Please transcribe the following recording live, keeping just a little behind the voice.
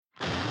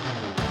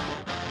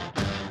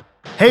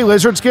Hey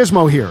Lizards,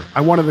 Gizmo here. I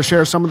wanted to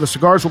share some of the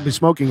cigars we'll be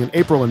smoking in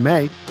April and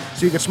May,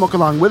 so you can smoke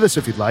along with us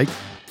if you'd like.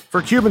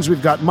 For Cubans,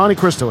 we've got Monte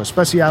Cristo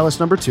Especialis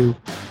No. 2,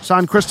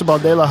 San Cristobal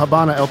de la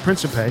Habana El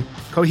Principe,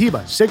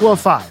 Cohiba Siglo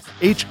 5,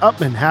 H.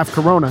 Upman Half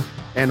Corona,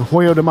 and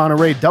Hoyo de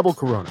Monterrey Double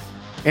Corona.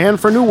 And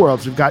for New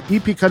Worlds, we've got E.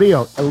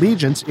 Picadillo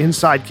Allegiance in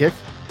Sidekick,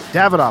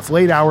 Davidoff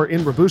Late Hour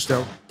in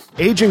Robusto,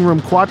 Aging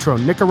Room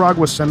Cuatro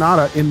Nicaragua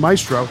Sonata in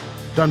Maestro,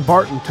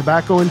 Dunbarton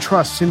Tobacco and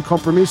Trust Sin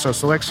Compromiso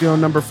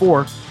Selección No.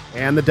 4,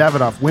 and the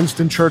Davidoff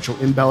Winston Churchill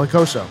in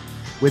Bellicoso,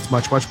 with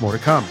much, much more to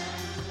come.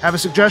 Have a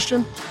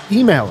suggestion?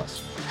 Email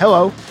us.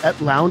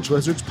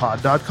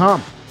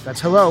 hello@loungelizardspod.com.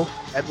 That's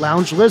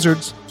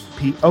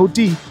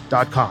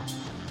hello@loungelizardspod.com.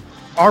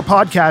 Our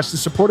podcast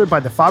is supported by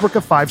the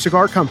Fabrica 5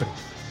 Cigar Company.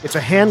 It's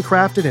a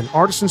handcrafted and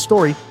artisan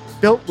story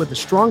built with a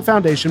strong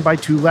foundation by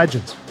two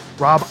legends,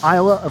 Rob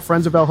Isla of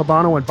Friends of El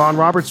Habano and Bon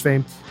Roberts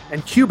fame,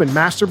 and Cuban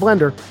master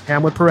blender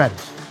Hamlet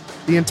Paredes.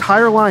 The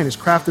entire line is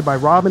crafted by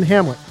Rob and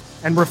Hamlet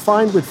and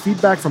refined with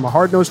feedback from a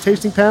hard-nosed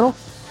tasting panel,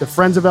 the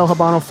Friends of El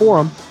Habano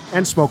Forum,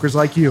 and smokers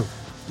like you.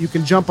 You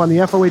can jump on the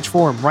FOH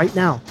Forum right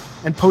now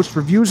and post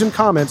reviews and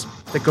comments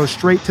that go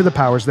straight to the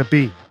powers that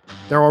be.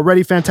 They're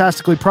already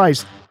fantastically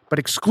priced, but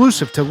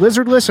exclusive to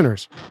Lizard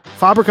listeners.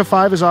 Fabrica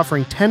 5 is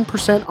offering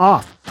 10%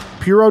 off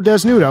Puro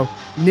Desnudo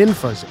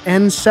Ninfas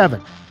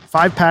N7,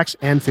 5-packs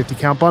and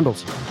 50-count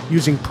bundles,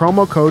 using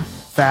promo code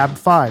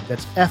FAB5,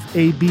 that's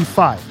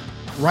FAB5,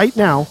 right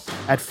now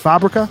at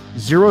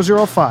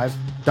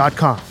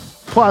Fabrica005.com.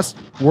 Plus,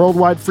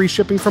 worldwide free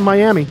shipping from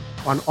Miami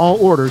on all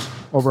orders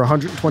over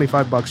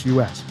 $125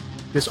 US.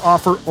 This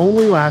offer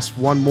only lasts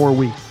one more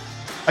week.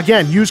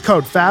 Again, use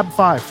code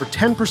FAB5 for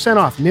 10%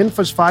 off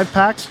Ninfa's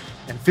 5-packs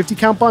and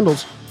 50-count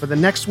bundles for the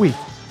next week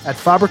at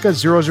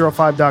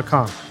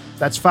Fabrica005.com.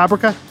 That's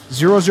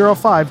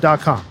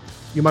Fabrica005.com.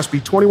 You must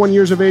be 21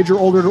 years of age or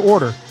older to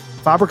order.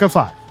 Fabrica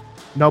 5.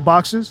 No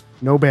boxes,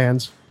 no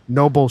bands,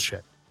 no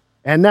bullshit.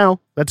 And now,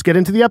 let's get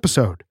into the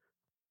episode.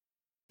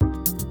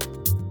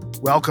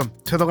 Welcome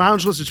to the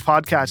Lounge Lizards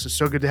podcast. It's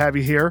so good to have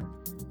you here.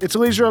 It's a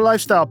leisure and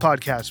lifestyle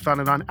podcast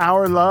founded on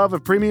our love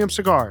of premium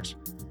cigars,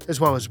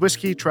 as well as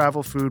whiskey,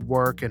 travel, food,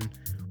 work, and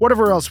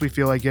whatever else we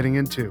feel like getting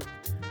into.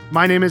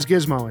 My name is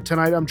Gizmo, and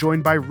tonight I'm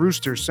joined by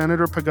Rooster,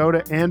 Senator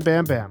Pagoda, and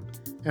Bam Bam.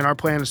 And our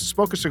plan is to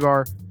smoke a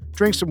cigar,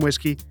 drink some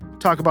whiskey,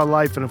 talk about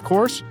life, and of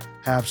course,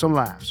 have some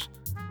laughs.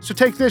 So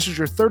take this as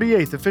your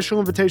 38th official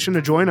invitation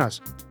to join us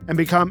and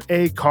become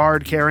a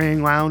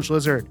card-carrying lounge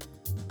lizard.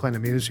 Plan to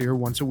meet us here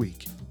once a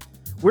week.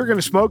 We're going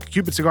to smoke a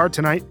Cuban cigar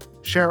tonight,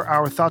 share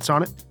our thoughts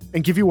on it,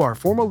 and give you our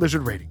formal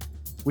lizard rating.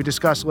 We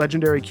discuss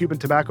legendary Cuban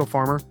tobacco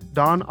farmer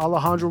Don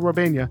Alejandro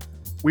Robaina.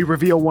 We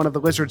reveal one of the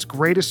lizard's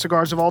greatest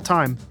cigars of all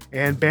time,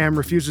 and Bam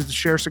refuses to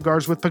share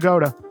cigars with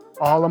Pagoda,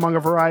 all among a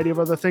variety of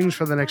other things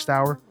for the next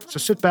hour. So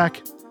sit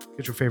back,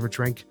 get your favorite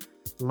drink,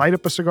 light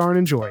up a cigar, and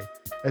enjoy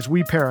as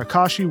we pair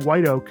Akashi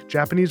White Oak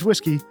Japanese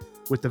whiskey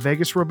with the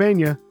Vegas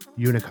Robaina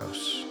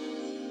Unicos.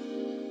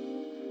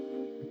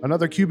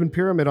 Another Cuban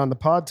pyramid on the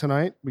pod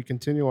tonight. We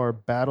continue our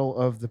battle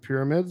of the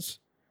pyramids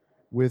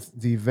with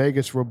the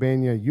Vegas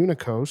Robaina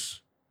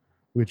Unicos,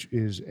 which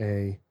is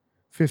a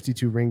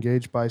 52 ring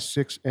gauge by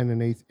 6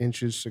 1/8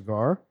 inches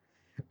cigar.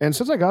 And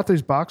since I got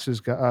these boxes,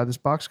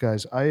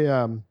 guys,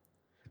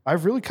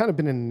 I've really kind of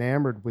been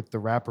enamored with the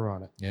wrapper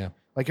on it. Yeah.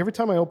 Like every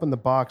time I open the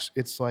box,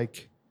 it's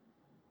like,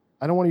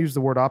 I don't want to use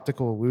the word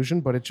optical illusion,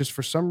 but it just,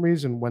 for some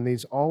reason, when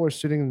these all are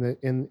sitting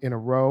in a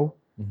row,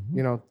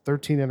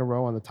 13 in a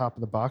row on the top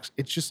of the box,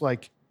 it's just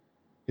like,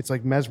 it's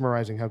like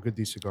mesmerizing how good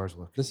these cigars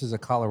look. This is a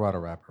Colorado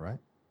wrapper, right?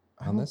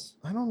 On this?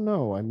 I don't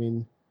know. I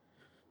mean,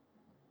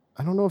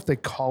 I don't know if they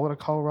call it a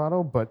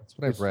Colorado, but That's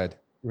what I've read.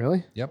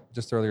 Really? Yep,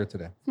 just earlier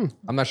today.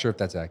 I'm not sure if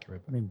that's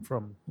accurate. I mean,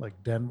 from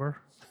like Denver.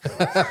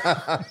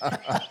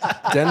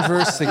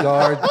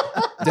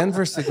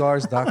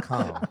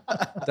 Denvercigars.com.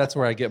 That's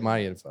where I get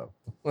my info.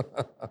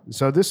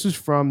 So this is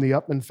from the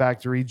Upman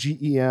Factory,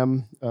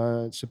 GEM,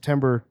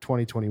 September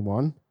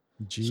 2021.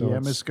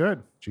 GEM is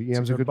good.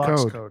 GEM's a good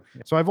code.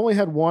 Yeah. So I've only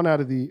had one out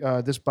of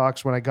the this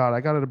box when I got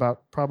it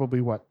about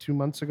probably 2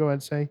 months ago,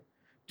 I'd say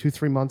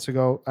 2-3 months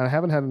ago. I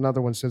haven't had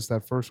another one since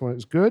that first one. It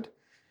was good.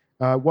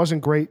 It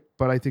wasn't great,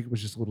 but I think it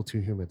was just a little too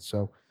humid.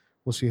 So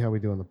we'll see how we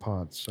do on the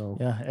pod. So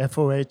yeah,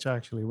 FOH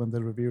actually, when they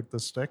reviewed the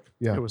stick,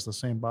 Yeah. it was the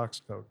same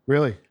box code.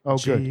 Really? Oh,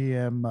 good.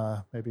 GEM,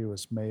 maybe it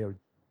was May or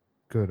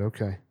Good.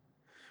 Okay.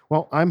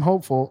 Well, I'm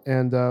hopeful,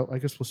 and I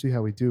guess we'll see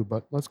how we do.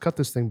 But let's cut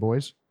this thing,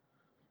 boys.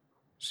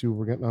 See what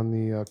we're getting on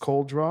the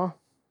cold draw.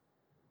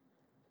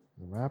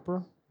 The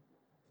wrapper.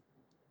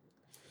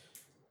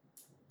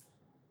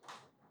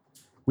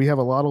 We have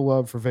a lot of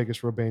love for Vegas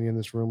Robaina in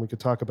this room. We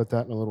could talk about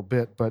that in a little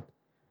bit, but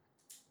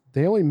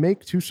they only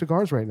make 2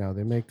 cigars right now.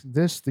 They make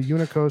this, the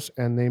Unicos,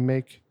 and they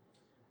make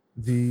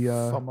the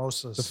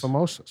Famosas. The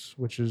Famosas,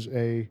 which is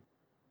a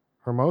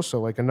Hermosa,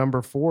 like a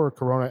number 4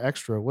 Corona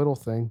Extra, little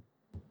thing.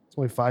 It's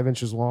only 5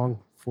 inches long,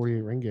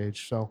 48 ring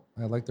gauge. So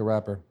I like the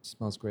wrapper. It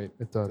smells great.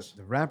 It does.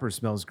 The wrapper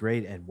smells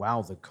great, and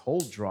wow, the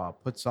cold draw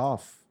puts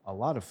off a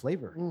lot of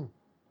flavor.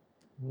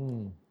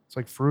 It's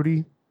like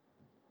fruity.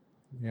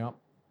 Yeah.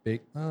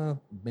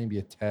 maybe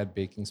a tad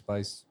baking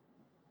spice.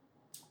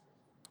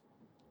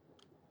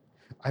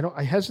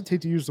 I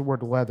hesitate to use the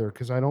word leather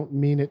because I don't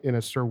mean it in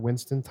a Sir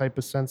Winston type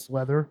of sense,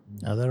 leather.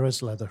 Yeah, there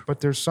is leather. But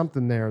there's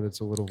something there that's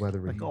a little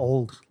leathery. Like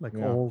old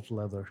Yeah.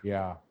 leather.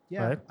 Yeah.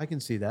 Yeah, Right? I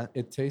can see that.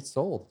 It tastes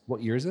old.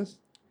 What year is this?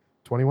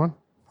 21.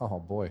 Oh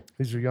boy.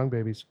 These are young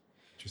babies.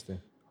 Interesting.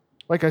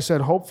 Like I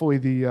said, hopefully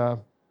the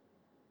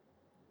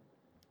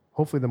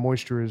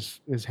moisture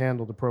is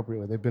handled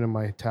appropriately. They've been in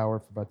my tower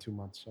for about 2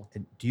 months. So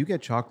And do you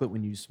get chocolate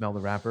when you smell the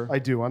wrapper? I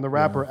do. On the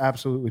wrapper,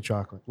 absolutely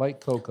chocolate. Light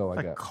cocoa, I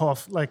Like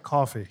get. like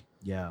coffee.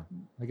 Yeah.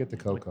 I get the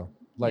cocoa.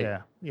 Light.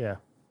 Yeah.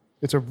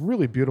 It's a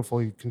really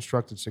beautifully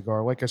constructed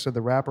cigar. Like I said,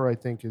 the wrapper I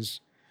think is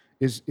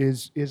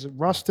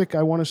rustic,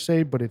 I want to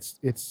say, but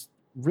it's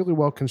really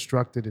well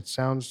constructed. It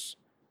sounds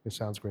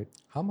great.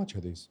 How much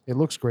are these? It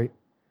looks great.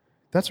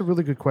 That's a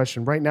really good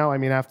question. Right now, I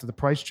mean, after the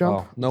price jump,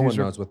 Oh, no one these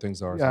are- knows what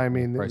things are. Yeah, I the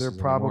mean, prices they're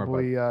anymore,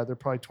 probably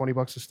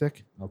 $20 a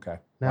stick. but- okay.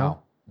 now.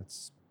 Wow.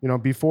 That's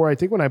Before I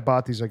think when I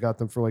bought these, I got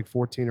them for like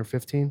 14 or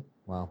 15.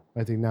 wow.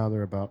 I think now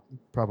they're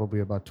probably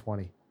about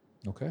 20.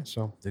 Okay.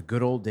 So, The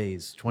good old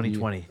days,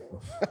 2020.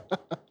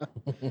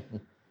 all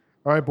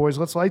right, boys,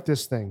 let's light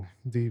this thing.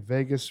 The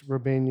Vegas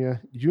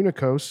Robaina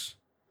Unicos.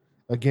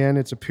 Again,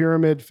 it's a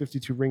pyramid,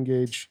 52 ring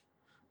gauge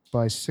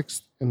by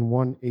 6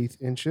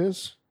 1/8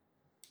 inches.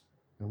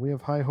 And we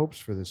have high hopes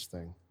for this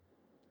thing.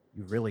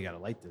 You really got to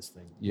light this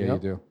thing. Yeah,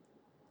 Yep. you do.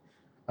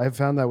 I've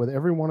found that with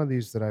every one of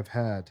these that I've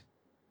had,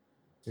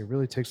 it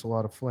really takes a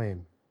lot of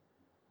flame.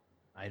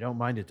 I don't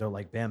mind it though.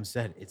 Like Bam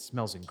said, it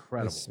smells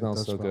incredible. It smells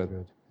does so smell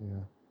good.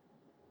 Yeah.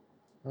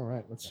 All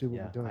right, let's see what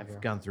Yeah, we're doing I've here.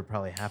 gone through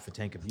probably half a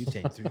tank of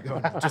butane through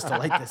going just to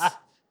light this.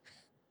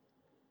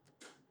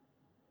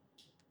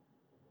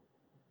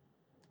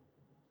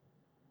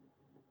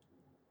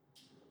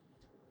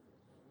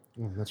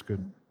 That's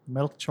good.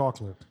 Milk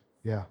chocolate.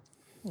 Yeah.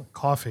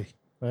 Coffee,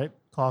 right?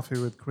 Coffee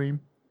with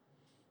cream.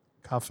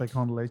 Café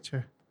con leche.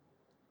 It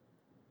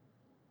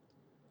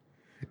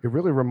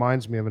really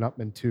reminds me of an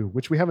Upman 2,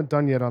 which we haven't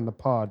done yet on the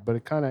pod,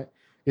 but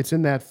it's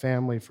in that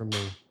family for me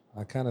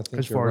I kind of think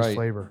as you're far right. as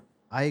flavor.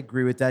 I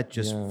agree with that.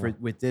 Just Yeah.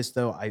 with this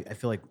though, I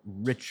feel like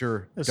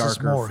richer, This is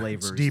darker more,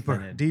 flavors. it's deeper,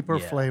 than it- deeper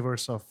yeah.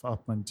 flavors of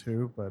Upman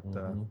too. But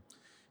Mhm.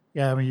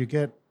 yeah, I mean, you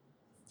get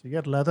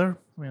leather.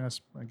 I mean,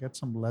 I get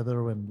some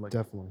leather and like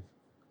Definitely.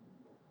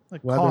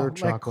 leather, leather,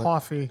 chocolate,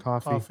 coffee,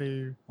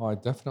 coffee. Oh, I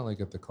definitely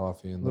get the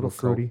coffee and Little little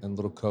fruity. and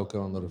little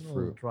cocoa and little little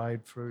fruit.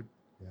 dried fruit.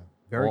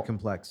 Very All-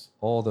 complex.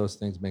 All those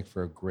things make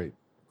for a great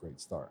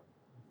start.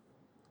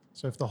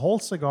 So if the whole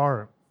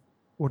cigar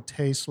would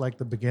taste like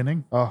the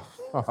beginning, Oh,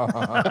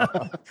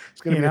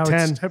 it's going to be a 10.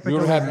 it's You typically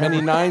don't have many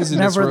nines in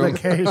this never room. the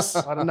case. A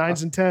lot of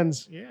 9s and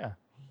 10s. Yeah.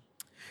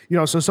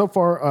 So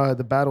far,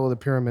 the Battle of the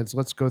Pyramids,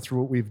 let's go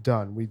through what we've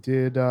done. We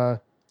did BBF.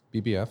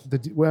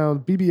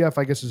 BBF,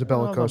 I guess, is a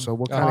Bellicoso.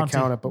 We'll kind of Monty-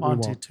 count it, but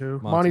Monty we won't. 2,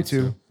 Monty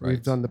 2. Right.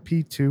 We've done the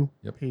P2.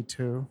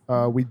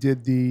 P2. We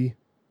did the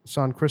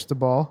San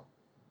Cristobal,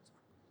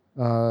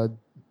 Oh,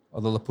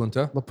 the La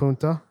Punta. La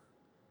Punta.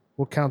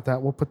 We'll count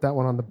that. We'll put that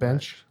one on the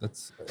bench.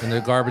 That's in the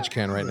garbage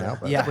can right now.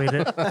 But Yeah. We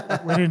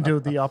didn't do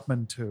the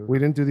Upman 2 We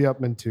didn't do the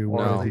Upman 2. We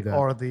or didn't No. do the, that.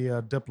 or the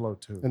Diplo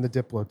 2. And the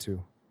Diplo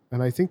 2.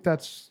 And I think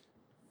that's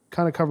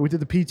kind of covered. We did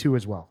the P2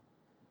 as well.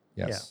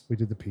 Yes. We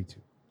did the P2.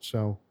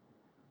 So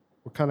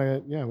we're kind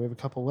of, we have a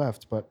couple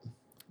left, but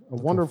a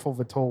wonderful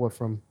Vitola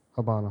from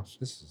Habanos.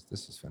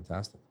 This is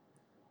fantastic.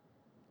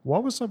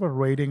 What was our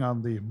rating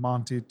on the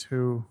Monty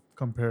 2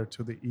 compared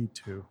to the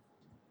E2?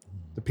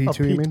 The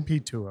P2, you mean?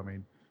 P2, I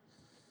mean.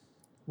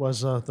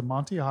 Was the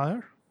Monty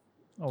higher?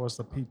 Or was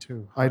the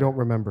P2 I don't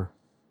remember.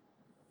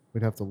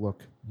 We'd have to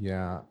look.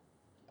 Yeah.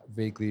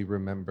 Vaguely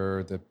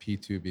remember the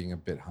P2 being a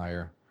bit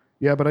higher.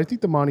 Yeah, but I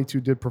think the Monty 2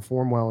 did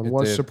perform well and It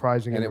was did,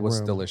 surprising. and in it the was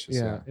room.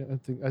 delicious,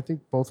 I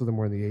think both of them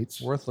were in the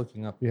 8s. Worth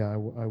looking up. Yeah,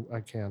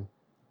 I can.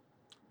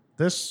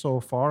 This so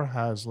far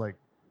has like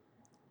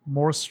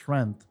more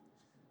strength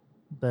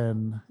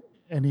than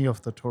any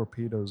of the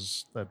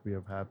torpedoes that we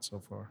have had so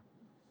far.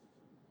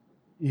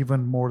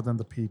 Even more than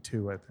the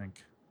P2, I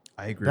think.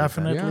 I agree.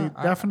 Definitely, Yeah,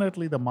 I-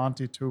 definitely the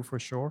Monty 2 for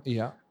sure.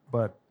 Yeah.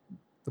 But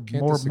the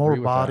Can't more disagree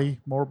with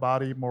body,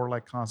 more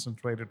like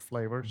concentrated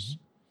flavors.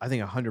 I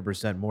think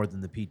 100% more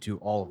than the P2,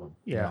 all of them.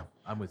 Yeah.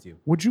 I'm with you.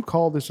 Would you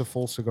call this a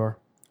full cigar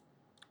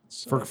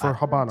So for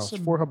Habanos? it's a-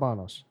 For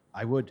Habanos,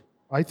 I would.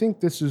 I think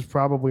this is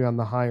probably on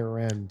the higher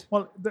end.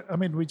 Well, I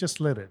mean, we just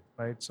lit it,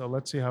 right? So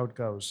let's see how it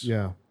goes.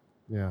 Yeah.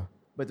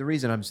 But the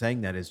reason I'm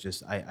saying that is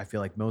just I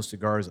feel like most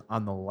cigars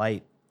on the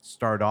light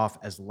start off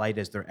as light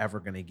as they're ever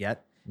going to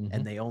get.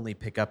 And they only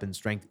pick up in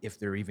strength if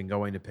they're even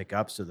going to pick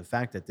up. So the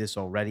fact that this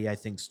already, I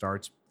think,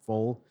 starts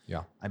full,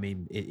 Yeah. I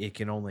mean, it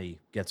can only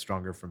get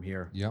stronger from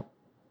here. Yep.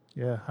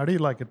 Yeah. How do you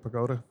like it,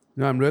 Pagoda?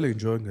 No, I'm really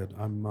enjoying it.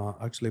 I'm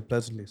actually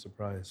pleasantly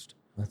surprised.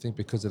 I think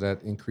because of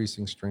that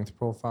increasing strength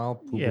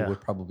profile, Puba Yeah.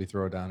 would probably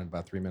throw it down in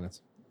about 3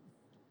 minutes.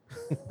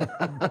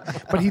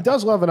 But he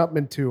does love an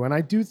Upman too, and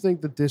I do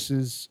think that this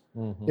is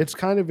it's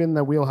kind of in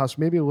the wheelhouse,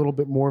 maybe a little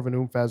bit more of an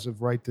oomph as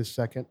of right this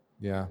second.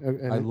 Yeah.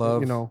 And I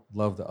love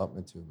love the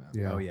Upman too, man.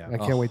 Yeah. Oh, yeah. I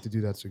can't wait to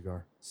do that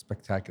cigar.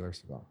 Spectacular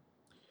cigar.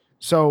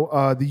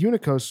 So the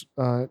Unicos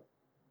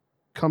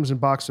comes in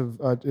box of.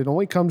 It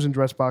only comes in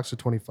dress box of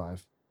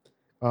 25,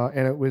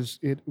 and it was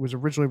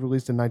originally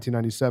released in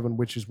 1997,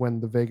 which is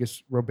when the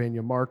Vegas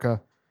Robaina Marca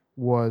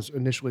was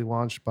initially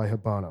launched by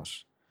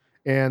Habanos,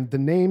 and the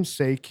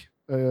namesake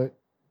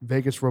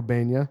Vegas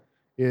Robaina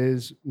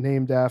is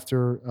named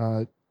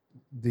after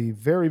the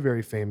very,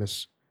 very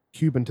famous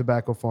Cuban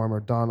tobacco farmer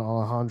Don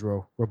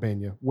Alejandro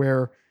Robaina,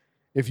 where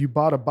if you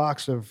bought a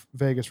box of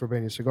Vegas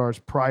Robaina cigars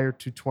prior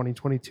to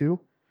 2022,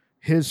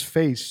 his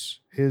face,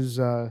 his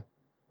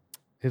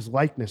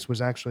likeness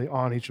was actually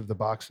on each of the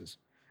boxes.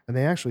 And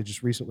they actually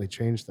just recently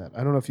changed that.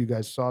 I don't know if you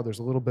guys saw, there's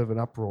a little bit of an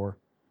uproar.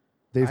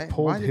 They've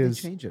pulled why did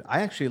his... they change it?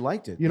 I actually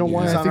liked it. You know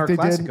why It's I on think our they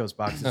did? Classicos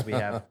boxes we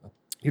have.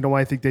 You know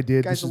why I think they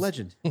did? Guy's a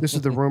legend. This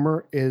is the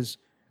rumor, is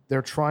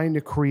they're trying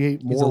to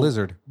create more... He's a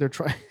lizard. They're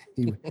trying...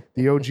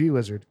 the OG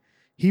lizard.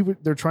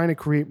 They're trying to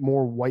create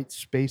more white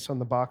space on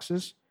the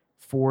boxes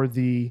for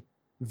the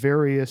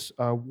various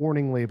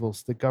warning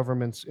labels that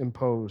governments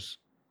impose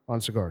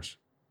on cigars.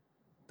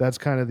 That's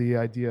kind of the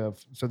idea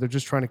of... So they're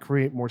just trying to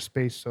create more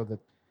space so that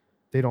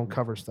they don't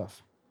cover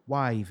stuff.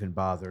 Why even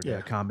bother to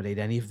accommodate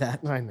any of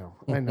that? I know.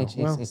 Well,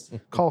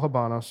 call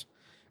Habanos.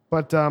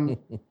 But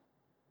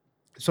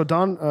so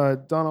Don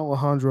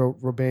Alejandro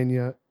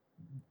Robaina,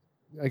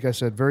 like I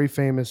said, very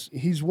famous.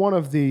 He's one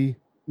of the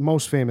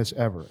most famous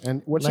ever.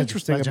 And what's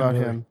interesting about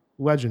him,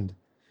 legend.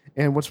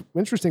 And what's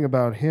interesting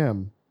about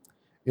him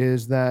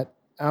is that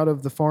out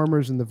of the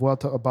farmers in the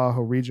Vuelta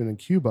Abajo region in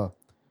Cuba,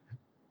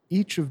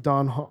 each of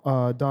Don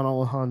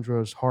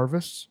Alejandro's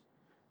harvests,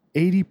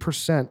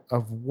 80%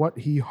 of what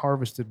he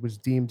harvested was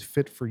deemed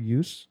fit for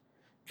use,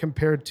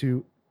 compared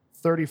to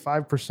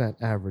 35%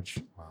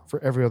 average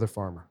for every other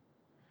farmer.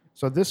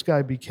 So this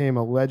guy became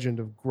a legend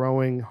of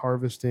growing,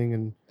 harvesting,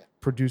 and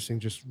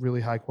producing just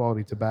really high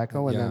quality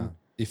tobacco. And then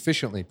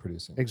efficiently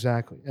producing.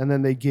 Exactly. And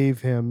then they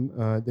gave him,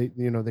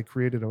 they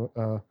created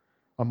a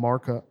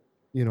marca,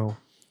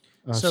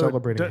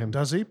 celebrating him.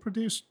 Does he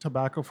produce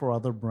tobacco for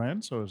other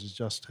brands, or is it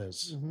just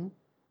his? Mm-hmm.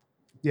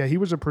 Yeah, he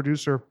was a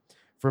producer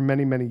for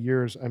many, many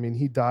years. I mean,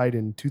 he died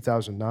in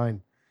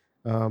 2009.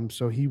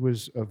 So he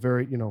was a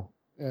very,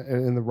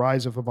 in the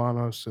rise of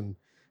Habanos and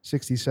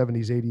 60s,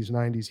 70s, 80s,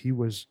 90s, he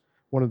was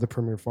one of the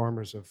premier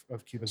farmers of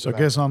Cuban So I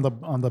tobacco. guess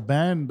on the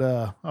band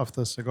of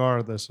the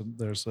cigar,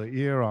 there's a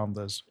year on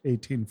this,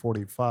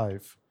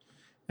 1845.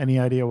 Any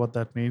idea what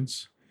that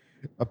means?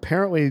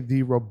 Apparently,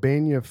 the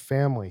Robaina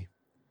family,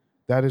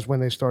 that is when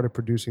they started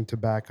producing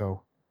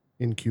tobacco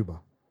in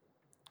Cuba,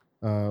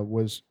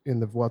 was in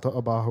the Vuelta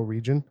Abajo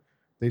region.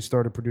 They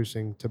started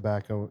producing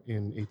tobacco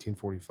in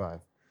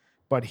 1845.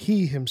 But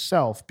he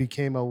himself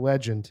became a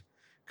legend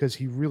because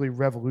he really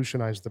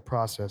revolutionized the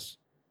process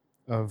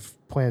of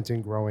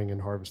planting, growing,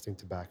 and harvesting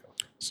tobacco.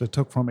 So it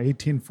took from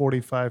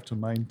 1845 to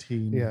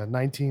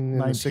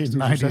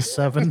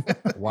 1997.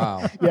 Wow.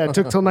 Yeah, it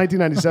took till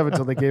 1997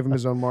 till they gave him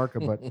his own marker,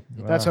 but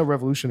that's how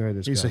revolutionary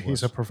this guy was.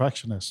 He's a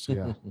perfectionist.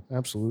 Yeah,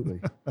 absolutely.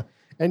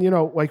 And,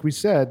 like we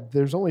said,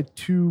 there's only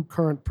 2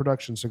 current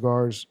production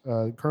cigars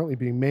currently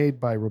being made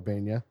by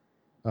Robaina,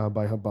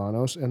 by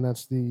Habanos, and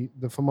that's the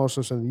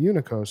Famosos and the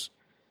Unicos.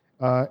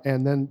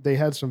 And then they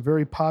had some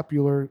very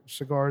popular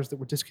cigars that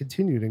were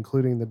discontinued,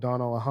 including the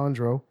Don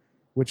Alejandro,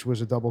 which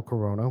was a double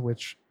Corona,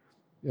 which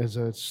is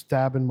a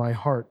stab in my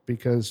heart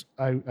because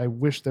I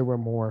wish there were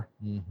more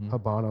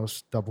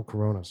Habanos double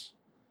Coronas.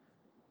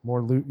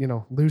 More,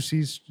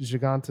 Lucy's,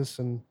 Gigantes,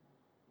 and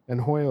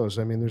Hoyos.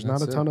 I mean, there's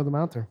not a ton of them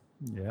out there.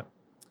 Yeah.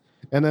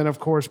 And then, of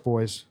course,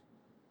 boys,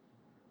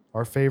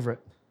 our favorite,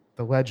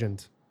 the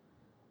legend,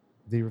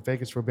 the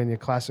Vegas Robaina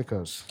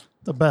Classicos.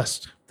 The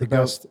best. The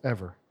best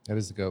ever. That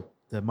is the GOAT.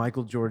 The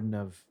Michael Jordan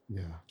of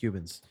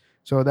Cubans.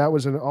 So that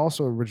was an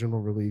also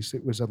original release.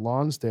 It was at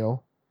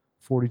Lonsdale,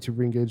 42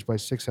 ring gauge by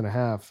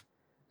 6.5,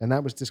 and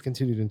that was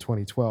discontinued in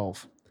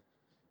 2012.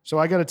 So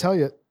I got to tell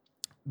you,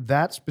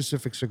 that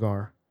specific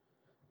cigar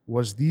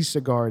was the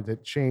cigar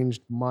that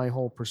changed my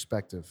whole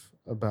perspective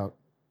about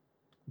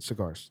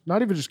cigars.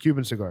 Not even just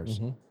Cuban cigars,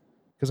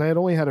 because I had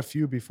only had a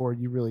few before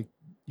you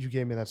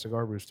gave me that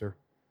cigar, Rooster.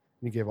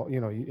 You gave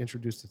you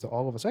introduced it to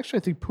all of us. Actually,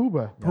 I think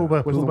Puba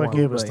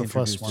gave us the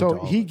first one.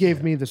 So he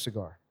gave me the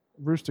cigar.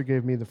 Rooster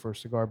gave me the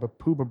first cigar, but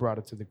Puba brought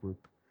it to the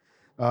group.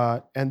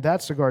 And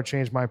that cigar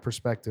changed my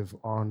perspective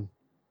on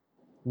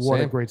what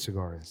a great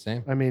cigar is.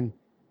 Same. I mean,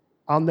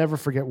 I'll never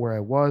forget where I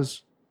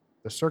was,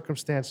 the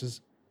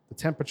circumstances, the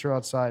temperature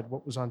outside,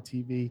 what was on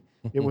TV.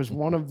 It was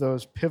one of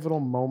those pivotal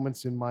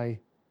moments in my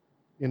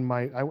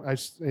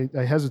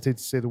I hesitate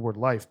to say the word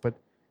life, but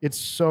it's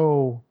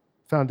so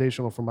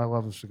foundational for my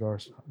love of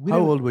cigars. How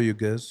old were you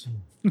guys?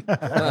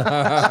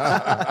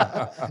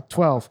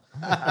 12.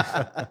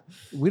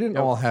 We didn't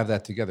all have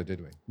that together,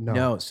 did we?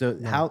 No. So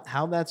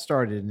how that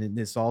started, and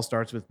this all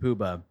starts with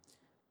Puba.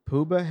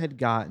 Puba had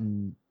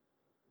gotten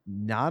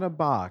not a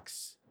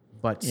box,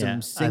 but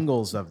some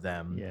singles of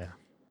them. Yeah.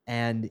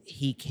 And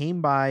he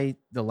came by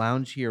the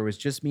lounge here. It was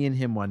just me and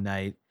him one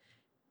night.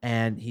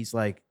 And he's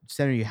like,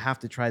 Senator, you have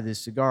to try this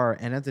cigar.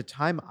 And at the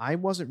time, I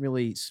wasn't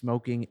really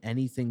smoking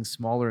anything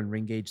smaller in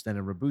ring gauge than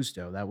a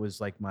Robusto. That was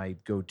like my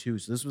go-to.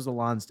 So this was a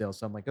Lonsdale.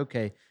 So I'm like,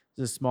 okay,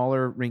 this is a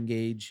smaller ring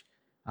gauge.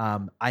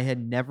 I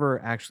had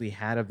never actually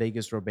had a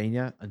Vegas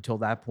Robaina until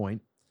that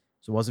point.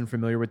 So wasn't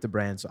familiar with the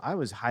brand. So I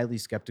was highly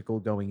skeptical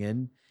going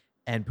in.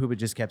 And Puba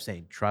just kept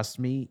saying, trust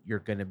me, you're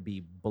going to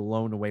be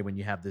blown away when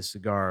you have this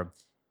cigar.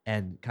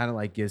 And kind of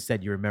like you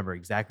said, you remember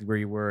exactly where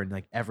you were and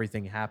like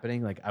everything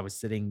happening. Like I was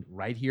sitting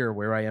right here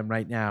where I am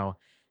right now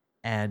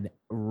and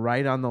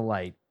right on the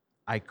light.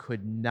 I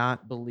could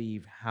not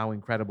believe how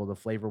incredible the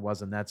flavor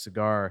was in that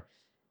cigar.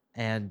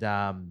 And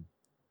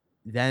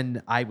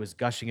then I was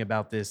gushing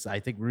about this.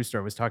 I think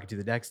Rooster was talking to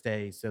the next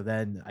day. So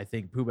then I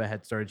think Puba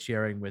had started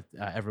sharing with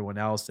everyone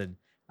else. And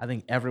I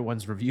think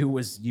everyone's review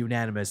was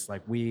unanimous.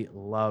 Like, we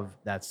love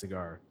that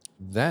cigar.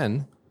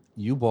 Then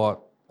you bought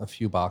a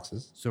few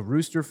boxes. So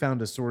Rooster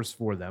found a source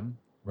for them.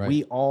 Right.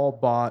 We all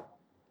bought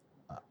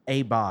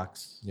a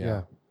box.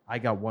 Yeah. I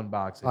got one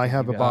box. I think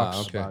have you a got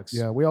box. okay. box.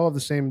 Yeah, we all have the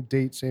same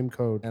date, same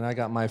code. And I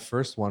got my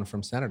first one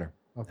from Senator.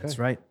 Okay. That's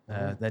right.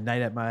 That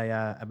night at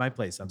my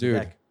place on the Dude,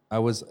 deck. I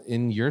was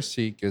in your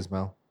seat,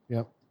 Gizmo.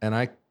 Yep. And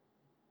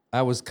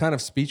I was kind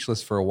of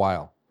speechless for a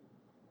while,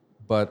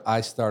 but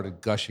I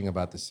started gushing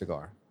about this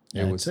cigar.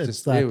 Yeah, It was it's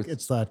just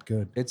that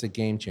good. it's a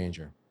game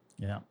changer.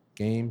 Yeah.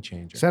 Game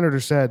changer. Senator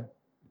said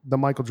the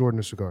Michael Jordan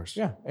of cigars.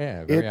 Yeah,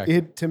 very accurate.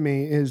 It to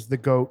me is the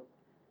GOAT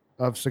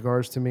of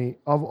cigars to me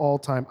of all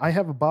time. I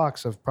have a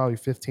box of probably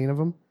 15 of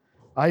them.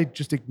 I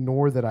just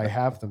ignore that I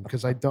have them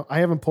because I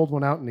haven't pulled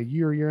one out in a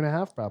year and a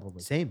half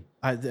probably. Same.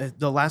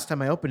 The last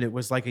time I opened it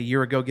was like a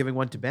year ago, giving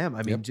one to Bam.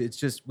 I mean, it's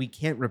just we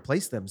can't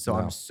replace them. So No.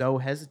 I'm so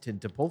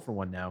hesitant to pull for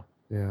one now.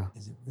 Yeah.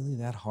 Is it really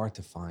that hard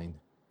to find?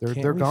 They're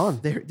Can't we gone.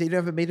 They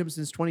haven't made them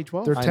since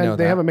 2012. They're I 10, know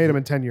they that. haven't made them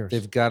in 10 years.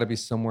 They've got to be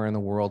somewhere in the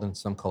world in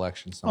some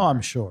collection Oh, somewhere.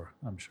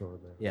 I'm sure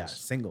there Yeah, is.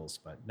 singles,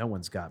 but no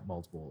one's got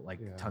multiple, like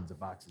Yeah. tons of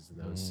boxes of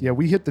those. Yeah,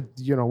 we hit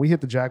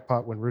the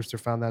jackpot when Rooster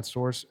found that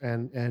source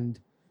and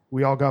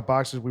we all got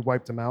boxes, we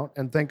wiped them out,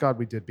 and thank God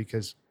we did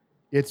because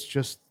it's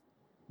just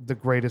the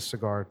greatest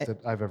cigar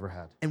that I've ever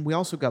had. And we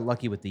also got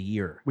lucky with the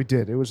year. We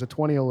did. It was a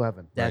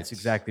 2011. That's Right.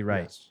 exactly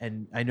right. Yes.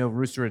 And I know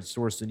Rooster had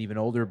sourced an even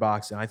older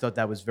box, and I thought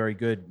that was very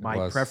good. My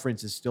was.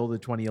 preference is still the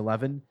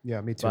 2011, Yeah,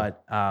 me too.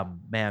 but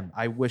man,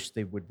 I wish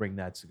they would bring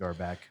that cigar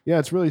back. Yeah,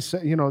 it's really,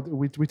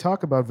 we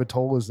talk about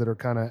Vitolas that are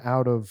kind of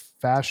out of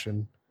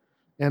fashion,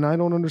 and I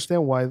don't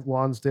understand why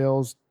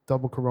Lonsdale's,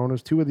 Double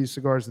Coronas, two of these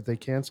cigars that they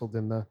canceled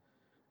in the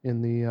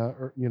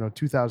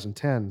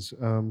 2010s.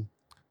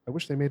 I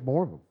wish they made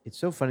more of them. It's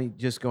so funny,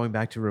 just going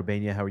back to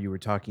Robaina, how you were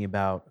talking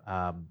about,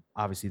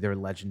 obviously they're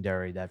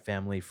legendary, that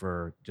family,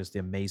 for just the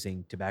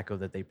amazing tobacco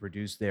that they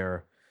produce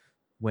there.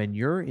 When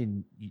you're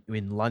in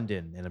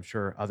London, and I'm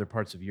sure other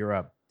parts of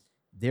Europe,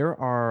 I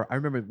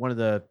remember one of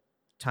the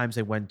times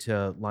I went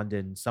to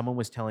London, someone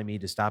was telling me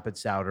to stop at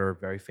Souder,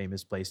 very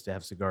famous place to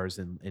have cigars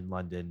in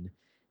London.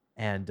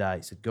 And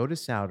he said, go to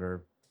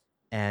Souder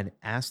and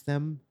ask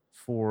them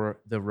for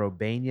the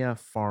Robaina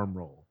farm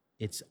roll.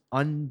 It's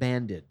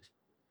unbanded,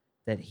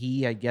 that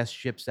he, I guess,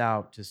 ships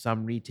out to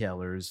some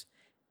retailers.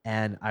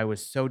 And I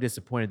was so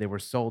disappointed. They were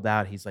sold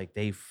out. He's like,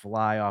 they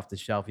fly off the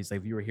shelf. He's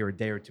like, if you were here a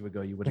day or two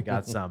ago, you would have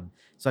got some.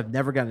 So I've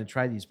never gotten to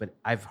try these, but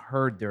I've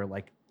heard they're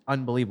like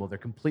unbelievable. They're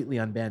completely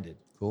unbanded.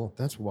 Cool.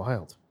 That's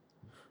wild.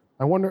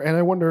 I wonder,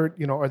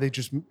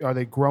 are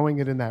they growing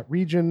it in that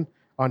region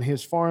on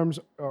his farms?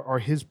 Or are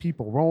his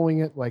people rolling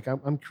it? Like,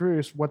 I'm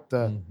curious what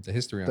the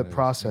history on the it is,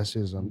 process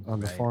is on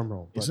the Right. farm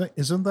roll. But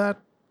Isn't that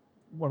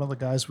one of the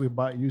guys we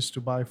used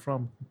to buy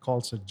from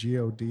calls it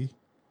GOD?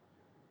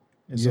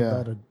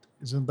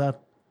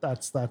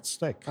 That's that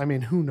stick? I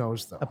mean, who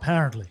knows though?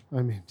 Apparently,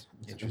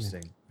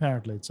 Interesting.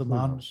 it's a Who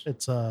non. knows?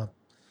 It's a.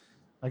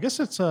 I guess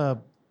it's a.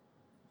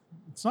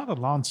 It's not a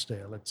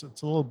Lonsdale. It's a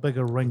little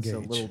bigger ring It's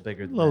gauge. a little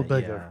bigger A than little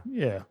that, bigger.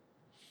 Yeah.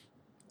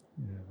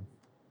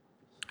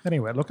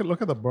 Anyway,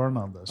 look at the burn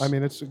on this. I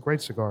mean, it's a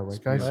great cigar,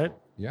 right, guys? right?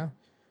 Yeah.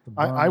 The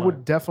burn I would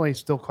line. definitely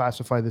still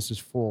classify this as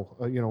full.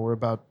 We're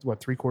about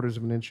 3/4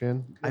 of an inch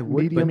in. I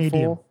would, medium, medium.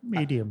 full.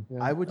 Medium.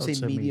 Yeah. I would say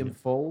medium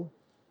full,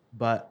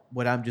 but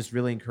what I'm just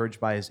really encouraged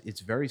by is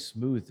it's very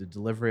smooth, the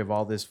delivery of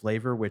all this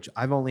flavor, which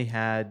I've only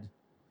had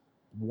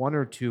one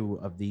or two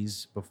of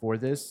these before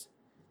this,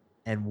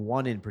 and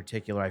one in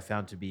particular I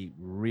found to be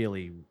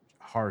really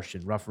harsh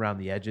and rough around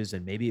the edges,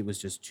 and maybe it was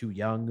just too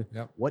young.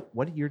 Yep.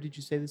 What year did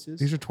you say this is?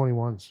 These are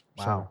 21s.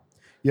 Wow. So,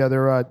 yeah,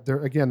 they're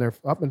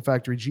up in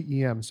factory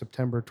GEM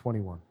September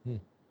 21.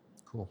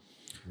 Cool.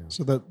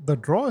 So the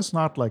draw is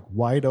not like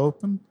wide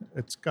open.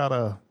 It's got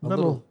a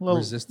little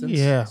resistance?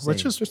 Yeah, Same.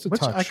 which is Just a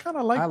which I touch. kind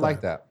of like. I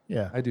like that.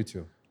 Yeah, I do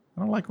too.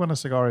 I don't like when a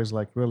cigar is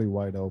like really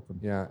wide open.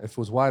 Yeah. If it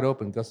was wide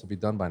open, Gus would be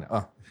done by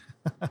now.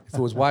 If it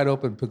was wide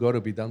open, Pagoda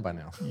would be done by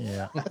now.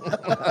 Yeah.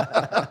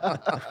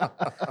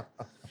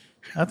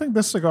 I think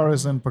this cigar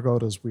is in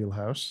Pagoda's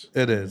wheelhouse.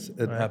 It is.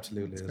 It Right.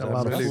 absolutely is. Got a I'm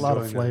lot of really a lot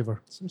of enjoying it.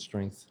 flavor. Some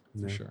strength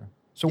for sure.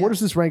 So where does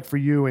this rank for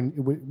you and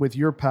with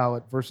your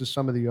palate versus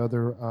some of the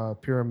other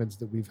pyramids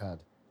that we've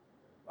had?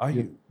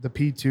 The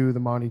P2, the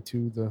Monty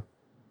 2,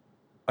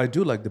 I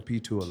do like the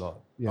P2 a lot.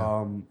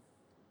 Yeah.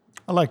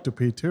 I like the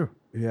P2.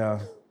 Yeah,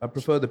 I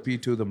prefer the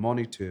P2, the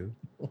Money 2.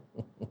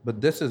 But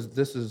this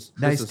is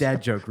Nice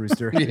dad joke,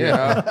 Rooster.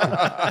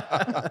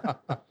 Yeah.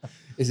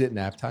 Is it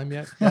nap time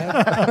yet,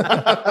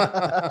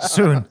 Dad?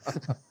 Soon.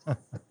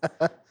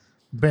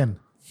 Ben.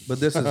 But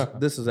this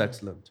is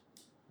excellent.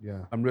 yeah.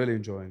 I'm really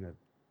enjoying it.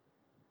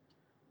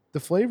 The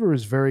flavor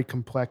is very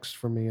complex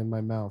for me in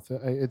my mouth.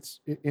 It's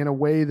in a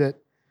way that,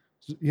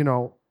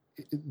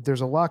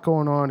 there's a lot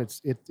going on.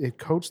 It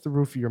coats the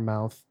roof of your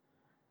mouth.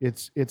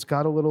 It's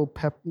got a little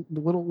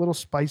little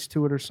spice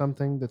to it or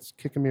something that's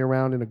kicking me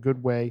around in a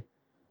good way,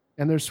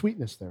 and there's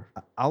sweetness there.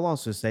 I'll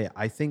also say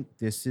I think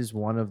this is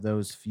one of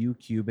those few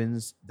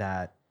Cubans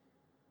that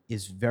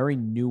is very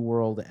New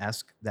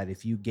World-esque, that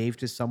if you gave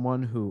to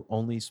someone who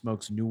only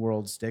smokes New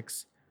World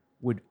sticks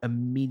would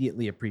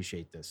immediately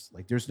appreciate this.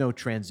 Like there's no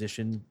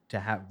transition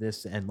to have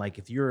this. And like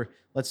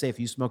let's say if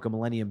you smoke a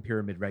Millennium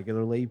Pyramid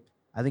regularly,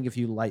 I think if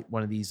you light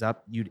one of these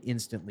up, you'd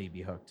instantly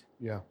be hooked.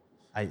 Yeah.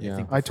 I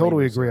think the I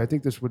totally flavors agree. are- I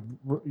think this would,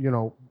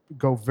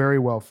 go very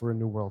well for a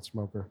New World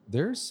smoker.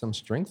 There's some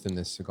strength in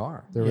this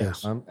cigar. There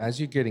is. As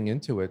you're getting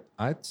into it,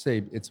 I'd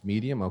say it's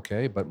medium,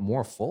 okay, but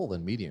more full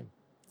than medium.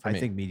 for I me.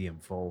 think medium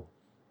full.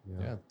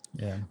 Yeah.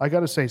 Yeah. I got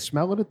to say,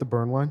 smell it at the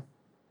burn line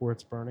where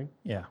it's burning.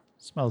 Yeah.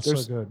 Smells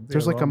There's, so good. The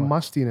there's like a aroma.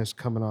 mustiness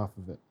coming off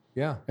of it.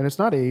 Yeah. And it's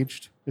not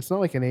aged. It's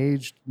not like an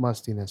aged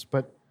mustiness,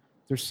 but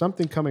there's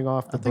something coming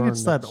off the I think burn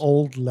it's that that's-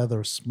 old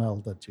leather smell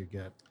that you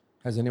get.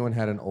 Has anyone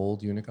had an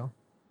old Unico?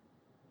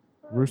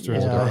 Rooster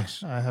has a Yeah,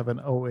 box. I have an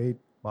 '08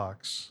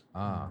 box.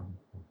 Ah,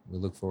 we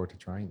look forward to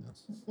trying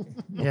those.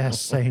 Yeah,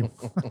 same.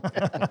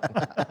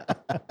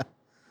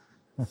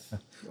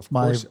 Of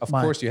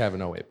course, you have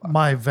an 08 box.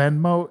 My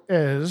Venmo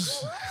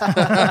is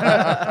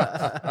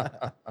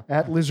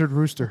At Lizard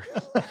Rooster.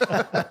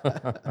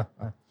 I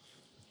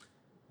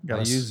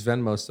Gotta use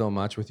Venmo so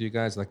much with you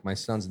guys. Like my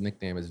son's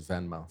nickname is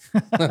Venmo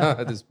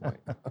at this point.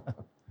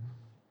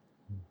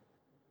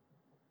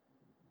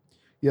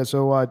 Yeah,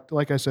 so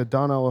like I said,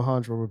 Don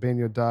Alejandro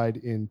Robaina died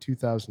in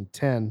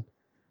 2010.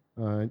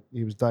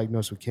 He was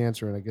diagnosed with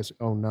cancer in, I guess,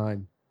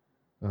 2009.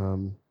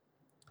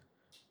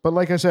 But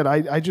like I said,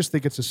 I just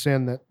think it's a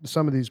sin that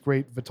some of these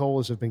great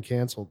Vitolas have been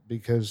canceled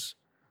because,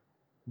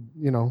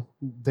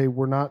 they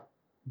were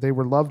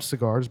loved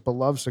cigars,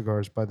 beloved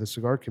cigars by the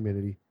cigar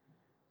community.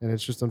 And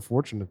it's just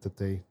unfortunate that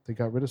they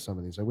got rid of some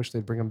of these. I wish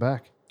they'd bring them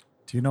back.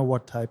 Do you know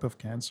what type of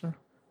cancer?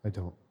 I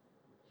don't.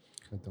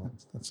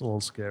 That's a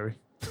little scary.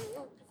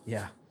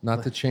 Yeah.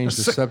 Not to change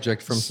the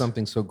subject from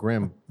something so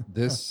grim,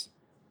 this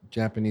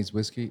Japanese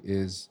whiskey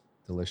is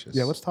delicious.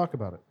 Yeah, let's talk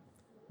about it.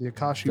 The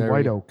Akashi very,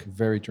 White Oak.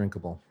 Very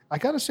drinkable. I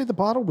got to say the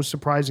bottle was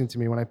surprising to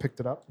me when I picked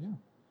it up.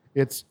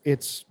 Yeah.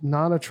 It's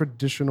not a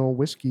traditional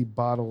whiskey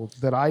bottle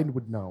that I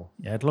would know.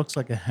 Yeah, it looks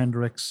like a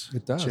Hendrix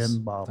It does.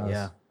 gin bottle. Does.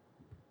 Yeah.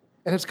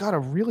 And it's got a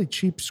really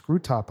cheap screw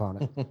top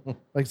on it.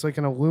 It's like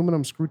an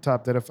aluminum screw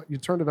top that if you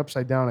turned it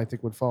upside down, I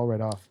think would fall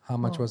right off. How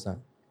much was that?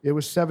 It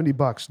was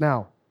 $70.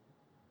 Now,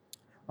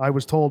 I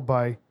was told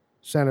by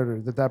Senator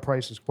that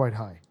price is quite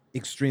high.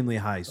 Extremely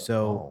high.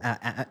 So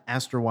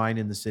Astor Wine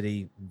in the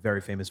city, very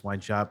famous wine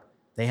shop,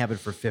 they have it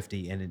for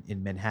 50, and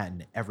in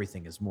Manhattan,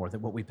 everything is more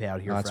than what we pay out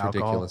here Oh, for that's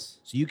alcohol. ridiculous.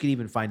 So you could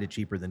even find it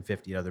cheaper than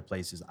 50 at other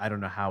places. I don't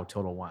know how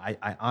Total Wine.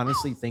 I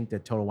honestly think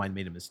that Total Wine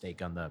made a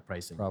mistake on the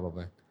pricing.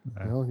 Probably.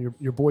 Well,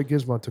 your boy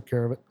Gizmo took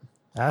care of it.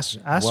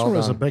 Astor Well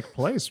is a done. big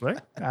place, right?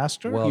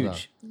 Astor? Well done.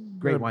 Huge,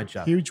 great They're wine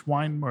shop. Huge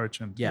wine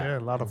merchant. Yeah. A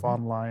lot of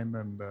online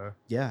and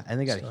Yeah, and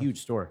they got a So-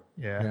 huge store.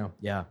 yeah.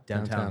 Yeah,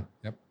 downtown.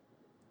 Yep.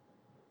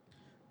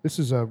 This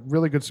is a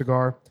really good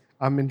cigar.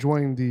 I'm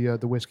enjoying the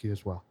whiskey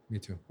as well. Me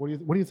too. What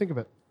do you think of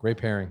it? Great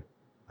pairing.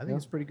 I think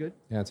it's pretty good.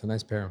 Yeah, it's a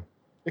nice pairing.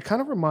 It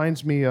kind of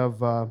reminds me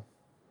of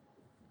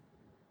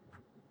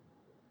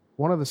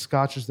one of the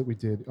scotches that we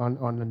did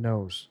on the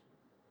nose.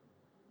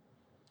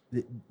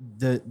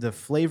 The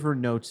flavor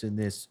notes in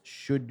this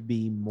should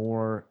be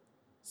more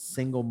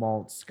single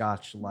malt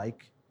Scotch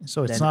like.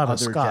 So it's than not a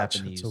other scotch,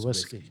 Japanese it's a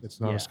whiskey. whiskey. It's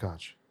not Yeah. a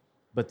scotch.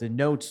 But the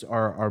notes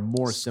are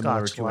more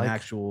similar to Scotch-like. an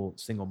actual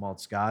single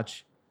malt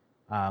Scotch.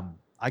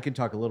 I can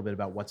talk a little bit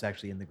about what's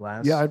actually in the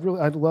glass. Yeah,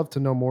 I'd love to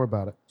know more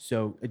about it.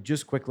 So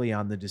just quickly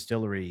on the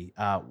distillery,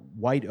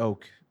 White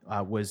Oak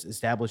was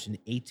established in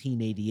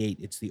 1888.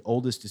 It's the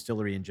oldest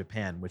distillery in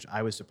Japan, which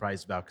I was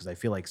surprised about because I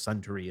feel like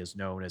Suntory is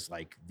known as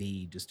like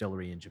the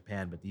distillery in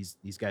Japan, but these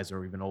guys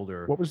are even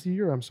older. What was the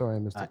year? I'm sorry, I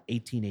missed it.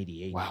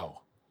 1888.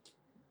 Wow.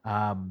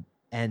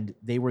 And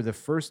they were the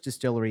first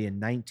distillery in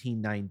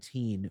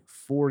 1919,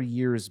 4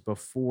 years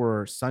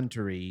before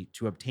Suntory,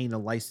 to obtain a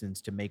license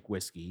to make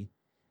whiskey.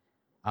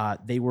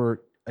 They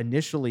were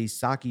initially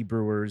sake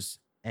brewers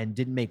and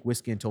didn't make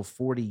whiskey until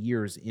 40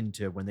 years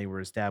into when they were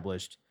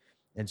established.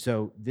 And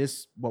so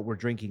what we're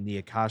drinking, the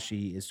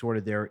Akashi, is sort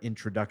of their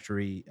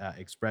introductory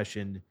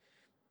expression.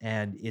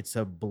 And it's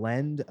a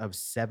blend of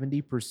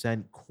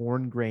 70%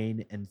 corn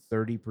grain and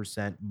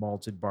 30%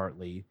 malted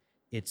barley.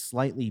 It's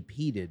slightly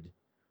peated,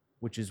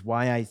 which is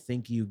why I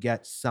think you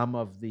get some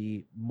of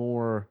the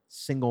more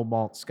single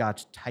malt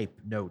Scotch type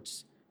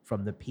notes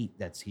from the peat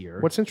that's here.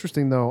 What's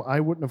interesting though, I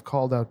wouldn't have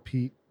called out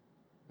peat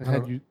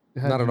had you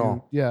not at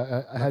all.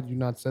 Yeah, had you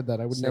not said that,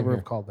 I would Same never here.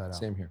 have called that out.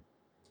 Same here.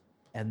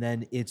 And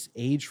then it's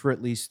aged for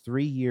at least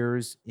 3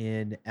 years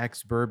in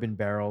ex-bourbon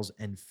barrels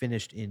and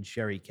finished in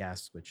sherry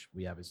casks, which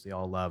we obviously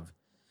all love.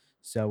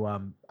 So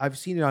I've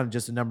seen it on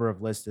just a number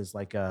of lists as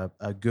like a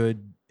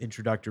good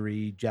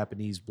introductory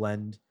Japanese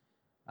blended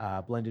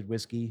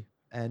whiskey.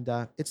 And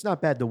it's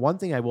not bad. The one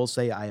thing I will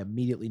say I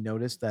immediately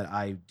noticed that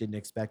I didn't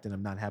expect and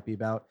I'm not happy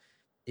about,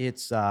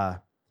 it's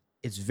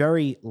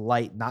very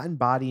light, not in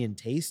body and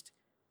taste.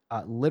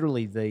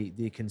 Literally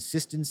the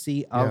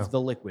consistency of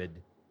the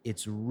liquid,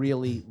 it's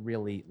really,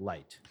 really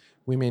light.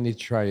 We may need to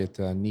try it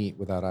neat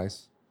without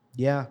ice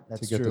Yeah,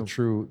 that's to get true. the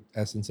true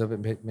essence of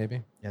it,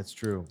 maybe. That's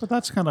true. But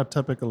that's kind of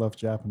typical of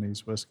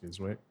Japanese whiskeys,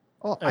 right?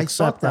 Oh, I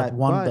Except thought that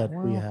one but that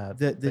we had.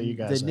 that you the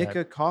guys Nikka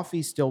had.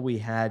 coffee still we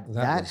had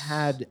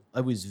That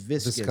it was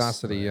viscous.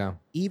 Viscosity, yeah.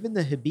 Even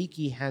the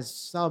Hibiki has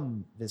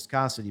some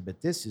viscosity,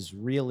 but this is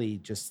really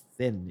just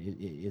thin.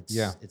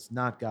 It's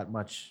not got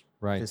much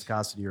Right.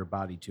 viscosity or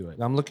body to it.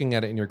 I'm looking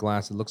at it in your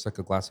glass. It looks like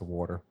a glass of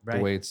water. Right.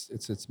 The way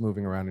it's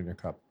moving around in your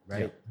cup.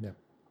 Right. Yeah.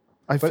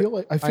 I But feel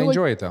like I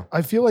enjoy it though.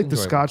 I feel like It's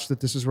the enjoyable. Scotch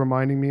that this is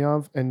reminding me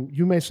of, and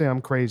you may say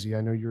I'm crazy.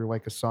 I know you're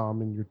like a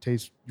Somm and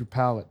your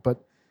palate,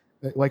 but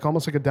like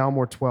almost like a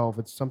Dalmore 12.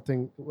 It's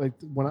something like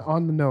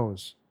on the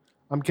nose.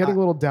 I'm getting a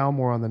little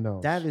Dalmore on the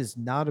nose. That is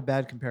not a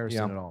bad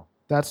comparison Yeah. at all.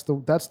 That's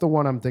the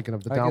one I'm thinking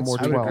of. The Dalmore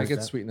 12. I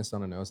get sweetness on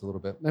the nose a little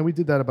bit. And we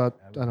did that about,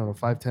 I don't know,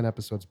 5-10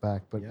 episodes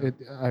back, but Yeah.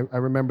 I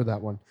remember that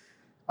one.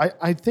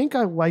 I think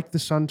I like the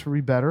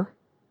Suntory better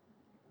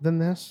than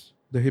this.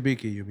 The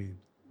Hibiki, you mean?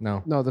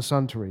 No. No, the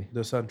Suntory. The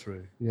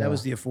Suntory. Yeah. That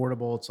was the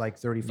affordable. It's like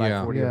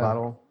 35, 40 Yeah. a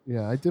bottle.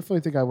 Yeah, I definitely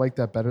think I like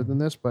that better than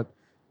this, but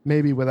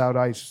maybe without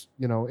ice,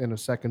 in a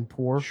second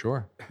pour,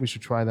 Sure. we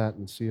should try that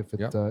and see if it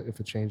Yep. if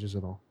it changes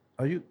at all.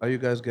 Are you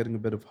guys getting a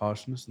bit of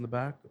harshness in the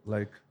back?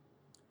 Like,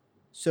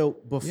 So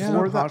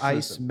before the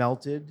Harshness. ice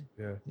melted,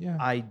 yeah. Yeah.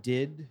 I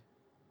did,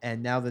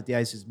 and now that the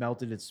ice is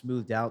melted, it's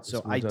smoothed out. So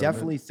I smoothed out a bit.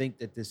 definitely think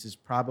that this is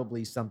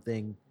probably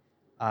something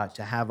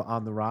to have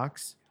on the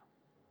rocks,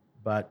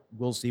 but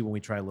we'll see when we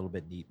try a little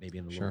bit neat, maybe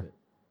in a Sure. little bit.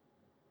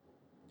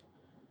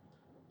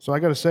 So I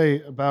got to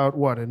say, about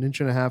an inch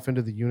and a half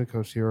into the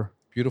Unicos here,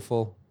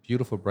 Beautiful,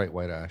 beautiful bright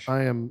white ash.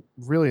 I am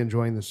really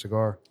enjoying this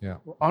cigar. Yeah.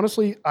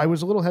 Honestly, I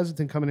was a little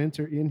hesitant coming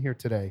in here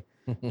today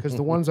because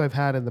the ones I've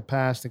had in the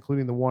past,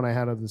 including the one I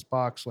had out of this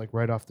box, like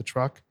right off the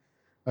truck,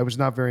 I was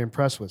not very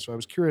impressed with. So I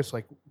was curious,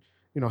 like,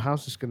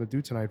 how's this going to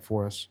do tonight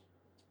for us?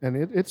 And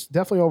it's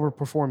definitely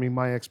overperforming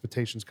my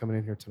expectations coming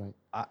in here tonight.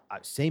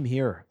 Same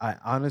here.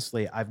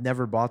 I've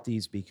never bought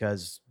these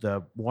because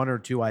the one or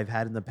two I've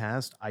had in the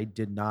past, I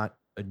did not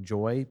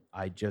enjoy.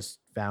 I just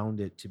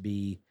found it to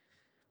be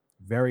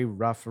very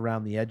rough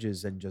around the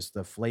edges and just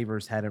the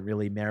flavors hadn't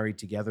really married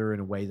together in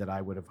a way that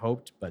I would have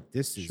hoped. But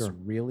this is Sure.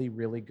 really,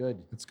 really good.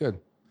 It's good.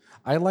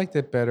 I liked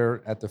it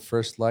better at the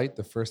first light,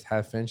 the first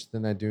half inch,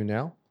 than I do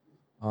now.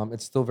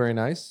 It's still very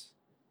nice.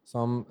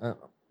 So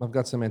I've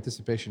got some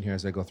anticipation here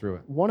as I go through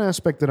it. One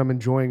aspect that I'm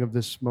enjoying of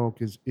this smoke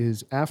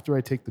is after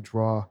I take the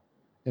draw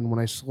and when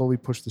I slowly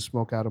push the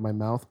smoke out of my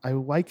mouth, I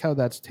like how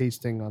that's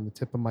tasting on the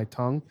tip of my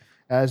tongue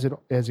as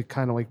it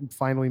kind of like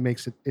finally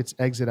makes its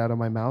exit out of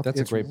my mouth. That's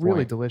a it's great really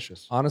point.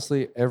 delicious.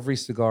 Honestly, every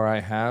cigar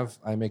I have,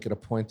 I make it a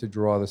point to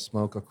draw the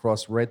smoke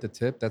across right at the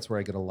tip. That's where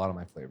I get a lot of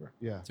my flavor.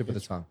 Yeah. Tip of the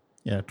tongue.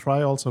 Yeah,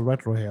 try also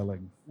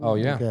retrohaling. Oh,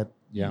 yeah.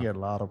 You get a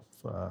lot of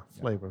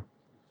flavor.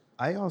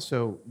 I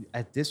also,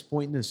 at this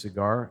point in the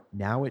cigar,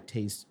 now it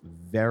tastes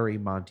very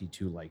Monty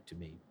 2-like to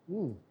me.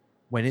 Mm.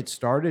 When it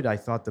started, I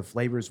thought the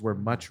flavors were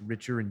much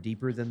richer and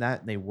deeper than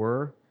that, and they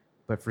were.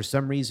 But for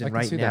some I reason, can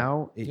right see that.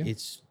 now, Yeah.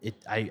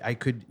 I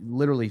could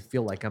literally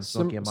feel like I'm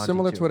smoking a Monty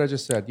Similar 2. to what I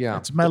just said. Yeah.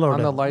 It's mellowed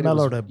On the a- light,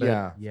 mellowed it was, a bit.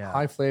 Yeah. Yeah.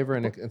 High flavor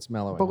and it's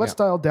mellowing. But let's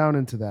yeah. dial down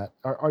into that.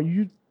 Are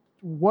you?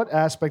 What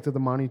aspect of the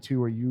Monty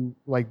 2 are you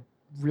like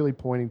really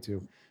pointing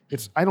to?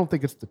 I don't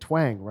think it's the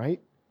twang,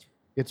 right?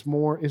 It's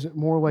more. Is it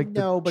more like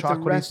No, the but the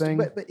chocolatey rest, thing?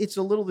 but it's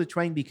a little the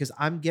twang because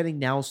I'm getting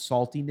now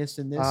saltiness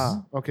in this.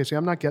 Okay. See,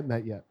 I'm not getting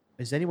that yet.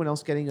 Is anyone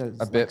else getting a bit.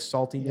 like,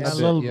 saltiness? Yeah, a bit,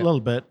 little, yeah. little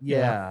bit.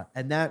 Yeah,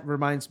 and that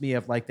reminds me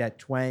of like that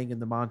twang in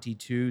the Monty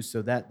 2.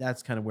 So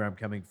that's kind of where I'm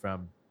coming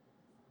from.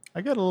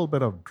 I get a little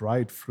bit of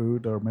dried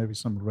fruit or maybe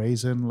some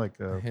raisin, like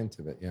A a hint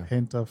of it. Yeah.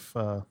 hint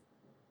of,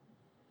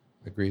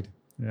 Agreed.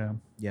 yeah.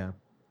 Yeah.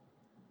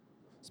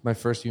 It's my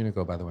first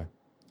Unico, by the way.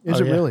 Is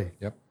Oh, it yeah. really?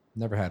 Yep.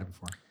 Never had it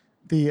before.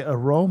 The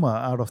aroma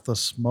out of the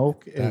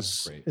smoke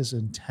That's great. is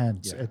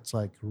intense. Yeah. It's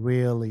like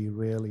really,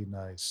 really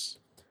nice.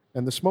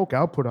 And the smoke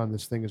output on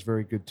this thing is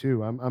very good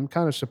too. I'm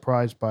kind of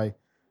surprised by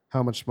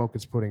how much smoke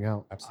it's putting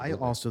out.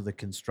 Absolutely. The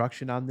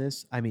construction on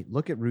this. I mean,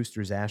 look at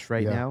Rooster's Ash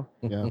right Yeah. now.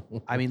 Yeah.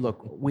 I mean, look,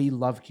 we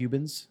love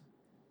Cubans.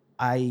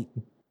 I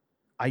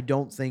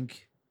don't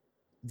think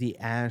the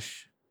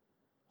ash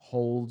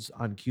holds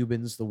on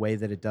Cubans the way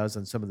that it does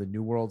on some of the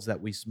New Worlds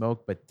that we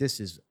smoke, but this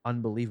is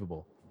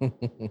unbelievable.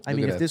 I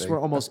mean, if this were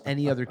almost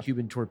any other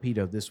Cuban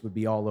torpedo, this would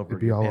be all over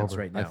your pants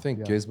right now. I think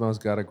Gizmo's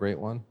got a great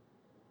one.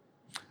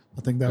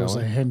 I think that was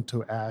a hint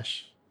to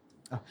Ash.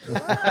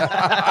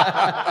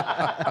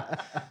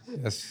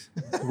 Yes,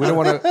 we don't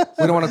want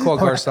to call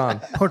Garcon.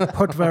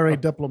 Put very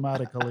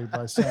diplomatically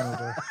by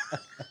Senator.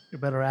 You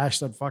better Ash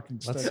that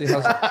fucking stick. Let's see how.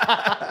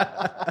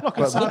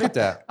 Look at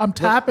that. I'm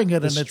tapping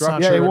it and it's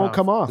not. Yeah, it sure won't enough.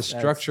 come off. The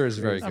structure is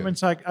very good. I mean,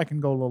 it's like I can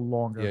go a little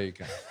longer. Yeah, you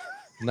can.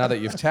 Now that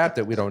you've tapped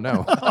it, we don't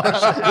know.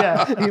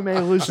 Yeah, you may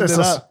loosen it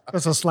up.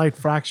 That's a slight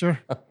fracture.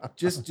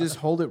 Just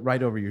hold it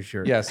right over your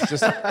shirt. Yes,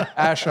 just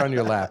Ash on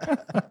your lap.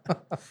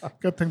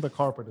 Good thing the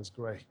carpet is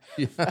gray.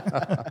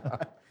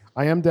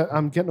 I'm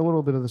getting a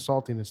little bit of the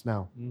saltiness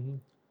now. Mm-hmm.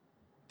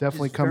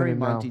 Definitely Just coming very in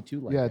now. Monty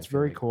too-like, Yeah, I it's feel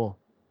very like. cool.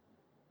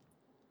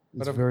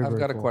 But It's I've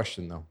got a cool.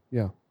 question though.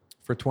 Yeah.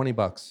 For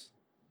 $20,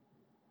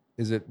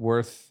 is it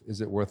worth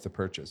the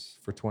purchase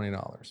for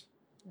 $20?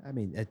 I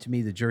mean, to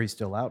me, the jury's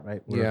still out,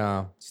 right?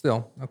 Yeah,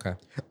 still okay.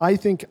 I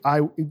think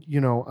I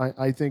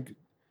think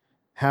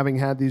having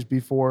had these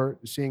before,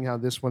 seeing how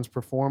this one's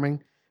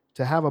performing,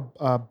 to have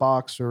a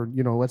box or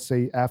let's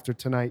say after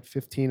tonight,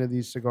 15 of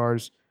these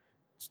cigars,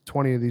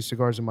 20 of these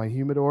cigars in my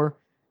humidor,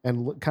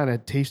 and kind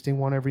of tasting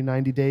one every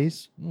 90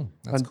 days.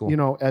 That's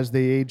cool. As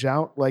they age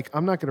out, like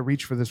I'm not going to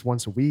reach for this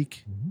once a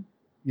week. Mm-hmm.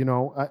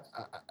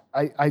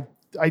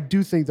 I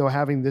do think though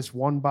having this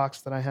one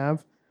box that I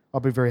have, I'll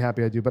be very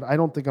happy I do, but I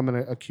don't think I'm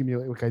going to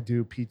accumulate like I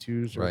do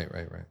P2s or, Right.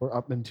 or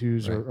Upman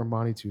 2s Right. or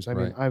Monty 2s. I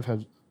mean, Right.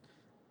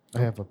 I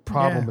have a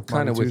problem Yeah. with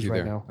Kind Monty of with 2s you right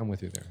there. now. I'm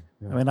with you there.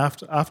 I mean,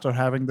 after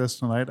having this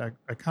tonight, I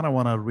kind of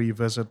want to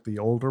revisit the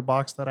older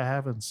box that I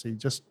have and see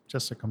just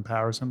a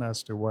comparison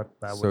as to what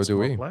that So would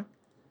do look we. like.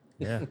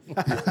 Yeah,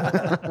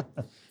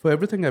 For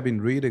everything I've been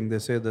reading, they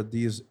say that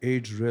these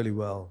age really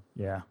well.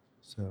 yeah.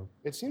 So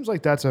It seems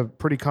like that's a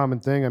pretty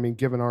common thing. I mean,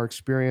 given our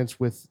experience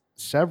with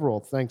several,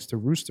 thanks to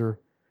Rooster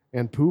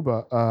and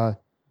Puba,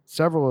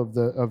 several of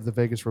the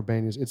Vegas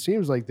Robainas, it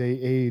seems like they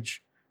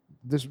age.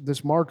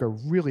 This marca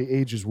really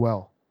ages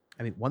well.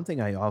 I mean, one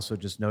thing I also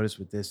just noticed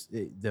with this,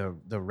 the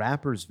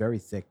wrapper is very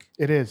thick.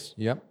 It is.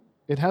 Yep.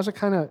 It has a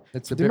kind of.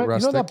 It's a bit You know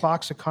rustic. that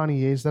box of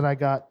Carniers that I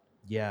got?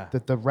 Yeah.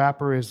 That the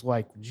wrapper is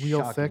like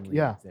real thick. Shockingly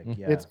Yeah. thick,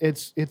 yeah.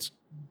 It's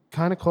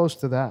kind of close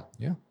to that.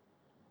 Yeah.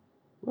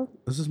 well,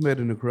 is this made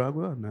in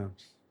Nicaragua? No,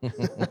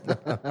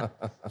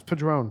 It's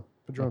Padron.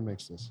 Padron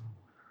makes this.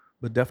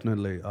 but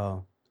definitely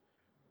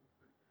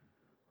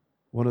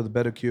one of the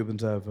better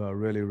Cubans I've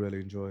really, really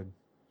enjoyed.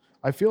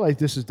 I feel like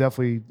this is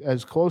definitely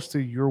as close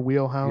to your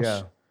wheelhouse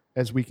Yeah.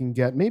 as we can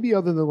get. Maybe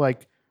other than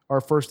like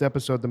our first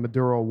episode, the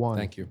Maduro one.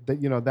 Thank you.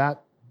 That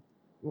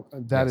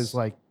Yes. is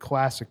like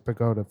classic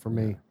Pagoda for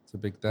me. It's a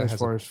big. As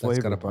far as that's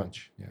flavor, got a but-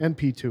 punch. Yeah. And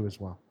P2 as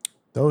well.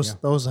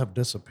 Those have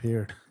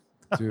disappeared.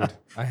 Dude,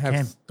 I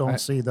have. Don't I,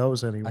 see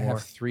those I anymore.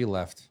 have 3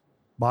 left.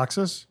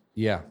 Boxes.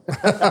 Yeah.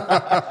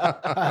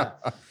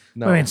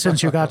 No. I mean,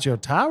 since you got your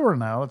tower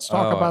now, let's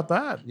talk Oh, about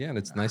that. Yeah, and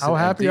it's nice. How and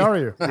happy empty. are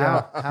you?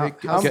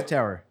 How's the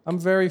tower? I'm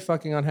very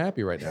fucking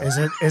unhappy right now.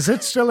 Is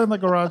it still in the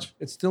garage?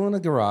 It's still in the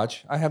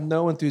garage. I have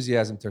no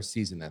enthusiasm to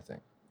season that thing.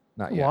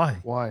 Not yet. Why?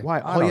 Why? Why?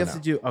 I All you don't have know. to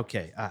do.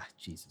 Okay.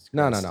 Jesus.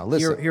 No, Christ. no.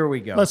 Listen. Here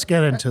we go. Let's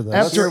get into this.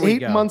 After Here we 8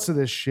 go. months of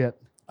this shit,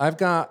 I've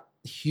got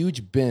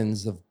huge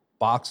bins of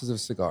boxes of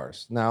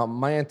cigars. Now,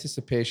 my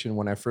anticipation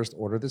when I first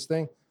ordered this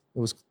thing, it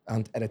was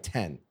at a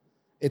 10.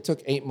 It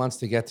took 8 months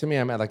to get to me.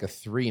 I'm at like a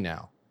 3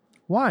 now.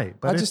 Why?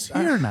 But it's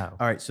here now.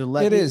 All right. So It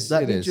let is, me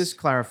it is. just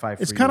clarify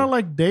for It's you. kind of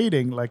like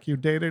dating. Like you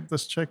dated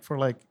this chick for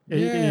like 8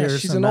 Yeah, years.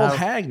 she's and an now, old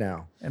hag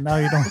now. And now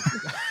you don't.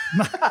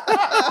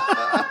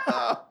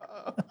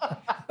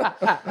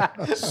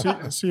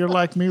 So you're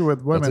like me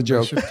with women. That's a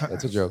joke. They should,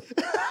 That's a joke.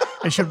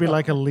 it should be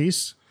like a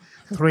lease,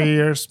 3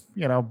 years,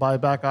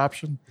 buyback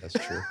option. That's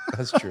true.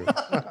 That's true.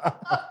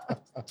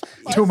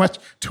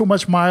 Too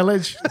much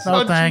mileage.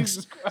 No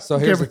thanks. So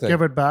here's the thing.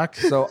 Give it back.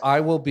 So I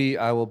will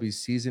be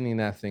seasoning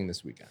that thing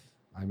this weekend.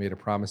 I made a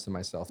promise to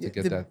myself to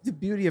get that. The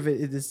beauty of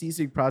it, the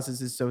seasoning process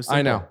is so simple.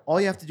 I know.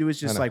 All you have to do is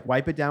just know. like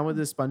wipe it down with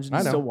a sponge I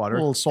and know. still water. A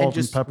little salt and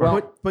just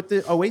pepper. Put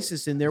the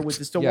Oasis in there with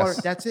the still Yes.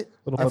 water. That's it.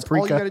 Little That's all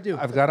you paprika. got to do.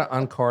 I've got to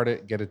uncard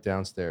it, get it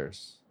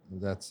downstairs.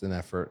 That's an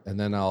effort, and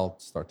then I'll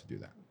start to do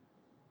that.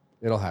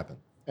 It'll happen.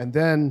 and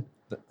then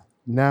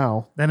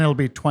now, Then it'll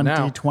be Now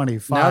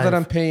 2025. Now that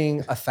I'm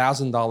paying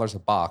 $1,000 a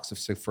box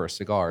for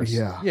cigars,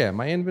 Yeah.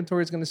 my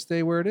inventory is going to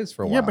stay where it is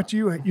for a while. Yeah, but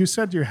you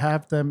said you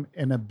have them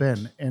in a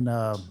bin, in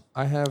a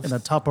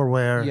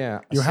Tupperware. Yeah,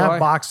 You so have I-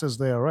 boxes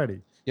there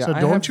already. Yeah, so I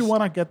don't have- you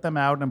want to get them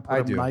out and put I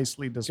them do.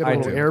 nicely get a displayed?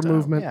 little do. air Down.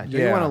 movement. Yeah. Do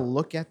Yeah. you want to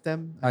look at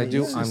them? I mean,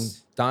 do. it's I'm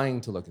just- dying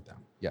to look at them.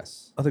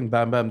 Yes. I think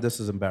Bam Bam, this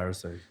is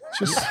embarrassing.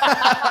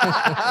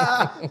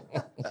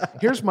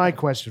 Here's my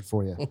question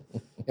for you,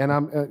 and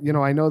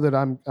I know that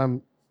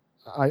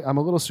I'm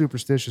a little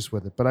superstitious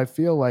with it, but I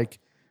feel like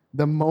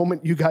the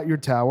moment you got your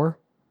tower,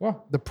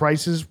 Well, the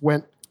prices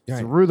went Right.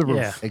 through the roof.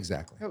 Yeah.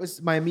 exactly. That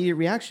was my immediate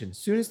reaction. As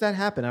soon as that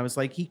happened, I was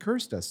like, he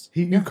cursed us.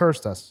 You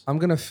cursed us I'm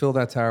going to fill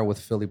that tower with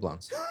Philly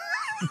blunts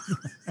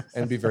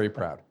and be very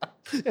proud.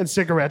 and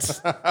cigarettes.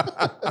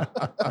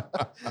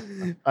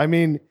 I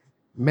mean,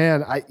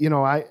 Man,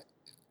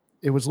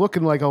 it was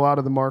looking like a lot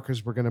of the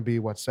markers were going to be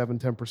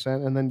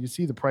 7-10%, and then you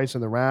see the price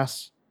in the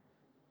RAS,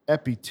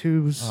 Epi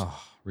 2s,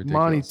 Oh,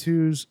 Monty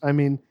ridiculous. 2s. I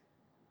mean,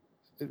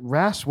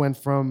 RAS went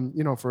from,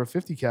 for a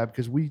 50 cab,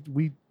 because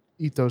we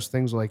eat those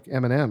things like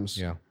M&Ms.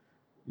 Yeah.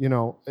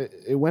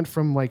 It went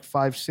from like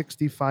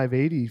 560,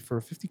 580 for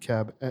a 50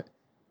 cab.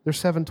 They're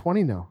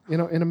 720 now,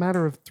 in a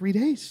matter of 3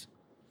 days.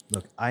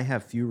 Look, I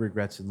have few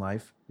regrets in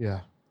life, Yeah.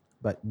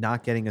 but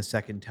not getting a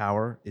second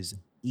tower is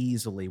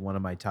easily one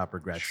of my top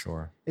regrets.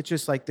 Sure. It's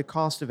just like the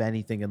cost of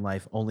anything in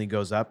life only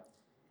goes up.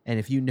 And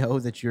if you know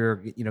that you're,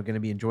 going to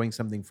be enjoying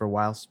something for a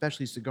while,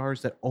 especially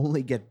cigars that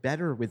only get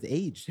better with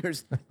age,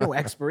 there's no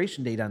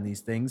expiration date on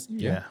these things.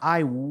 Yeah.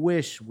 I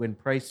wish when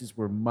prices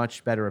were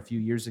much better a few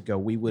years ago,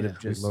 we would have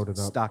just loaded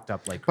up. stocked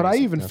up like But I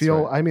crazy. even That's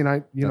feel, right.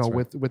 That's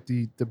right. with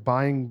the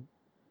buying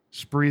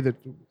spree that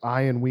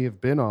I and we have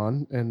been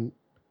on, and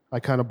I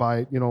kind of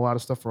buy, a lot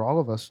of stuff for all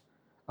of us.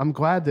 I'm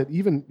glad that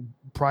even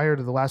prior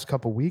to the last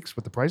couple of weeks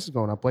with the prices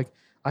going up, like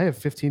I have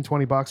 15,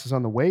 20 boxes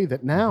on the way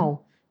that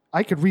now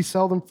I could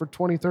resell them for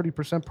 20,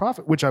 30%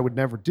 profit, which I would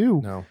never do.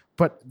 No.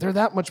 But they're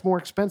that much more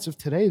expensive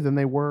today than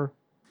they were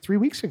 3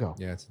 weeks ago.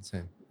 Yeah, it's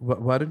insane.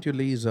 Why don't you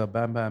lease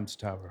Bam Bam's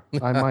tower?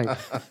 I might.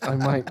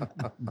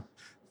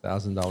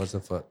 $1,000 a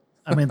foot.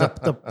 I mean,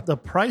 the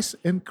price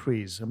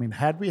increase. I mean,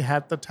 had we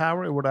had the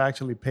tower, it would have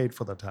actually paid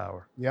for the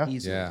tower. Yeah.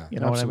 Easily. Yeah. You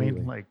know what I Absolutely.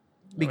 mean? Like,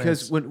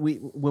 Because when we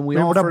we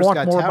all would have first bought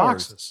got more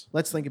towers, boxes.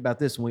 let's think about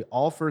this. When we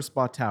all first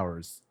bought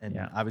towers, and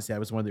Yeah. obviously I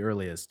was one of the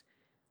earliest,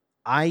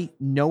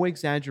 no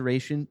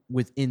exaggeration,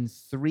 within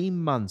 3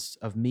 months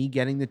of me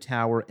getting the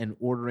tower and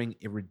ordering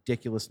a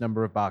ridiculous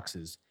number of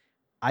boxes,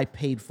 I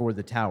paid for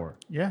the tower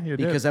yeah, you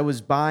because did. I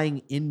was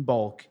buying in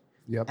bulk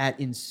Yep. at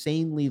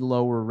insanely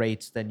lower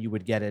rates than you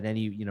would get at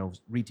any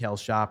retail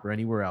shop or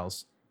anywhere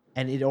else.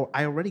 And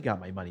I already got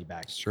my money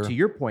back. Sure. To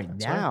your point,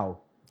 That's now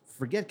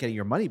forget getting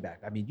your money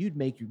back. I mean, you'd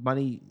make your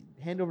money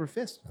hand over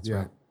fist. That's Yeah.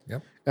 right.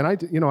 Yep. And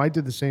I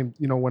did the same,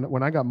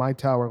 when I got my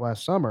tower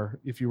last summer,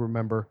 if you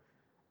remember,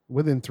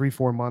 within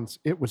 3-4 months,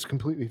 it was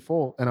completely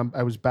full, and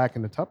I was back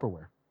into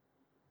Tupperware.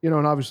 And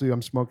obviously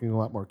I'm smoking a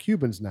lot more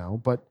Cubans now,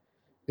 but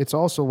it's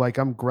also like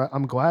I'm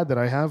glad that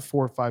I have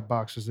 4 or 5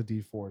 boxes of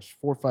D4s,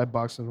 4 or 5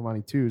 boxes of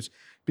Monty 2s,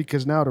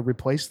 because now to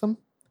replace them,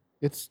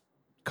 it's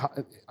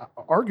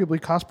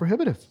arguably cost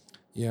prohibitive.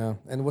 Yeah.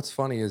 And what's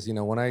funny is,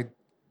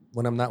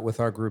 when I'm not with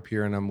our group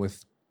here and I'm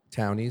with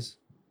townies,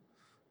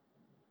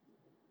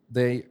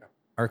 they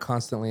are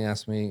constantly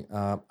asking me,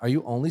 are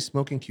you only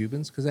smoking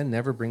Cubans? Because I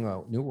never bring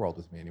a New World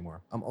with me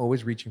anymore. I'm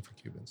always reaching for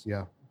Cubans.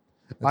 Yeah.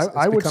 It's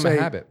I would become say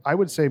a habit. I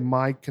would say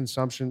my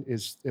consumption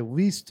is at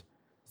least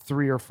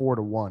 3 or 4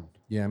 to 1,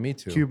 Yeah, me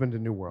too. Cuban to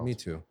New World. Me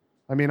too.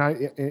 I mean,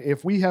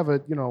 if we have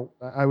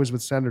I was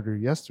with Senator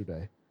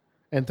yesterday,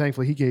 and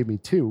thankfully he gave me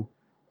 2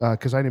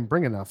 because I didn't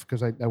bring enough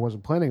because I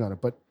wasn't planning on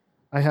it. But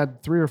I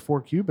had 3 or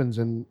 4 Cubans,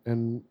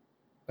 and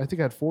I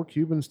think I had 4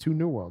 Cubans, 2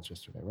 New Worlds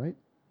yesterday, right?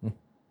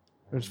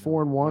 There's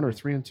 4 and 1 or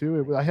 3 and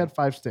 2. I had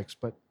 5 sticks,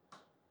 or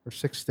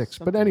 6 sticks.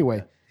 Something But like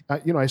anyway,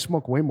 I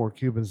smoke way more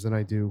Cubans than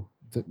I do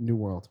the New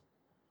World.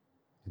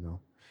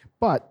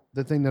 But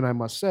the thing that I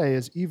must say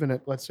is, even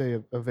at, let's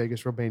say, a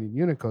Vegas Robaina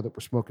Unico that we're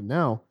smoking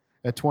now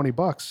at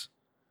 $20,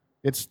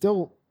 it's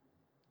still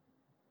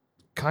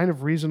kind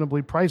of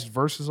reasonably priced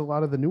versus a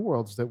lot of the New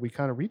Worlds that we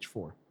kind of reach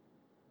for.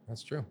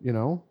 That's true.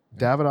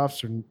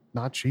 Davidoffs are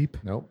not cheap.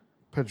 Nope.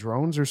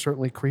 Padrones are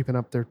certainly creeping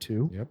up there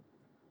too. Yep.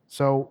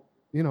 So,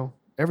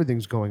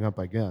 everything's going up,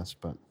 I guess.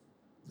 But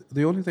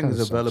The only thing Kinda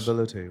is sucks.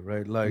 availability,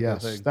 right? Like,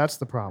 yes, I think, that's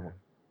the problem.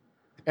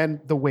 And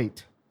the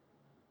weight.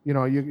 You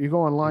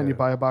go online, you Yeah.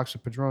 buy a box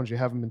of Padrones, you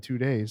have them in 2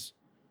 days.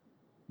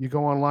 You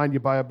go online, you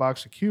buy a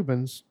box of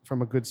Cubans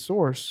from a good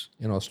source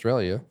In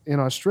Australia. in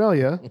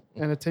Australia,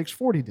 and it takes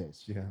 40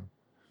 days. Yeah.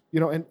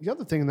 And the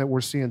other thing that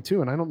we're seeing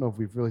too, and I don't know if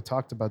we've really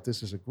talked about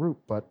this as a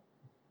group, but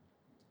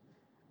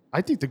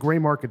I think the gray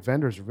market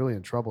vendors are really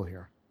in trouble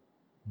here.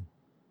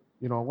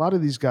 A lot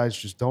of these guys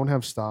just don't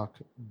have stock.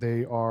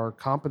 They are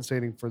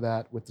compensating for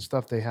that with the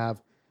stuff they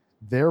have.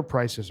 Their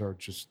prices are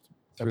just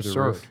Through the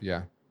absurd. roof.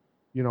 Yeah.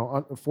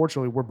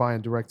 Unfortunately, we're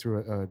buying direct through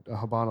a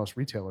Habanos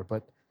retailer,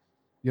 but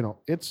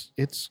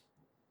it's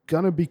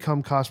gonna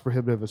become cost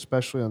prohibitive,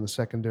 especially on the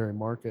secondary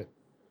market.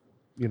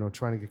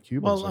 Trying to get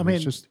Cubans. Well,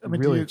 it's just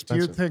really do you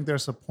expensive. think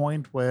there's a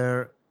point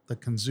where the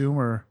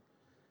consumer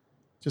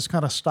just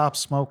kind of stops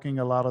smoking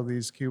a lot of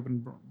these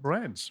Cuban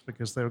brands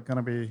because they're going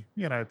to be,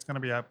 it's going to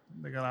be they're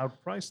going to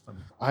outprice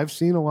them? I've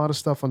seen a lot of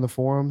stuff on the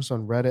forums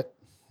on Reddit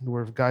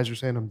where guys are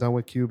saying I'm done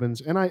with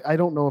Cubans, and I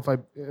don't know if a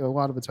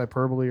lot of it's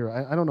hyperbole, or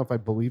I don't know if I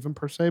believe them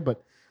per se,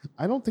 but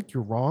I don't think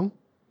you're wrong.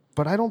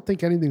 But I don't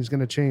think anything's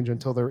going to change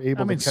until they're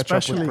able to catch up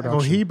especially with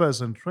production.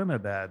 Cohibas and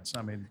Trinidad's.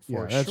 I mean, for Yeah,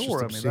 that's just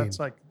sure. obscene. That's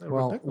like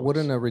Well, ridiculous.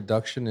 wouldn't a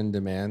reduction in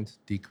demand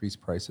decrease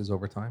prices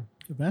over time?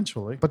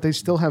 Eventually, But they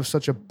still have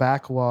such a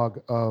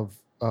backlog of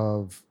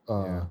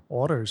Yeah.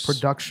 orders.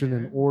 production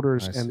and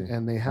orders, I see.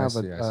 and they I have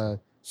see. a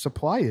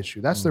supply issue.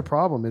 That's their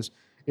problem. Is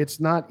it's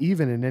not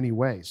even in any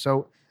way.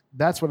 So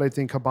that's what I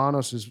think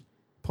Habanos is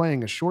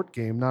playing, a short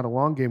game, not a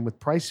long game with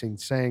pricing,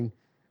 saying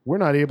we're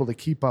not able to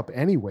keep up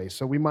anyway.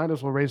 So we might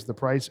as well raise the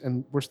price,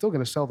 and we're still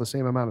going to sell the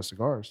same amount of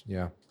cigars.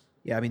 Yeah.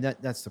 Yeah, I mean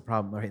that's the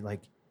problem, right?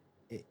 Like,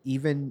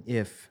 even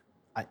if,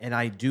 and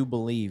I do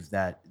believe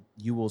that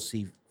you will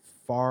see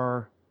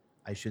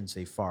I shouldn't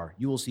say far,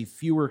 you will see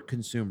fewer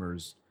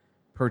consumers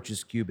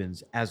purchase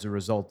Cubans as a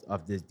result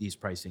of these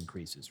price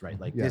increases, right?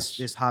 Like Yes.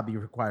 this hobby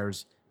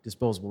requires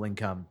disposable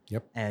income.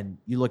 Yep. And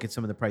you look at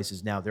some of the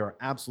prices now, there are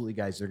absolutely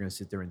guys that are going to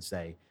sit there and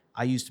say,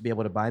 I used to be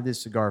able to buy this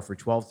cigar for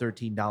 $12,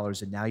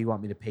 $13, and now you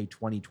want me to pay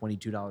 $20,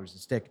 $22 a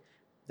stick.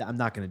 I'm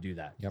not going to do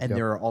that. Yep. And Yep.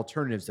 there are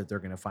alternatives that they're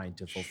going to find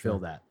to fulfill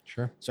that.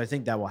 Sure. So I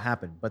think that will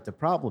happen. But the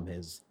problem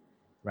is,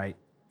 right,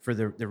 for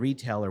the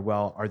retailer,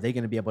 well, are they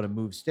going to be able to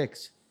move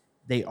sticks?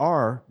 They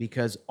are,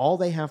 because all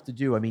they have to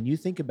do, I mean, you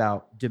think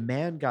about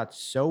demand got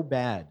so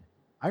bad.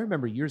 I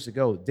remember years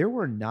ago, there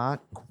were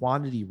not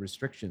quantity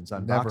restrictions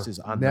on boxes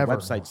on the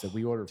websites that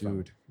we ordered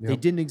from. They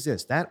didn't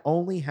exist. That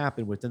only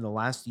happened within the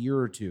last year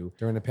or two.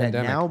 During the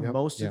pandemic. Now,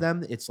 most of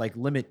them, it's like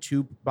limit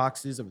 2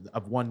 boxes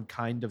of one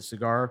kind of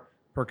cigar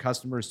per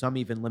customer. Some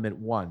even limit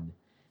 1.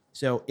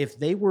 So if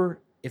there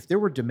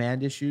were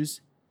demand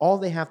issues, all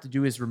they have to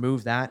do is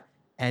remove that,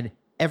 and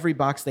every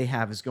box they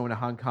have is going to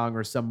Hong Kong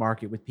or some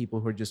market with people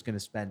who are just going to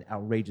spend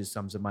outrageous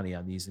sums of money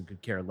on these and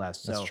could care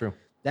less. That's true.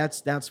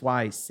 That's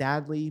why,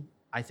 sadly,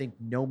 I think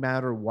no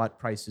matter what,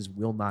 prices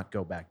will not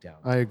go back down.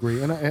 I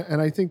agree, and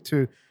I think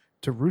to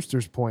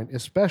Rooster's point,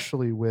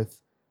 especially with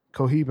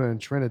Cohiba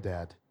and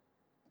Trinidad,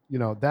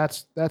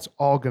 that's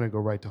all going to go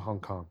right to Hong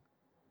Kong.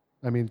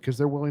 I mean, because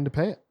they're willing to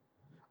pay it.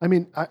 I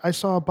mean, I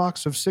saw a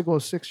box of Siglo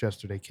 6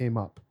 yesterday came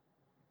up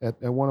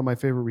at one of my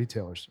favorite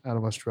retailers out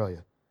of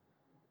Australia.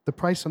 The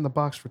price on the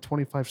box for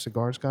 25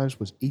 cigars, guys,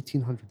 was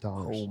 $1,800.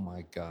 Oh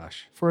my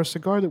gosh. For a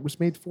cigar that was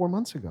made 4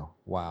 months ago.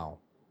 Wow.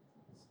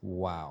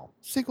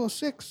 Siglo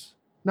 6.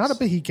 Not a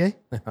Bahique,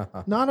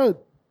 not a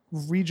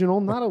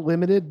regional, not a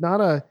limited,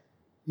 not a,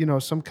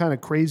 some kind of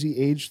crazy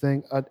age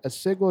thing. A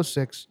Siglo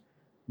 6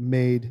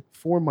 made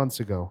 4 months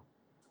ago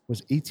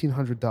was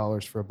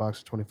 $1,800 for a box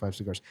of 25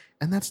 cigars.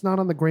 And that's not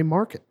on the gray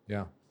market.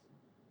 Yeah.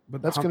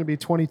 But That's going to be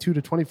 $2,200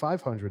 to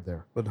 $2,500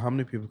 there. But how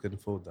many people can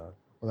afford that?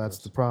 Well, that's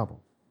the problem.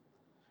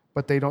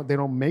 But they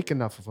don't make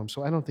enough of them,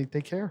 so I don't think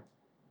they care.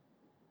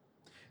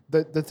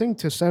 The thing,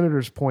 to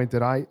Senator's point,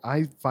 that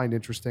I find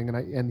interesting,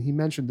 and he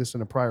mentioned this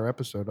in a prior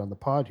episode on the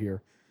pod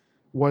here,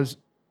 was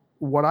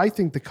what I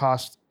think the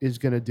cost is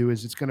going to do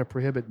is it's going to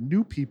prohibit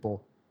new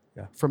people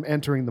from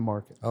entering the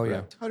market. Oh,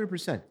 yeah.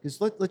 100%.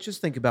 Because let's just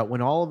think about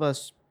when all of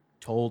us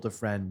told a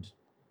friend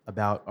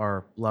about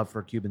our love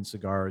for Cuban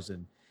cigars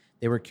and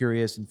they were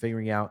curious and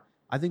figuring out,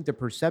 I think the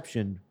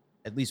perception,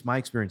 at least my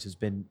experience has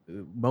been,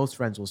 most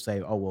friends will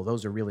say, oh, well,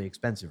 those are really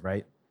expensive,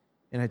 right?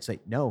 And I'd say,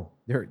 no,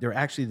 they're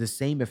actually the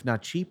same, if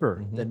not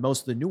cheaper, than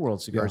most of the New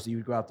World cigars that you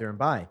would go out there and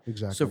buy.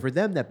 Exactly. So for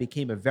them, that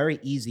became a very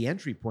easy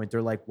entry point.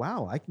 They're like,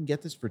 wow, I can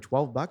get this for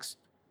 $12.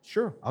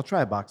 Sure, I'll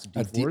try a box of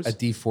D4s. A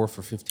D4 for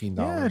 $15.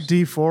 Yeah,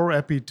 D4,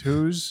 Epi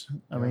 2s.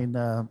 I mean,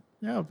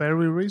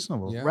 very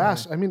reasonable. Yeah.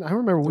 RAS. I mean, I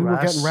remember we were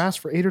getting RAS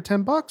for $8 or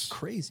 $10.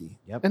 Crazy.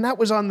 Yep. And that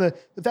was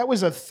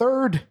a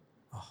third,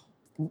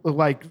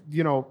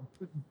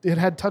 it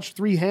had touched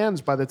 3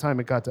 hands by the time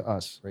it got to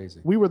us.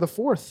 Crazy. We were the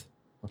 4th.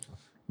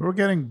 We were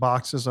getting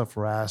boxes of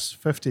RAS,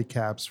 50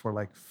 caps for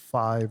like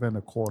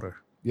 $5.25.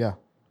 Yeah.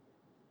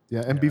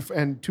 Yeah.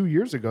 And 2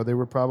 years ago, they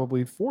were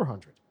probably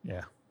 400.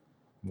 Yeah.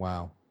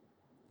 Wow.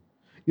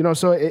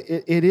 So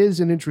it is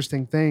an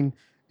interesting thing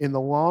in the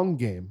long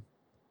game,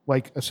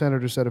 like a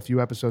senator said a few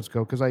episodes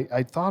ago, because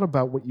I thought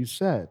about what you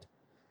said.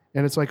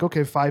 And it's like,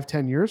 okay,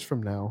 5-10 years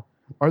from now,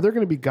 are there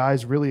going to be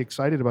guys really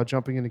excited about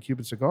jumping into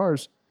Cuban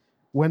cigars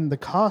when the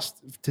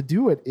cost to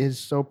do it is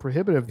so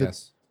prohibitive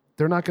that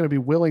they're not going to be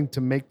willing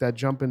to make that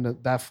jump into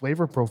that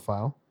flavor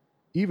profile,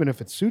 even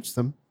if it suits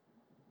them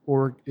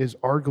or is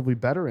arguably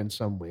better in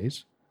some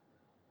ways?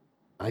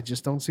 I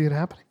just don't see it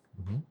happening.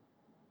 Mm-hmm.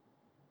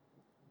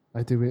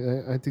 I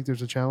think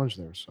there's a challenge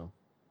there. So,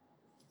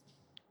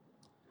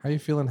 how are you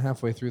feeling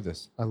halfway through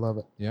this? I love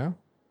it. Yeah?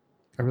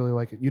 I really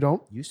like it. You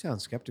don't? You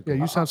sound skeptical. Yeah,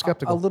 you sound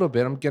skeptical. A little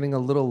bit. I'm getting a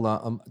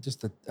little,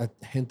 just a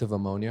hint of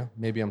ammonia.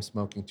 Maybe I'm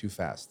smoking too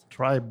fast.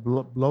 Try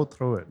blow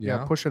through it.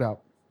 Yeah, push it out.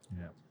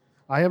 Yeah.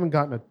 I haven't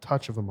gotten a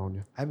touch of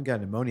ammonia. I haven't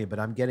gotten ammonia, but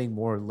I'm getting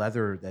more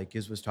leather that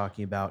Giz was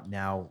talking about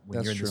now when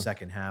That's you're in true. the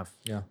second half.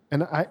 Yeah.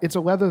 And it's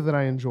a leather that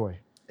I enjoy.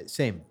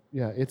 Same.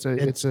 Yeah, it's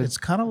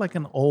kind of like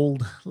an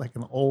old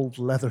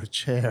leather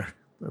chair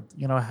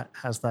that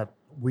has that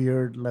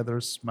weird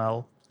leather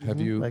smell. Have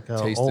you Like a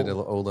tasted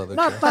old- old leather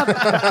Not chair?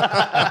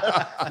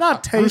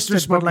 not tasted,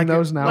 but smoking like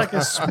those now. like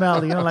a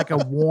smell.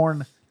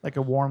 Like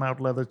a worn out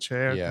leather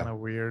chair. Yeah. Kind of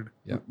weird.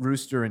 Yeah.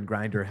 Rooster and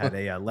Grinder had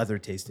a leather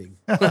tasting.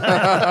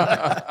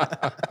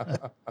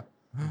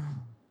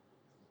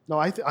 No,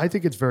 I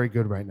think it's very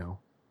good right now.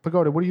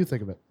 Pagoda, what do you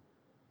think of it?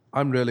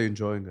 I'm really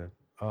enjoying it.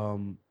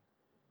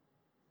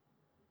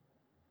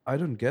 I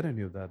don't get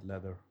any of that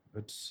leather.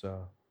 It's a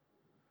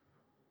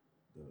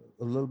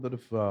little bit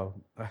of,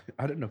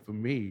 I don't know, for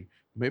me,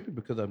 maybe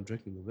because I'm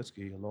drinking the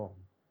whiskey alone.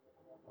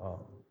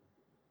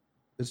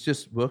 It's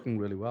just working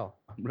really well.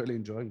 I'm really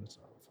enjoying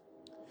myself.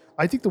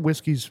 I think the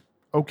whiskey's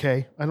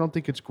okay. I don't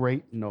think it's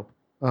great, Nope.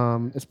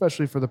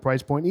 especially for the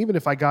price point. Even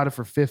if I got it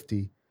for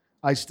 50,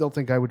 I still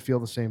think I would feel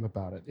the same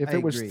about it. If I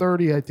it was agree.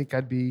 30, I think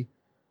I'd be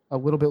a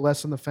little bit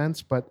less on the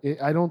fence, but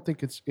I don't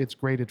think it's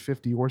great at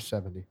 50 or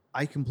 70.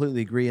 I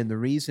completely agree. And the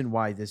reason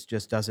why this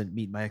just doesn't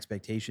meet my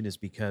expectation is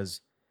because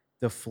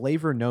the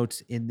flavor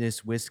notes in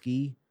this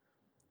whiskey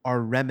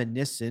are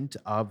reminiscent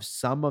of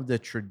some of the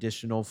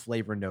traditional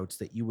flavor notes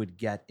that you would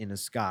get in a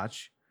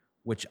scotch,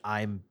 which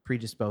I'm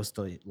predisposed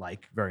to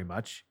like very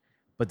much.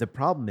 But the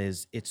problem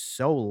is it's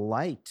so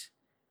light.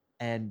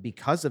 And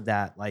because of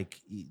that,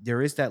 like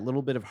there is that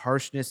little bit of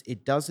harshness.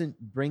 It doesn't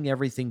bring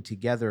everything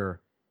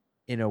together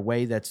in a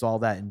way that's all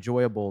that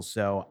enjoyable.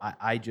 So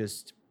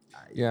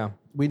Yeah,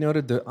 we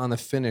noted that on the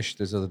finish,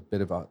 there's a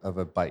bit of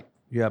a bite.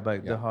 Yeah, by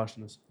Yeah. the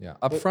harshness. Yeah,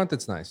 up front,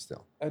 it's nice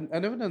still. And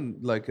even in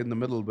the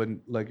middle,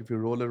 when if you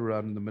roll it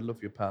around in the middle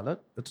of your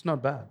palate, it's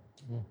not bad.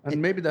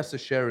 And maybe that's the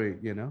sherry,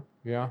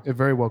 Yeah, It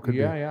very well could be.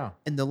 yeah.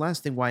 And the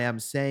last thing why I'm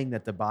saying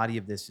that the body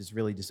of this is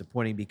really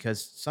disappointing because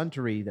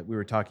Suntory that we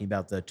were talking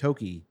about, the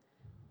Toki,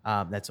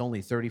 that's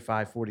only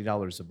 $35,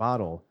 $40 a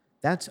bottle.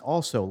 That's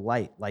also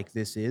light like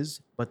this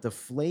is, but the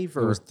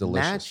flavor was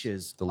delicious.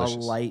 matches Delicious. a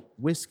light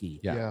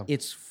whiskey. Yeah. Yeah.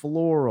 It's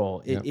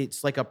floral. Yep.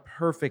 It's like a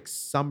perfect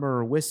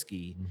summer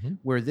whiskey Mhm.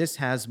 where this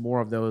has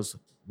more of those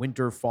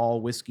winter, fall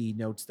whiskey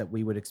notes that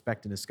we would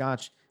expect in a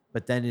scotch,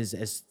 but then is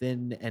as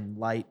thin and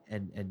light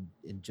and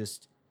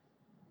just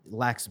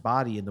lacks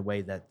body in the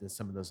way that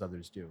some of those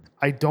others do.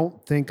 I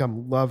don't think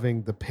I'm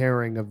loving the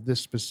pairing of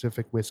this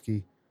specific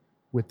whiskey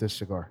with this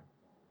cigar.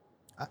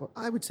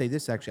 I would say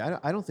this actually.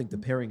 I don't think the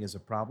pairing is a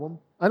problem.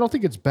 I don't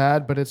think it's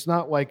bad, but it's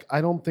not like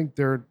I don't think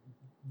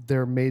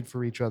they're made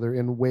for each other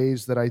in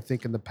ways that I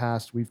think in the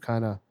past we've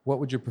kind of. What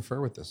would you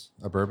prefer with this?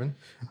 A bourbon?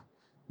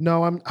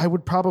 No, I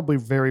would probably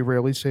very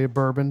rarely say a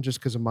bourbon just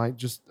because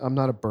I'm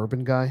not a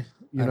bourbon guy.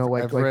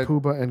 I've read-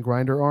 Puba and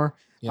Grinder are.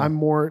 Yeah. I'm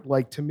more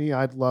like, to me,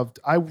 I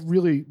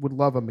really would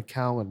love a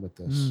Macallan with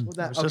this. Well,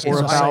 that, I was just okay, Or,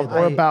 gonna a say Bal-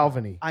 or a that.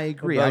 Balvenie. I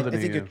agree. Or I Balvenie,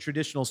 think a yeah.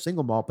 traditional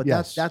single malt, but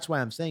Yes. that's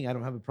why I'm saying I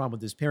don't have a problem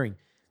with this pairing.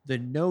 The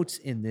notes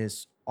in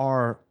this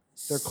are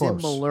They're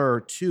close. similar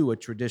to a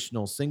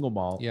traditional single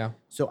malt. Yeah.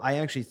 So I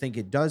actually think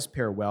it does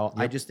pair well.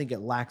 I Yep. just think it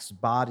lacks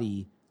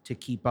body to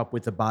keep up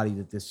with the body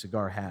that this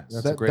cigar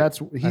has. That's great. I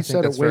He think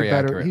said that's it way very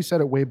better. accurate. He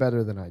said it way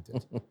better than I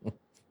did.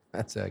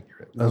 That's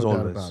accurate. No As doubt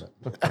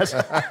always.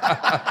 about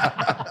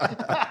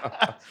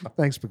it.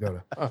 Thanks,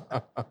 Pagoda.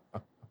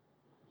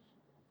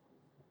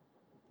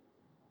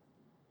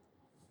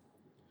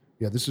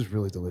 Yeah, this is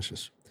really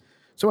delicious.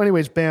 So,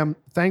 anyways, Bam,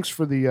 thanks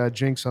for the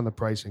jinx on the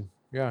pricing,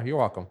 Yeah, you're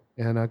welcome.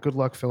 and good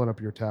luck filling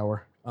up your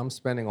tower. I'm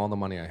spending all the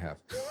money I have.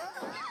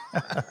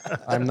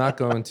 I'm not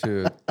going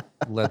to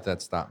let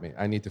that stop me.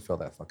 I need to fill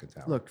that fucking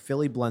tower. Look,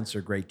 Philly blunts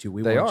are great too.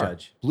 We they won't are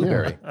judge.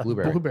 blueberry, Yeah.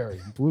 blueberry.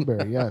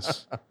 Blueberry.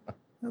 Yes.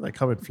 Yeah, they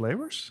come in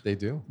flavors. They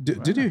do.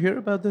 Did you hear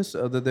about this?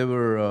 That there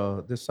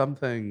were there's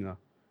something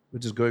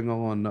which is going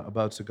on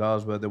about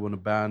cigars where they want to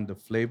ban the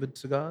flavored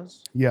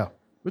cigars, Yeah.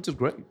 which is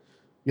great.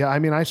 Yeah. I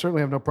mean, I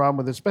certainly have no problem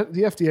with this, but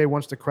the FDA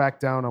wants to crack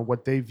down on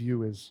what they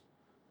view as,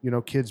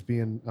 kids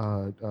being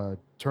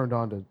turned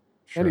on to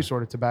any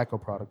sort of tobacco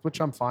product, which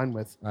I'm fine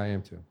with. I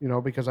am too.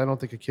 Because I don't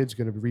think a kid's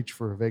going to reach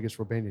for a Vegas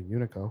Robaina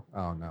Unico,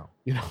 Oh no.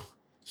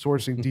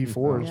 sourcing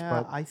D4s. Yeah,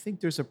 But I think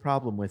there's a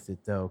problem with it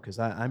though, because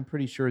I'm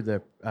pretty sure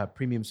the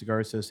Premium Cigar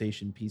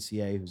Association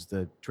 (PCA), who's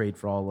the trade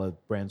for all the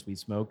brands we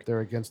smoke,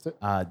 they're against it.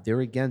 they're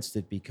against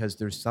it because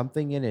there's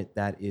something in it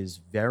that is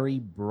very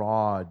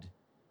broad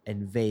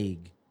and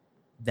vague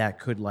that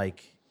could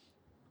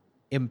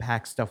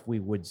impact stuff we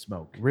would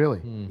smoke. Really?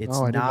 Hmm. It's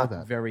Oh, I didn't know not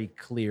that. very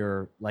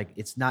clear.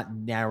 It's not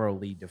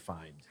narrowly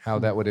defined. How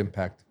that would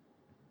impact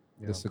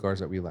Yeah. the cigars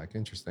that we like.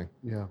 Interesting.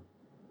 Yeah.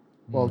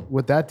 Well, Hmm.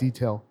 with that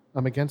detail,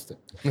 I'm against it.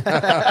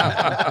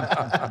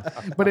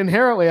 But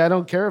inherently, I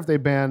don't care if they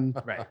ban,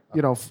 Right.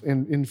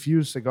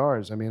 infused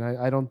cigars. I mean,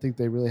 I don't think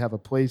they really have a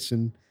place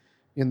in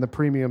the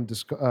premium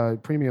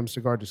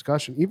cigar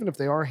discussion, even if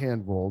they are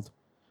hand rolled.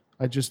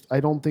 I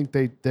don't think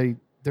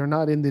they're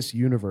not in this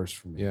universe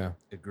for me. Yeah.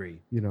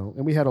 Agree.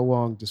 And we had a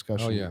long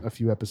discussion yeah. a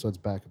few episodes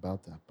back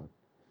about that.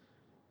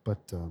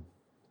 But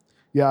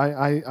yeah,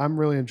 I'm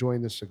really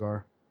enjoying this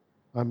cigar.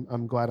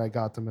 I'm glad I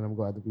got them, and I'm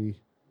glad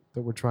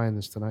that we're trying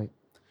this tonight.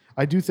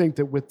 I do think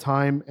that with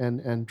time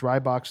and dry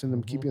boxing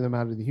them, keeping them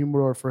out of the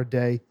humidor for a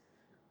day,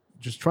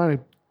 just trying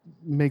to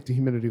make the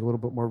humidity a little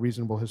bit more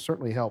reasonable has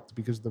certainly helped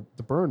because the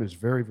burn is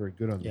very, very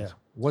good on Yeah. these.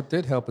 What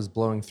did help is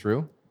blowing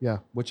through, Yeah.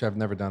 which I've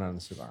never done on a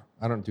cigar.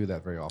 I don't do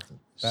that very often.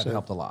 That So-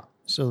 helped a lot.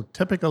 So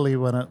typically,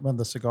 when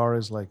the cigar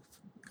is kind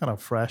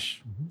of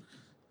fresh,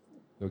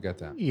 You'll get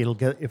that.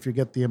 if you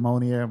get the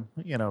ammonia,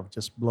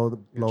 just blow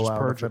just out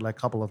purge of it a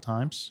couple of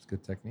times. It's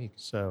good technique.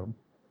 So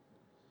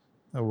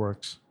that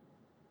works.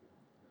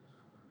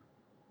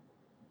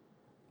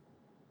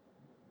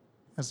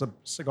 Has the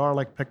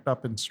cigar picked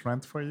up in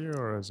strength for you,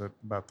 or is it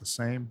about the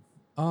same?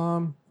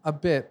 A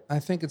bit. I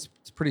think it's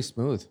pretty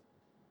smooth.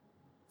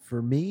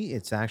 For me,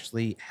 it's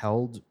actually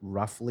held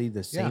roughly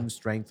the same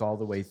strength all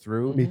the way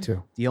through. Me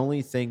too. The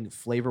only thing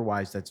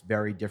flavor-wise that's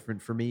very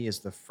different for me is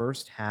the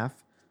first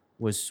half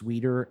was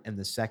sweeter, and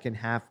the second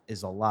half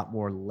is a lot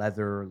more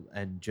leather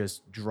and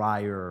just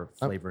drier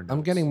flavor notes.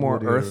 I'm getting more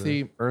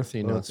Woodier,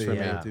 earthy notes for me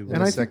yeah. in And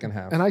the I second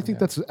half. And I think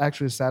that's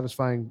actually a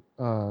satisfying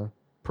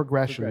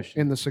progression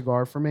in the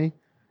cigar for me.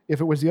 If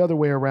it was the other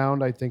way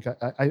around, I think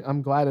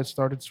I'm glad it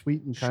started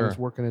sweet and kind of is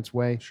working its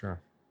way.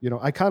 Sure. You know,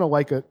 I kind of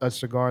like a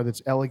cigar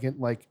that's elegant,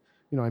 like,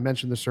 you know, I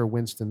mentioned the Sir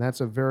Winston.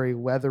 That's a very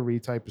leathery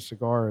type of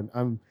cigar.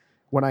 And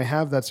when I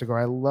have that cigar,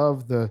 I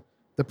love the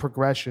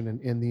progression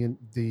and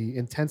the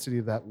intensity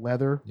of that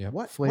leather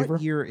flavor.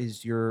 What year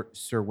is your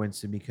Sir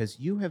Winston? Because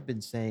you have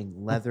been saying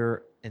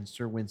leather and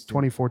Sir Winston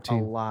 2014.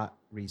 a lot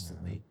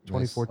recently.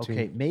 2014.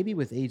 Okay, maybe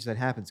with age that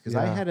happens, because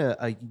I had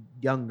a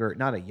younger,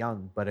 not a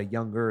young, but a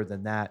younger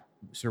than that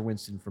Sir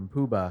Winston from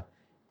Puba,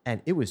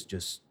 and it was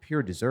just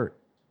pure dessert.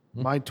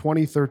 My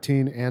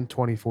 2013 and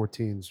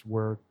 2014s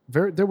were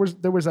very. There was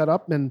that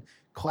Upman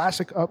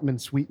classic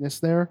Upman sweetness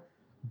there,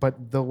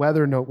 but the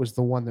leather note was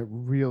the one that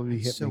really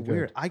hit So me good.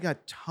 weird. I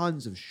got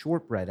tons of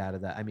shortbread out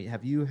of that. I mean,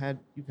 you've had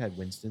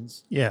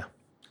Winston's? Yeah.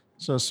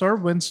 So Sir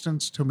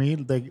Winston's, to me,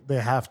 they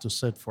have to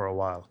sit for a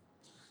while.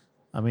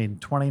 I mean,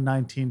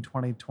 2019,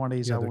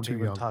 2020s, Yeah, I they're won't too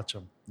even young. touch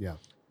them. Yeah.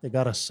 They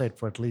got to sit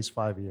for at least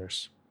 5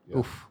 years.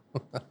 Oof.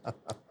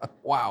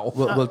 Wow.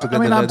 Well, to I get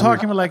mean, the I'm leather-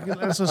 talking like,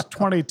 this is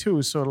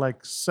 22, so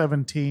like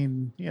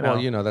 17, you know. Well,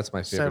 you know, that's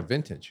my favorite Seven-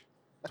 vintage,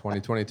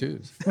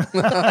 2022s.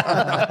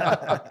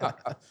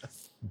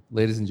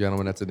 Ladies and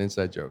gentlemen, that's an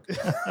inside joke.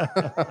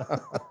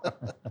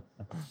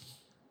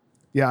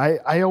 Yeah,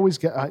 I always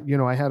get,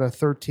 I had a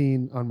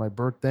 13 on my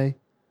birthday,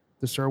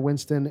 the Sir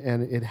Winston,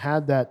 and it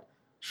had that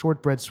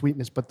shortbread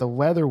sweetness, but the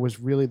leather was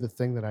really the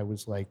thing that I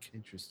was like,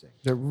 Interesting.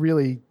 that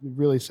really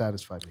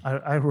satisfied me.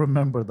 I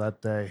remember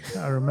that day.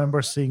 I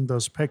remember seeing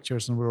those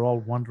pictures, and we were all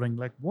wondering,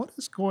 like, what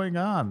is going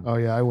on? Oh,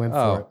 yeah, I went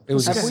for it. It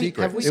was a Have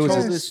secret. Have we it was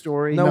told a- this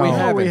story? No, No, we we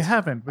haven't.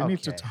 haven't. We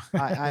need to Okay.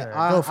 talk.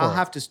 I'll Go for it.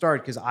 have to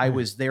start because I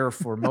was there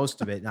for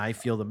most of it, and I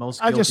feel the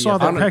most. I just guilty saw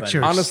of the everybody.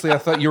 pictures. Honestly, I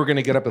thought you were going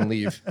to get up and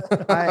leave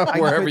I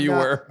wherever could you not-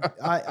 were.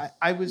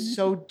 I was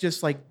so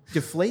just like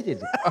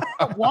deflated.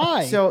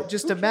 Why? So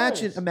just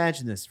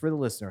imagine this for the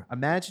listener.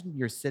 Imagine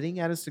you're sitting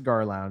at a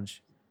cigar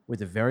lounge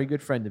with a very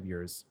good friend of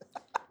yours.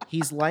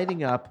 He's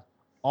lighting up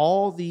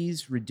all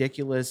these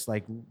ridiculous,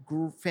 like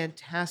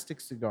fantastic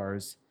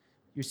cigars.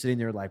 You're sitting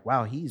there like,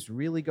 wow, he's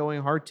really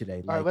going hard today.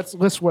 Like, All right, let's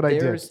list what I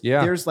did.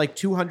 There's like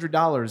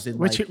 $200 in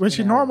Which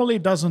he normally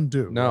doesn't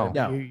do. No. right?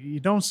 No. You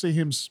don't see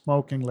him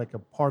smoking like a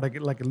part of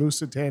like a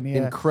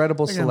Lusitania.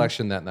 Incredible Again,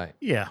 selection that night.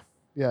 Yeah.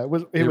 Yeah, it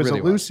was It a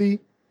really was. Lucy.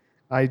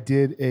 I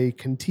did a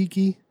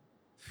Kentucky,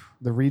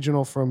 the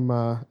regional from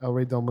El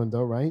Rey del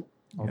Mundo, right?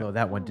 Although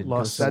that one didn't go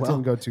Lost so That well.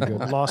 didn't go too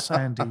good. Los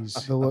Andes.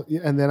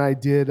 And then I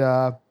did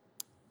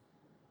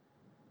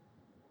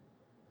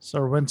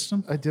Sir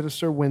Winston a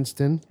Sir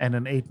Winston and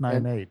an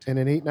 898. and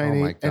an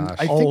 898, and gosh.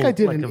 I think I Old,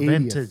 did like an a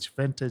 80th.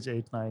 vintage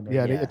 898.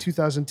 Yeah, Yeah. a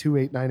 2002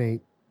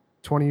 898,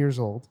 20 years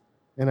old,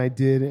 and I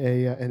did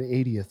an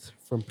 80th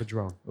from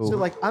Padron. So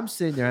like I'm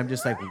sitting there, I'm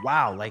just like,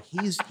 wow, like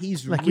he's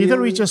Like really,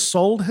 either he just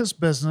sold his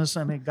business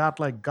and he got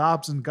like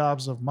gobs and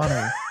gobs of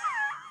money,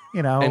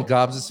 you know. And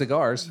gobs of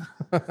cigars.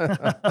 Well,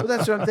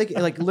 that's what I'm thinking.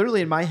 Like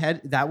literally in my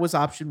head, that was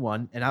option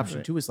one, and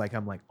option two is like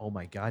I'm like, oh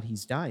my god,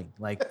 he's dying.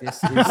 Like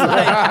this is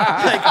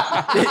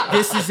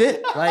this is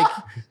it. Like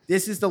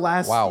this is the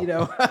last,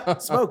 Wow.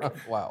 smoke.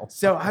 Wow.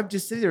 So I'm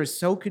just sitting there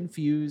so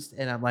confused,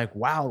 and I'm like,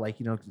 wow, like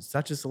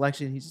such a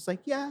selection. He's just like,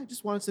 yeah, I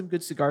just wanted some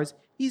good cigars.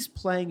 He's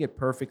playing it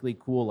perfectly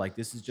cool. Like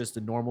this is just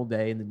a normal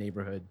day in the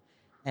neighborhood.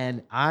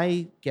 And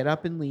I get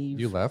up and leave.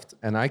 You left,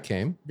 and I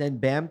came. Then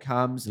Bam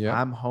comes. Yeah.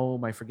 I'm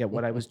home. I forget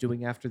what I was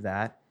doing after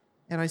that.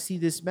 And I see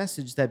this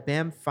message that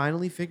Bam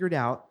finally figured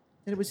out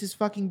that it was his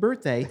fucking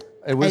birthday.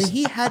 It was- and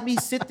he had me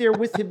sit there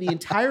with him the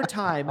entire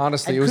time.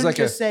 Honestly, and it was couldn't like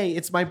just say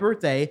it's my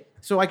birthday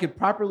so I could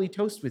properly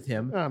toast with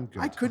him. I'm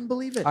good. I couldn't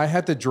believe it. I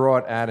had to draw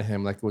it out of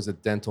him like it was a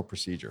dental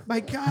procedure. My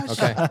gosh.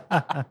 Okay.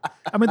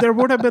 I mean, there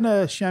would have been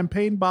a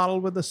champagne bottle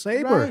with a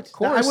saber. Right. Of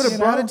course. I would have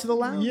brought it to the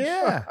lounge.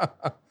 Yeah.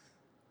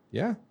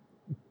 Yeah.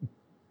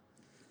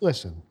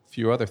 Listen, A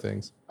few other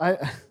things.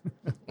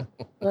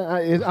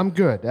 I'm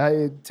good.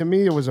 To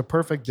me, it was a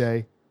perfect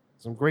day.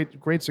 Some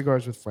great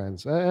cigars with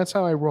friends. That's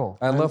how I roll.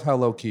 I love how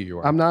low key you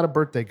are. I'm not a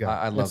birthday guy.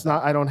 I love it's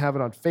not. I don't have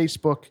it on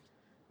Facebook.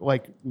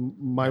 Like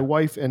my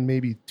wife and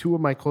maybe two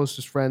of my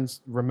closest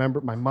friends remember.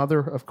 My mother,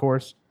 of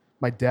course.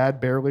 My dad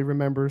barely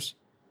remembers.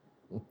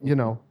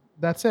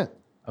 That's it.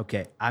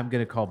 Okay. I'm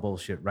going to call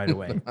bullshit right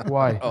away.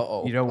 Why?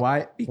 Uh-oh. You know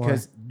why?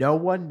 Because no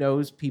one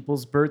knows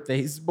people's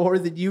birthdays more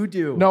than you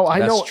do. No, I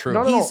That's know. true.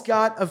 No, no, He's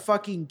got a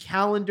fucking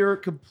calendar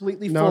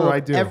completely No, full I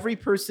of do. every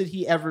person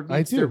he ever I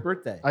meets do. their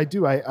birthday. I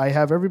do. I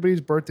have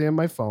everybody's birthday on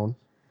my phone.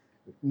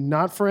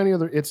 Not for any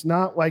other. It's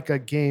not like a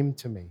game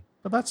to me.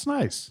 But that's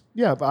nice.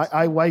 Yeah, but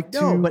I like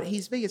No, to. but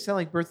he's making it sound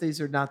like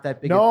birthdays are not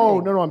that big. a no,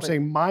 thing. no, no. I'm But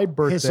saying my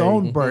birthday. His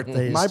own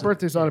birthday. My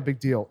birthday's not a big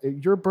deal.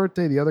 Your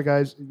birthday, the other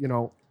guys,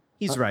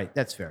 He's right.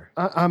 That's fair.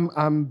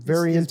 I'm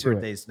very his into it,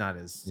 birthday's not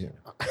as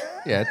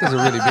Yeah, it doesn't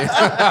really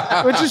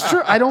mean. which is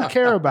true. I don't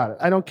care about it.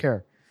 I don't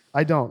care.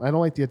 I don't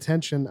like the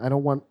attention. I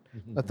don't want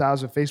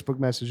 1,000 Facebook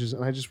messages,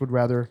 and I just would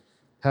rather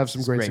have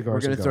some great cigars. We're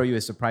going to and throw go. you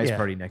a surprise Yeah.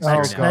 party next Oh, year.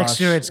 next now.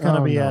 gosh. year it's going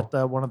to Oh, be no.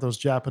 at one of those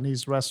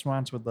Japanese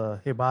restaurants with the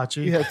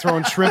hibachi. Yeah,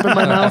 throwing shrimp in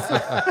my mouth.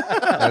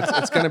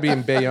 It's going to be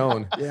in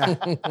Bayonne, Yeah.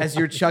 As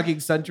you're chugging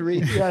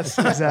Suntory. Yes,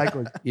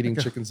 exactly. eating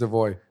chicken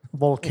Savoy.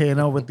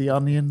 Volcano with the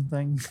onion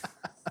thing.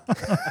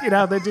 You know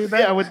how they do that?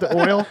 Yeah, with the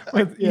oil.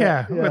 With, Yeah,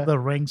 yeah, yeah. with the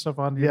rings of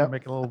onion, Yeah.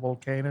 make a little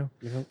volcano.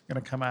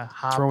 Gonna come out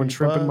happy Throwing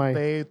shrimp in my-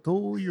 birthday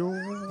to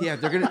you. Yeah,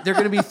 they're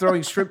gonna be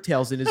throwing shrimp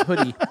tails in his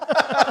hoodie.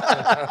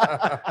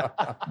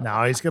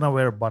 No, he's gonna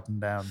wear a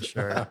button-down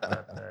shirt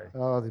that day.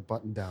 Oh, the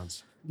button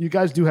downs. You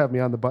guys do have me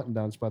on the button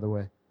downs, by the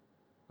way.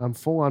 I'm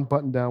full on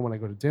button down when I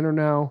go to dinner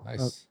now.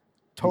 Nice.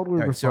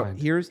 Totally All right, so refined.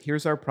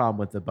 here's our problem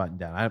with the button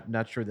down. I'm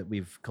not sure that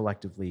we've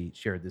collectively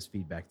shared this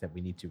feedback that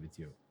we need to with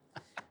you.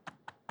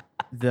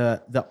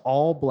 The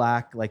all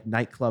black like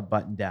nightclub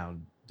button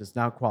down does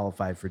not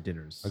qualify for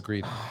dinners.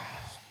 Agreed.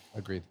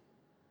 Agreed.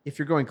 If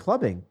you're going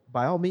clubbing,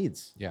 by all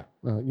means. Yeah.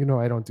 You know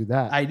I don't do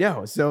that. I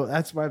know. So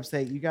that's why I'm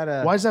saying you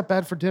gotta. Why is that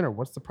bad for dinner?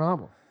 What's the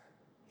problem?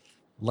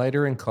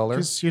 Lighter in color.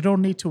 Because you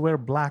don't need to wear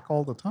black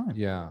all the time.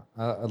 Yeah,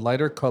 a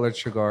lighter colored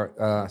cigar.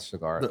 That's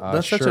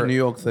such a shirt. New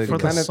York thing. For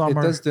the Kind of, it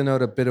summer. does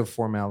denote a bit of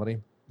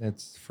formality.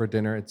 It's for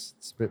dinner. It's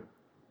a bit.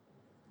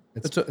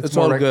 It's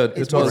more all good. It's,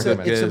 It's all it's, good.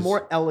 a, it's a guys.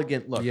 more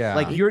elegant look. Yeah.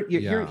 Like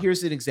Yeah.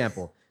 here's an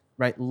example,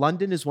 right?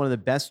 London is one of the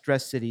best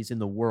dressed cities in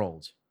the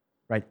world,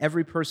 right?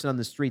 Every person on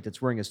the street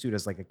that's wearing a suit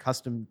has like a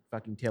custom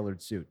fucking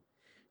tailored suit.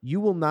 You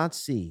will not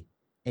see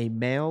a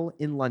male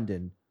in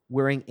London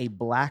wearing a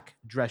black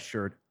dress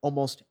shirt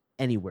almost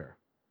anywhere.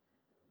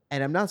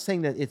 And I'm not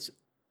saying that it's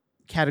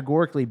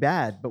categorically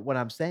bad, but what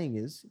I'm saying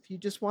is if you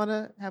just want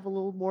to have a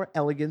little more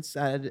elegance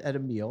at a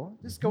meal,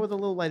 just go with a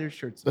little lighter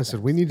shirt.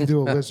 Listen, we need to do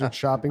a lizard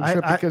shopping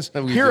trip I- because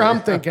We here do.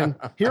 I'm thinking,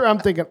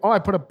 oh, I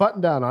put a button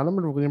down on. I'm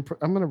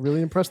gonna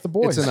really impress the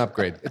boys. It's an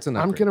upgrade. It's an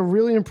I'm upgrade. gonna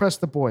really impress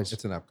the boys.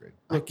 It's an upgrade.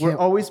 We're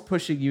always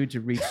pushing you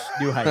to reach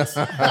new heights.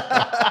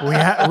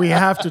 We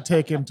have to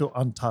take him to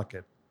Untuck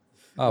It.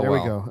 Oh, There we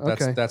well, go.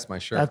 Okay. That's my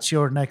shirt. That's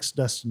your next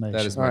destination.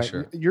 That is All my right,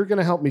 shirt. you're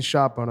gonna help me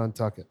shop on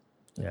Untuck It.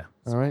 Yeah.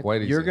 All right.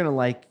 Quite easy. You're going to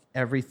like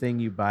everything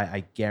you buy.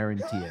 I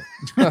guarantee it.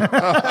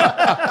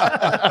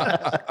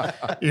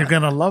 You're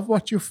going to love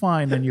what you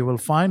find and you will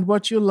find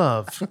what you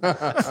love.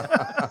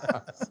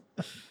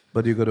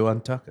 But you got to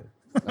untuck it.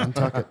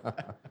 Untuck it.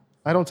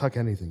 I don't tuck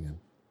anything in.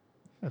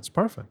 That's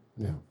perfect.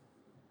 Yeah.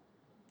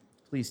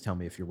 Please tell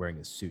me if you're wearing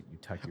a suit, you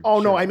tuck your Oh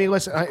no, shirt. I mean,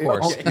 listen. Of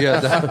course. Yeah,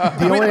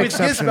 the only With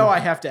exception. Gizmo, I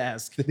have to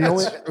ask. The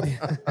only,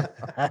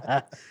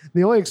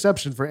 the only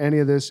exception for any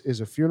of this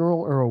is a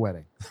funeral or a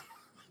wedding.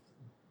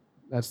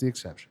 That's the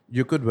exception.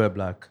 you could wear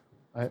black.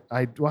 I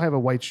have a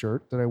white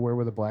shirt that I wear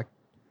with a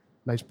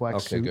nice black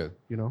Okay, suit. good.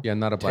 You know. Yeah,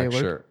 not a black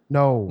tailored. shirt.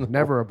 No,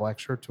 never a black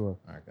shirt to All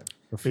right, good.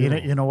 a But you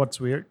funeral, know what's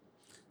weird?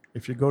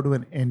 If you go to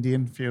an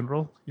Indian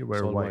funeral, you wear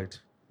It's all white.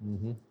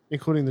 white.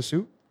 including the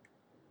suit.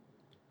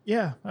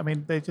 Yeah, I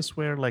mean they just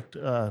wear like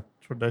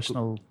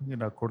traditional,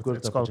 kurta.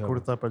 It's Kurta called pajama.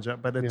 kurta pajama,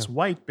 but it's Yeah.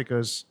 white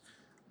because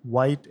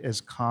white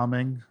is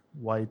calming.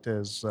 White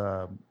is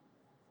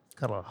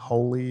kind of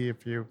holy,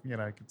 if you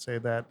could say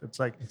that. It's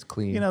like It's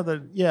clean.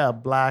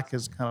 black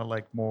is kind of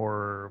like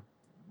more,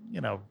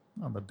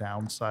 on the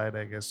downside,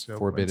 I guess. So when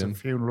Forbidden. It's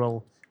a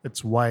funeral.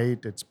 It's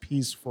white. It's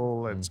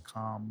peaceful. It's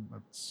calm.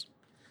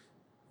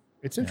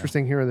 It's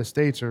interesting here in the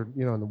States or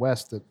in the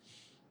West that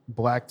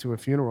black to a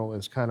funeral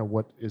is kind of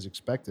what is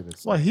expected.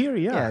 It's Well, like, here,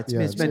 Yeah, it's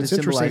meant it's to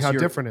interesting symbolize how you're-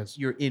 different it is.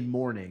 You're in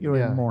mourning. you're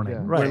Yeah, in mourning, yeah.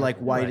 right? Where like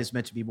white right. is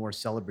meant to be more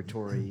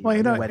celebratory.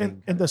 Well,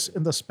 wedding. in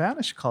the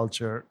Spanish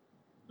culture,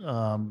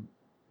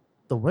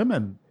 the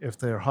women, if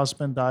their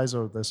husband dies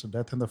or there's a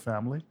death in the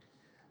family,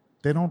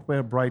 they don't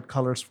wear bright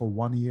colors for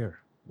 1 year.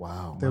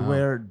 wow. They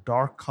wear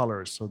dark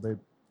colors, so they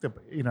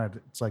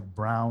it's like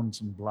browns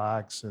and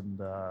blacks and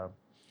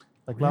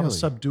like a lot of Really?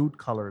 subdued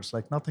colors,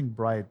 like nothing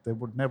bright. They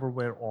would never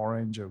wear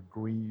orange or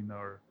green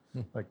or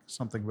like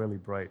something really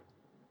bright.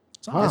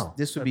 It's Wow. awesome.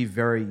 This would be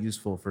very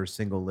useful for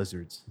single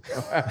lizards.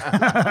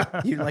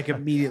 You like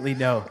immediately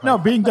know. No,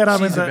 being that I'm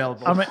She's in the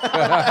available.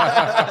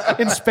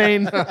 In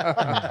Spain.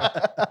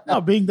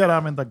 no, being that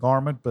I'm in the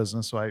garment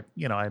business, so I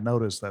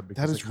noticed that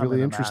because That they is come really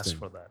in and ask interesting.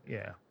 for that.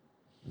 Yeah,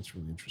 That's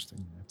really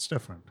interesting. it's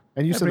different.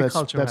 And you Every said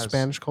culture that's has-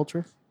 Spanish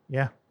culture?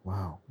 Yeah,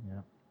 Wow.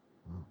 yeah.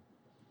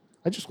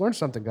 I just learned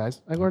something,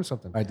 guys. I learned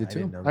something. I did I too.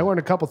 didn't know I that. learned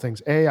a couple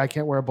things. A, I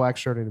can't wear a black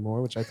shirt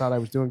anymore, which I thought I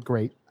was doing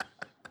great.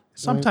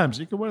 Sometimes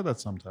you can wear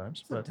that.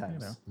 Sometimes, but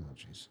Sometimes. Oh,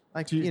 jeez.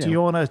 Like, do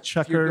you own a if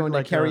you're checker going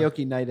like to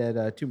karaoke night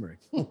at Turmeric.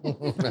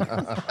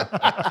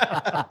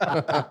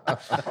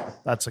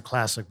 that's a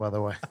classic, by the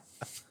way.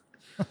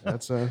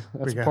 That's a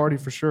got- party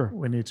for sure.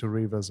 We need to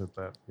revisit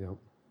that. Yep.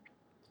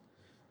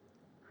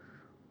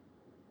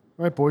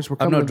 All right, boys, we're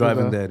I'm coming not into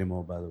driving the- there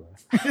anymore, by the way.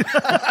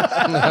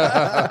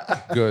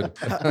 Good.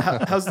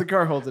 How's the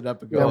car holding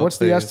up? Yeah, what's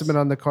the Thanks. estimate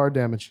on the car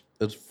damage?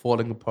 It's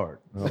falling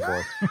apart. Oh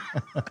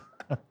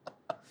boy.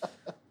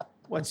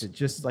 What's it?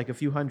 Just like a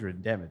few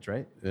hundred damage,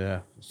 right? Yeah,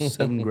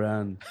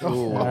 $7,000.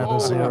 Add a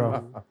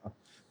zero.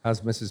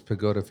 How's Mrs.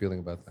 Pagoda feeling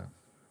about that?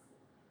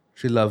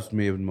 She loves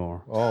me even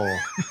more. Oh,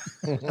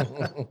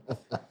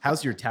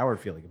 How's your tower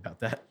feeling about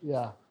that?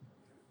 Yeah.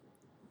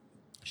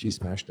 she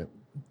smashed it.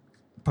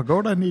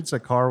 Pagoda needs a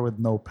car with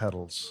no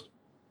pedals.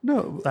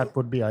 No, That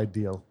would be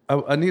ideal.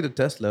 I need a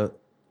Tesla,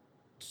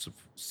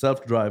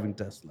 self-driving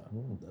Tesla.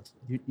 That's,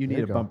 You need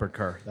a bumper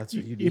car. That's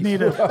what you need. You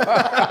need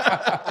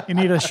a you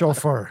need a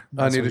chauffeur.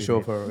 I need a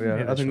chauffeur.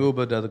 Yeah, I think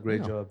Uber does a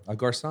great job. A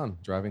garçon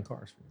driving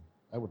cars.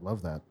 I would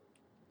love that.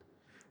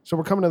 So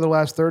we're coming to the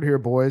last third here,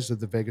 boys, of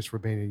the Vegas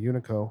Robaina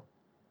Unico.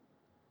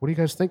 What are you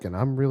guys thinking?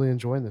 I'm really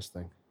enjoying this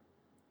thing.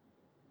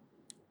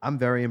 I'm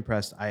very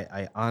impressed.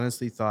 I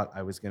honestly thought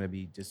I was going to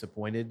be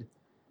disappointed.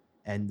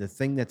 And the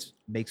thing that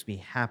makes me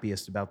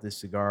happiest about this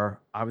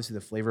cigar, obviously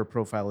the flavor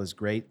profile is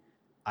great.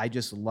 I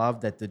just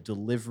love that the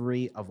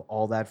delivery of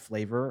all that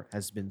flavor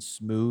has been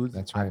smooth.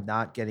 That's right. I'm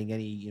not getting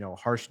any,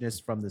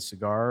 harshness from the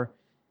cigar.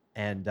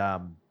 And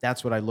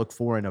that's what I look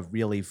for in a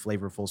really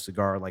flavorful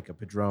cigar, like a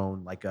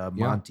Padron, like a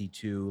Monte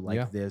 2,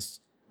 like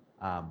this.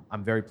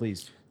 I'm very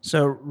pleased.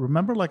 So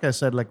remember, like I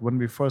said, like when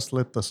we first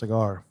lit the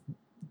cigar,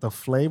 the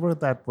flavor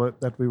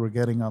that we were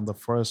getting on the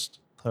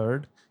first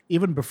third,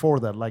 even before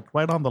that, like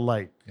right on the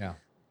light,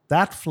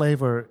 that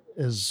flavor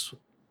is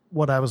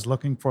what I was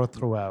looking for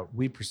throughout.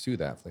 We pursue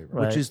that flavor.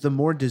 Right. Which is the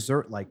more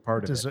dessert-like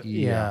part of it.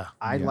 Yeah.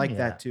 I like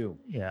that too.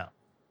 Yeah.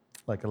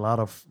 Like a lot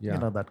of,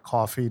 that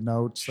coffee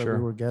notes that we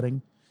were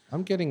getting.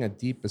 I'm getting a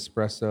deep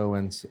espresso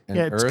and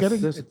it's earth.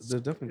 getting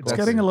It's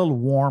getting a little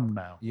warm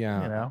now.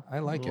 Yeah, I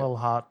like a little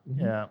hot.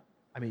 Yeah.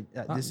 I mean,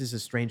 this is a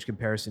strange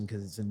comparison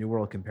because it's a New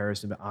World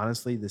comparison, but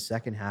honestly, the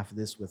second half of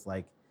this with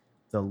like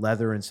the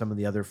leather and some of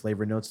the other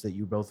flavor notes that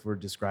you both were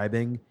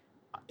describing,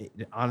 it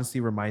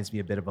honestly reminds me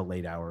a bit of a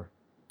late hour.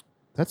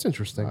 That's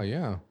interesting. Oh,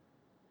 yeah.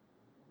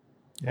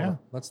 Yeah. Well,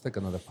 let's take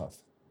another puff.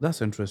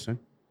 That's interesting.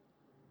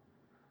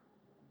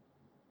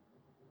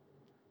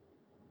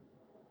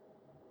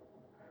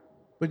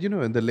 But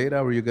in the late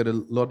hour, you get a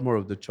lot more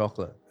of the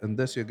chocolate. And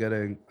this,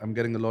 I'm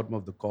getting a lot more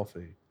of the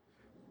coffee.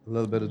 A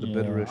little bit of the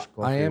bitterish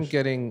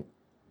coffee.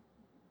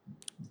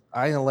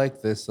 I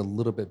like this a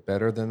little bit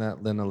better than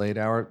the late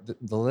hour.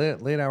 The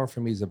late hour for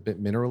me is a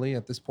bit minerally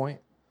at this point.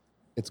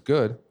 It's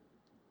good,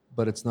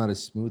 but it's not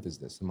as smooth as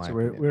this, in my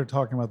opinion. We're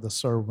talking about the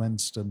Sir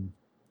Winston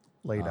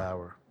late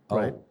hour,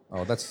 right?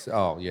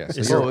 Oh, yes.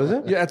 Is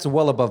it? Yeah, it's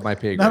well above my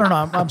pay grade.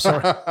 No, I'm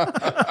sorry.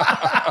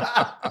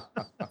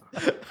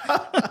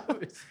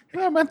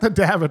 I meant the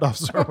Davidoff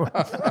Sir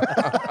Winston.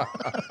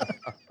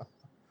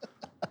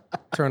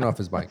 Turn off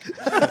his mic.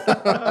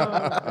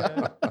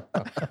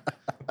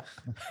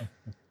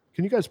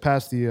 Can you guys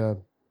pass the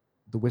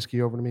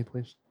whiskey over to me,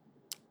 please?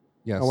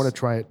 Yes. I want to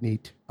try it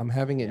neat. I'm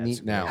having it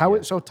neat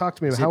now. So talk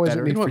to me. How is it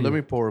better? neat for you? Let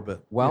me pour a bit.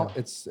 Well,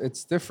 it's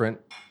different.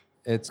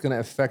 It's going to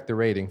affect the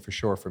rating for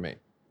sure for me.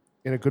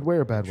 In a good way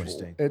or bad way?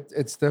 Interesting.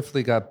 It's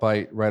definitely got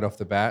bite right off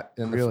the bat.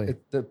 And Really?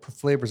 the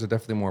flavors are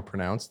definitely more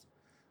pronounced.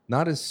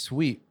 Not as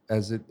sweet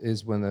as it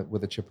is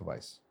with a chip of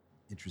ice.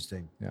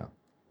 Interesting. Yeah.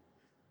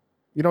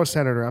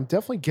 Senator, I'm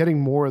definitely getting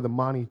more of the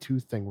Monty 2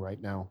 thing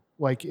right now.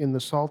 Like in the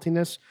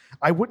saltiness.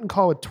 I wouldn't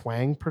call it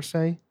twang per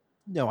se.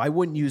 No, I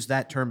wouldn't use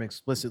that term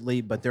explicitly,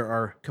 but there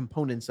are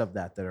components of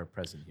that are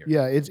present here.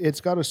 Yeah,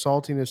 it's got a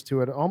saltiness to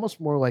it, almost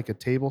more like a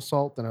table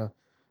salt than a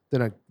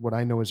what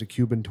I know as a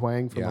Cuban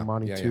twang from the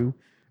Monty 2.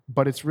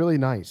 But it's really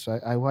nice.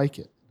 I like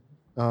it.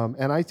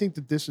 And I think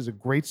that this is a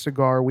great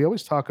cigar. We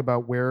always talk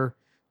about where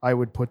I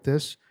would put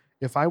this.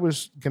 If I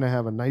was going to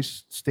have a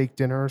nice steak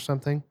dinner or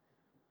something,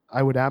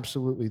 I would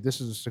absolutely, this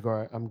is a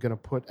cigar I'm going to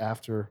put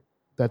after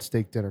that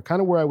steak dinner.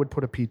 Kind of where I would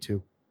put a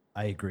P2.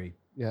 I agree.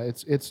 Yeah,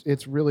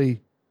 it's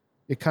really,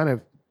 it kind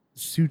of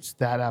suits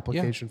that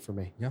application for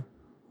me. Yeah.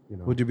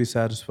 Would you be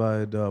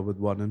satisfied with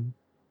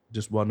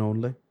just one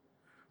only?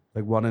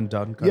 Like one and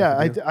done?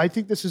 I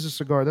think this is a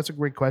cigar. That's a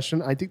great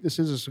question. I think this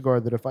is a cigar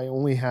that if I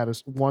only had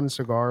one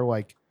cigar,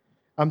 like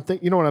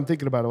you know what I'm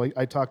thinking about? Like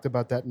I talked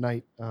about that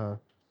night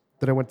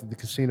that I went to the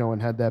casino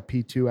and had that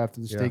P2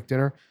 after the steak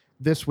dinner.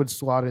 This would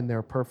slot in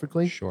there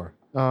perfectly. Sure.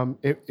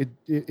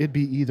 It'd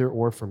be either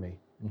or for me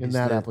in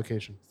that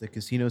application. Is the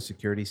casino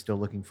security still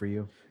looking for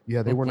you?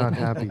 Yeah, they were not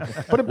happy.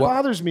 But it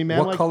bothers me,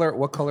 man. What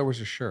color was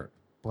your shirt?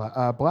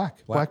 Black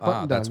button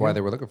down. That's why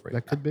they were looking for you.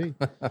 That could be.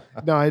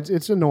 No,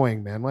 it's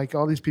annoying, man. Like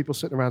all these people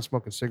sitting around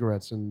smoking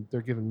cigarettes and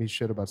they're giving me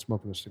shit about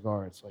smoking a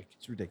cigar. It's like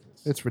It's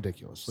ridiculous. it's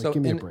ridiculous. Like, So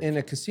give me a break. in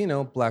a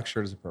casino, black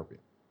shirt is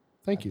appropriate.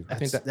 Thank you. I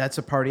think That's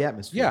a party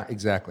atmosphere. Yeah,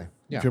 exactly.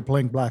 Yeah. If you're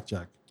playing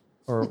blackjack.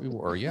 or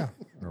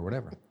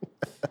whatever.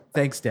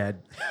 Thanks,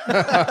 Dad.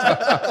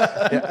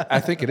 Yeah, I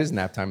think it is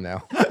nap time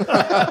now.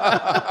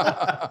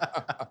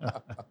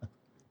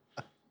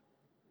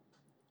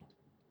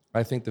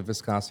 I think the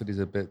viscosity is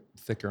a bit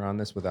thicker on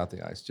this without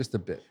the ice, just a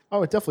bit.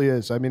 Oh, it definitely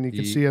is. I mean, you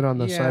can see it on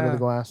the side of the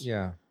glass.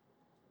 Yeah.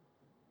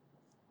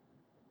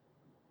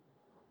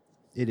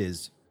 It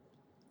is.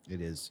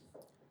 It is.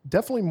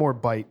 Definitely more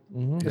bite,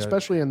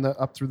 especially in the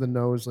up through the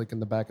nose, like in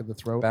the back of the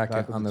throat.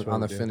 On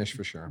the finish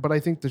for sure. But I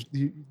think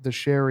the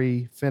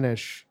sherry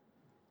finish,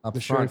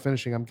 sherry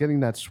finishing, I'm getting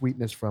that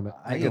sweetness from it.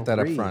 I get that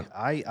up front.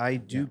 I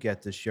do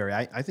get the sherry.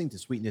 I think the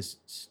sweetness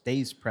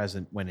stays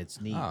present when it's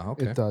neat. Oh,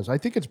 okay. It does. I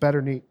think it's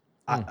better neat.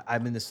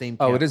 I'm in the same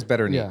Oh, camp. it is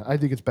better neat. Yeah, I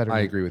think it's better.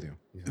 I neat. agree with you.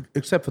 Yeah.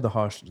 Except for the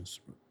harshness.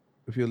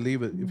 If you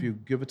leave it, if you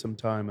give it some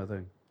time, I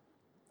think.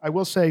 I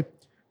will say,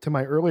 to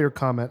my earlier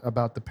comment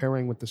about the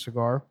pairing with the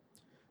cigar,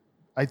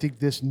 I think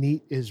this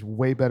neat is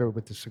way better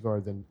with the cigar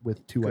than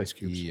with two ice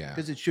cubes. Yeah.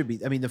 Because it should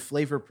be. I mean, the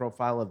flavor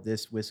profile of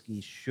this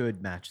whiskey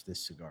should match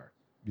this cigar.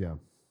 Yeah.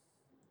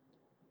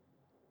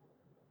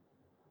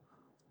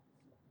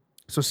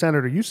 So,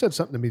 Senator, you said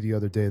something to me the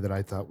other day that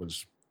I thought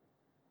was,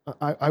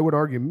 I would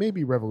argue,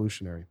 maybe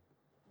revolutionary.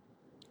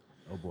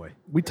 Oh, boy.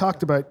 We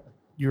talked about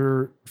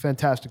your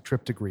fantastic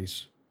trip to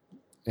Greece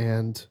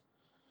and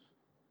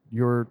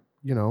your,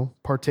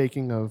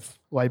 partaking of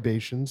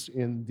libations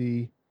in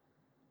the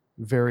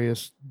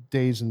various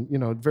days and,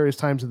 various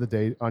times of the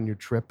day on your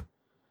trip.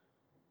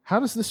 How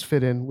does this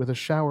fit in with a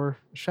shower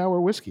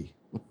whiskey,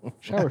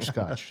 shower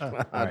scotch?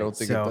 I don't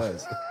think it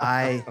does.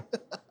 I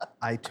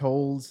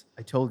told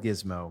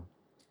Gizmo.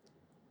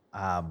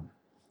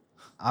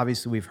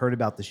 Obviously, we've heard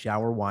about the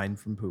shower wine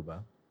from Puba.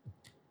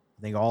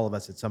 I think all of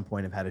us at some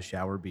point have had a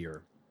shower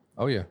beer.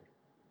 Oh yeah.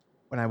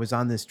 When I was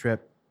on this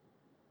trip,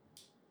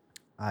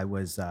 I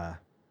was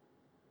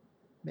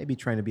maybe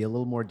trying to be a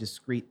little more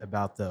discreet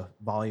about the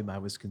volume I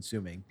was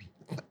consuming.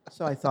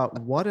 So I thought,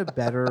 what a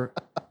better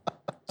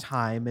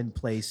time and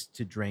place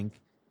to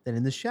drink than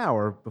in the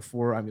shower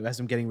as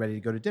I'm getting ready to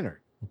go to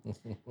dinner.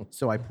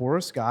 So I pour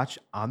a scotch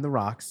on the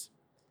rocks,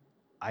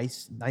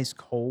 nice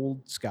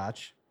cold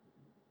scotch,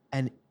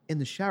 and in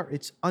the shower,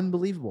 it's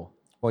unbelievable.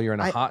 Well, you're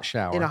in a hot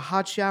shower. In a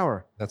hot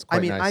shower. That's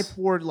quite nice. I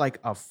poured like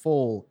a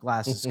full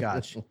glass of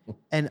scotch,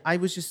 and I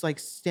was just like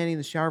standing in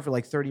the shower for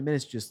like 30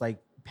 minutes, just like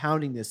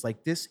pounding this.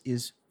 Like, this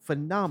is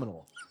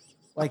phenomenal.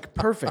 Like,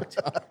 perfect.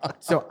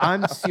 So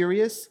I'm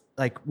serious.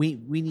 Like, we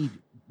need,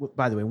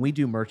 by the way, when we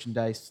do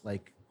merchandise,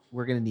 like,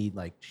 we're going to need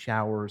like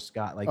shower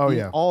scotch. Like,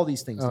 all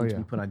these things need to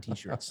be put on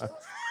t-shirts.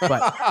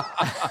 But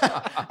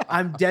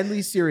I'm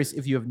deadly serious.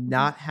 If you have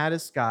not had a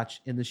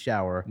scotch in the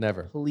shower,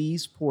 never,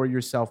 please pour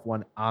yourself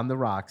one on the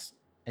rocks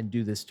and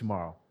do this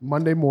tomorrow.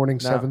 Monday morning,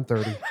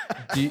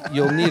 7:30.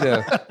 You'll need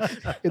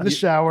in the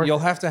shower. You'll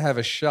have to have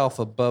a shelf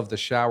above the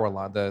shower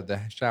line,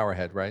 the shower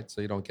head, right?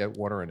 So you don't get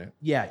water in it.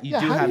 Yeah,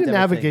 how do you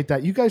navigate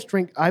that? You guys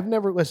drink.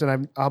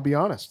 I'll be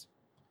honest.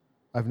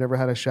 I've never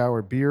had a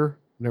shower beer.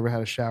 Never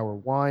had a shower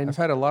wine. I've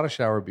had a lot of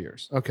shower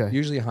beers. Okay.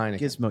 Usually Heineken.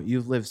 Gizmo,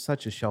 you've lived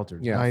such a sheltered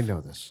life. Yeah, I know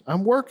this.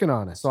 I'm working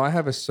on it. So I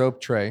have a soap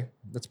tray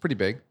that's pretty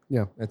big.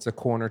 Yeah. It's a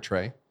corner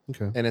tray.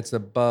 Okay. And it's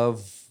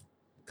above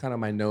kind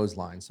of my nose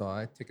line. So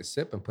I take a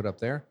sip and put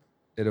up there.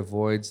 It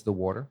avoids the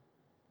water.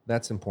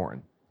 That's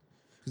important.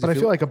 But I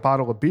feel like a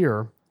bottle of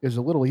beer is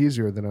a little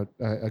easier than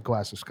a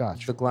glass of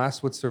scotch. The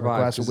glass would survive.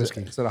 A glass of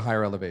whiskey. It's at a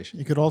higher elevation.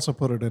 You could also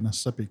put it in a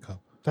sippy cup.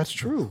 That's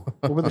true.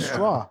 Or with a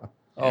straw.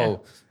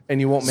 Oh, and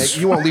you won't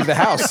leave the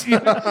house. You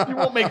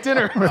won't make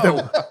dinner. With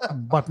a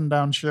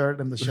button-down shirt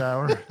in the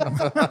shower.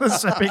 The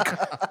sippy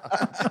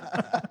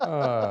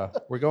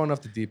cup. We're going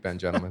off the deep end,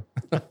 gentlemen.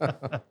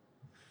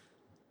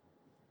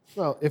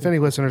 Well, if any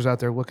listeners out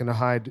there looking to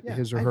hide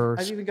his or her.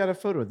 I've even got a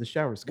photo of the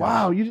shower scotch.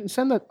 Wow, you didn't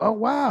send that? Oh,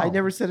 wow. I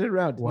never sent it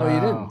around. Wow. No, you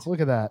didn't.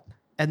 Look at that.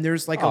 And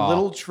there's like a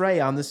little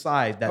tray on the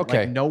side that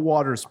like no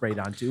water sprayed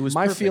onto. It was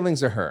My perfect.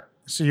 feelings are hurt.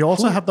 So you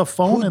also have the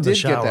phone in the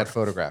shower. Who did get that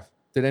photograph?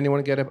 Did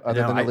anyone get it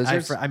other than the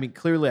lizards? I mean,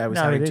 clearly I was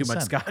having too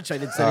much scotch. I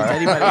didn't send it to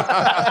anybody.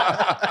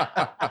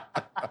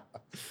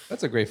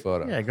 That's a great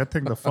photo. Yeah, good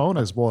thing the phone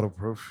is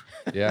waterproof.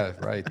 Yeah,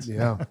 right.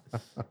 Yeah.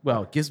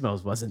 Well,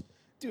 Gizmo's wasn't.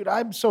 Dude,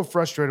 I'm so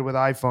frustrated with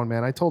iPhone,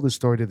 man. I told this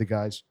story to the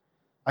guys.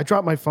 I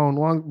dropped my phone,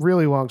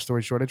 really long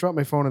story short. I dropped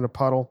my phone in a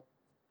puddle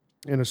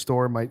in a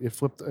store.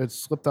 It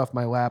slipped off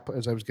my lap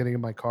as I was getting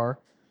in my car.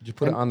 Did you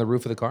put it on the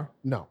roof of the car?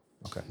 No.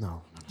 Okay.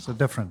 No. It's a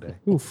different day.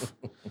 Oof.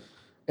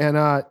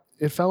 And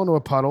it fell into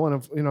a puddle.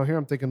 And, here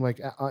I'm thinking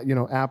like,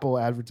 Apple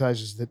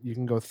advertises that you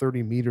can go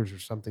 30 meters or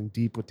something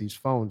deep with these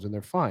phones and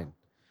they're fine.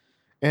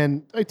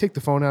 And I take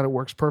the phone out. It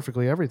works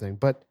perfectly, everything.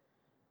 But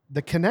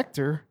the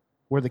connector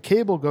where the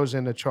cable goes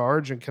in to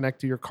charge and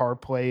connect to your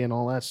CarPlay and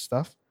all that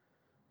stuff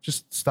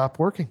just stopped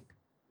working.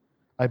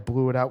 I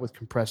blew it out with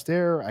compressed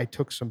air. I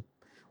took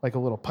a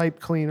little pipe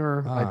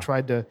cleaner. I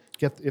tried to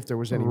get if there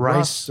was any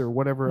rust or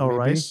whatever it may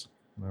rice? be.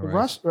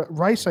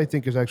 Rice, I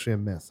think, is actually a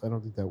myth. I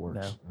don't think that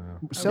works.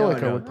 No.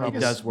 Silica would probably.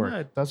 It does work.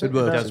 Yeah, Does it?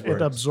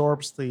 It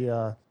absorbs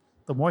the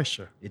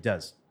moisture. It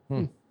does.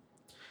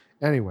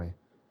 Anyway,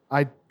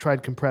 I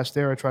tried compressed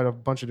air. I tried a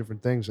bunch of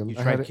different things. And You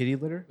tried kitty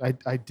litter?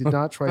 I did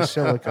not try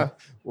silica.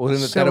 Well,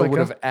 then that would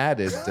have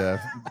added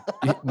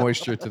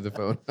moisture to the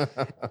phone.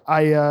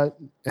 I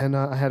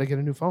had to get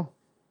a new phone.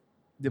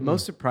 The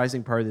most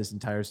surprising part of this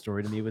entire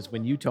story to me was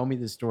when you told me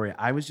this story,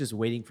 I was just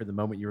waiting for the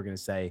moment you were going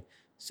to say,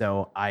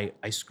 so I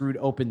screwed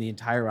open the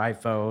entire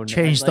iPhone.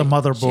 Changed the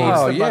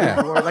motherboard.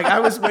 Motherboard. Like, I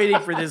was waiting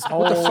for this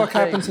whole What the fuck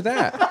thing. happened to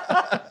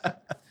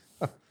that?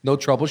 No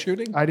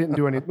troubleshooting? I didn't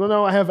do any. Well,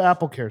 no, I have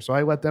Apple Care, so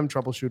I let them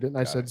troubleshoot it, and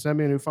I said, send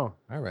me a new phone.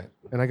 All right.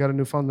 And I got a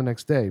new phone the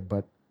next day,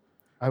 but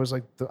I was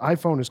like, the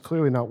iPhone is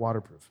clearly not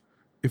waterproof.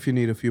 If you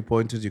need a few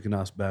pointers, you can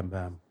ask Bam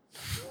Bam.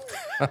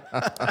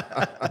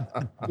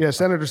 Yeah,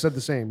 Senator said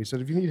the same. He said,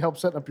 if you need help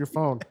setting up your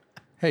phone.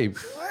 Hey,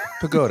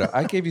 Pagoda,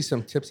 I gave you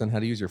some tips on how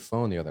to use your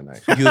phone the other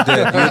night. You did.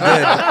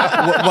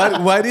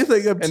 Why do you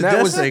think I'm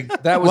suggesting?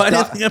 Why do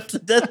you think I'm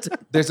suggesting?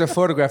 There's a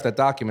photograph that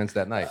documents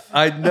that night.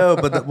 I know,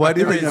 but why do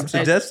you think I'm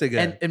suggesting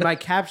it? And my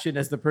caption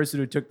as the person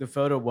who took the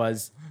photo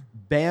was,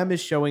 Bam is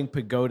showing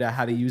Pagoda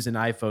how to use an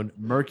iPhone.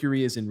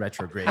 Mercury is in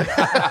retrograde.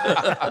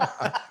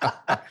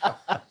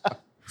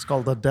 It's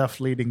called the deaf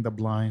leading the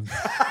blind.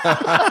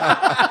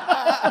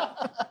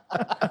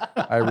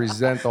 I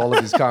resent all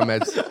of these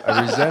comments.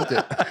 I resent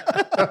it.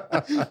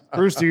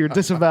 Brewster, you're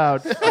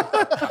disavowed.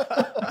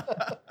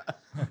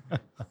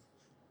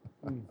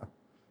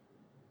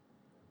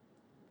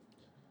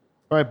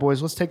 All right,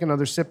 boys, let's take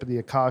another sip of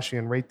the Akashi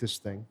and rate this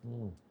thing.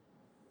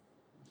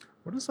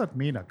 What does that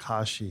mean,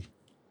 Akashi?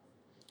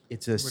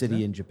 It's a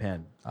city in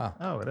Japan.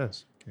 Oh, it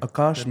is. Okay.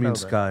 Akash Didn't know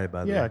means that. sky,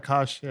 by the way. Yeah,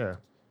 Akash, yeah.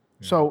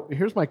 So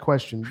here's my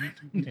question.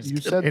 You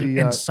said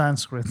In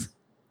Sanskrit.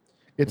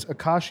 it's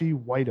Akashi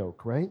White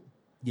Oak, right?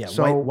 Yeah,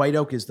 So- White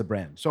Oak is the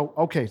brand. So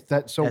okay,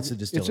 That's the it's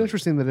distillery.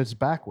 interesting that it's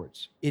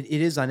backwards. It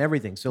is on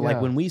everything. So like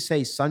Yeah. when we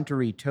say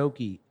Suntory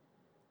Toki,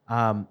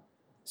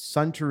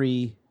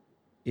 Suntory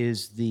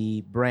is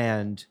the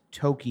brand,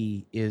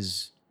 Toki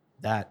is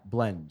that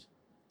blend.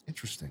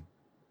 Interesting.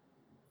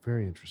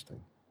 Very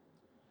interesting.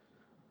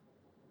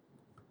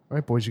 All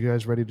right, boys, you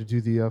guys ready to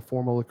do the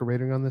formal liquor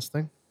rating on this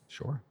thing?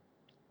 Sure.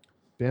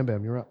 Bam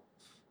Bam, you're up.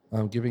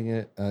 I'm giving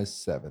it a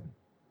 7.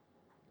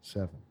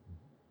 7.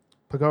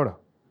 Pagoda.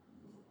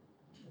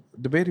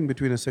 Debating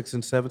between a 6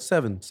 and 7.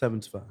 7.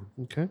 7's fine.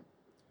 Okay.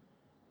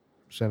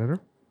 Senator.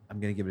 I'm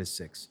going to give it a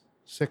 6.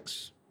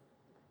 6.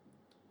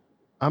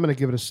 I'm going to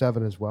give it a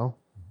 7 as well,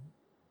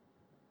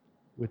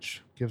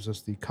 which gives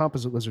us the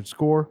Composite Lizard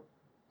score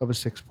of a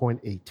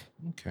 6.8.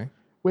 Okay.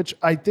 Which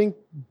I think,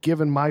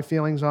 given my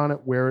feelings on it,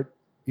 where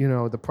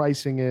the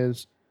pricing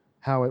is,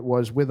 how it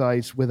was with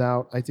ice,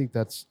 without, I think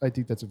that's a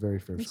very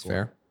fair That's score.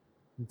 fair.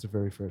 It's a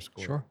very fair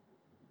score. Sure.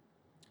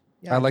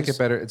 Yeah, I like it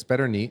better. It's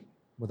better neat,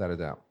 without a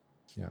doubt.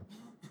 Yeah.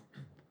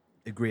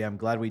 Agree. I'm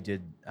glad we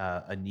did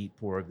a neat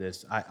pour of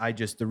this. I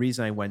just, the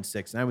reason I went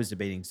 6, and I was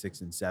debating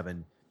 6 and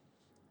 7,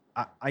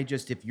 I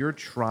just, if you're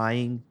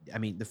trying, I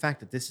mean, the fact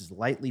that this is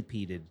lightly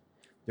peated,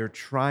 they're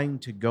trying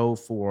to go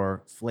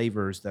for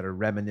flavors that are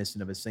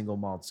reminiscent of a single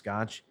malt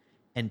scotch,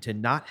 and to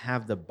not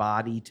have the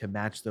body to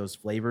match those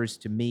flavors,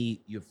 to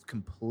me, you've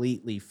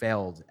completely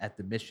failed at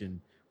the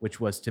mission, which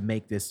was to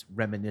make this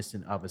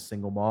reminiscent of a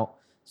single malt.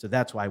 So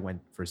that's why I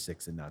went for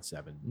 6 and not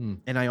 7.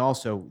 And I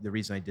also, the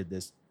reason I did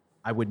this,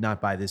 I would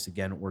not buy this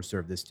again or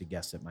serve this to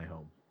guests at my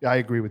home. Yeah, I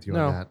agree with you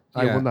No, on that.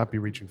 I yeah. will not be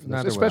reaching for this,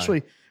 Neither would I.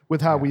 especially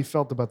with how we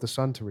felt about the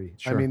Suntory.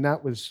 Sure. I mean,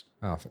 that was,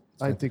 Oh,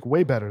 I think,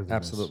 way better than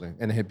absolutely.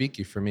 And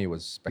Hibiki for me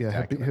was this. Yeah,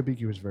 spectacular.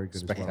 Hibiki was very good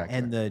as well. Spectacular.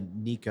 And the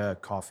Nika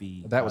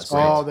coffee. That was stout.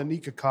 great. Oh, the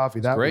Nika coffee.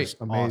 That great. was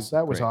amazing. Awesome.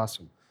 That was Great.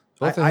 awesome.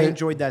 Both of I it-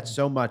 enjoyed that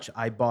so much.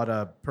 I bought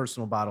a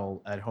personal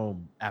bottle at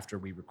home after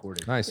we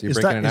recorded. Nice. You're Is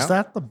breaking it out?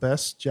 that the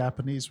best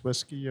Japanese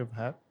whiskey you've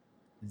had?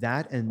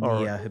 That and Or-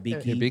 the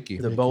Hibiki, Hibiki.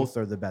 the both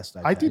are the best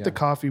I've I had. think the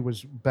coffee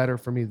was better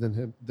for me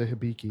than the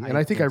Hibiki, and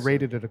I think I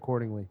rated it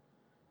accordingly.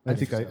 I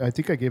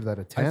think I gave that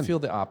a 10. I feel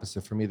the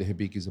opposite. For me, the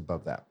Hibiki's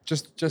above that.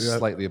 Just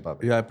slightly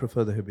above it. Yeah, I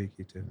prefer the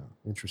Hibiki too.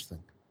 Interesting.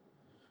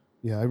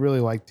 Yeah, I really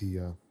liked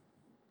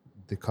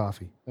the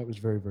coffee. That was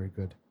very, very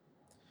good.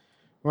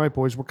 All right,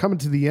 boys, we're coming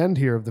to the end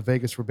here of the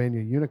Vegas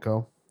Robaina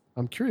Unico.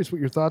 I'm curious what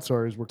your thoughts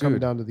are as we're coming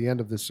Dude. down to the end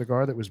of this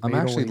cigar that was made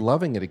I'm actually only-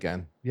 loving it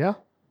again. Yeah?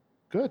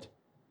 Good.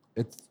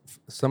 It's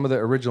some of the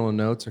original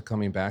notes are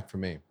coming back for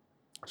me.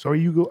 So are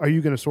you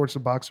going to source a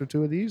box or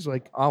two of these?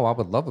 Like, Oh, I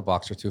would love a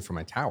box or two for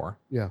my tower.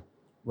 yeah.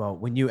 Well,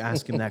 when you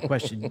ask him that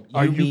question,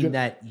 Are you you mean gonna-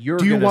 that you're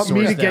Do you gonna want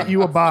me source to get them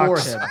you a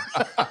box? for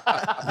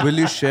him. Will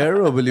you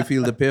share or will you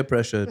feel the peer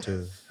pressure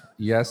to?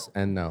 Yes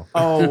and no.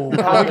 Oh,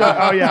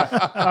 Oh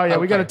yeah.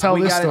 We got to tell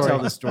we this gotta story. tell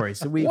the story.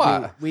 So we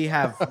What?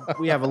 have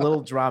a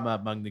little drama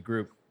among the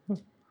group.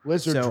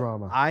 Lizard So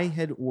drama. I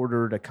had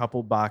ordered a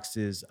couple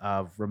boxes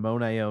of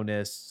Ramon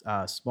Ionis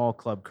small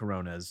club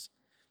Coronas,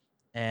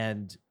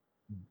 and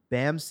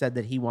Bam said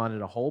that he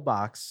wanted a whole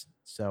box.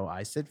 So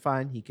I said,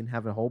 fine, he can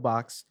have a whole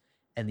box.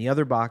 And the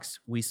other box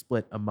we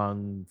split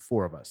among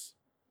 4 of us.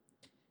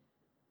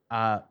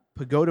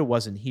 Pagoda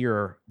wasn't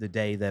here the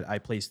day that I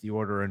placed the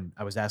order, and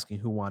I was asking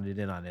who wanted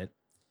in on it.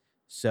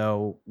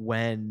 So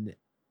when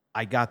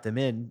I got them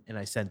in and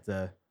I sent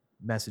the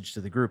message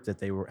to the group that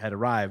they had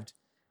arrived,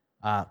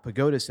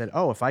 Pagoda said,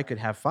 "Oh, if I could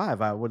have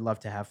 5, I would love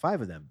to have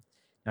 5 of them."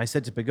 And I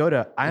said to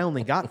Pagoda, "I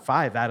only got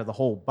 5 out of the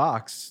whole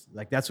box.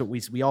 Like that's what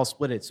we all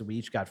split it, so we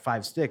each got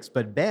 5 sticks.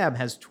 But Bam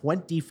has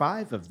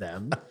 25 of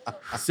them,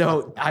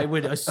 so I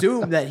would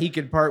assume that he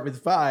could part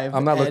with 5."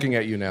 I'm not looking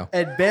at you now.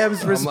 And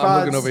Bam's I'm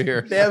response, looking over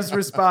here. Bam's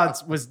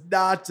response was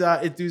not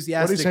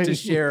enthusiastic say? to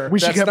share. We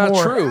should That's get not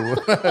more. true.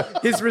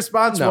 His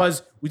response No.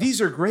 was,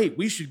 these are great.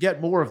 We should get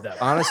more of them.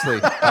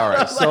 Honestly, all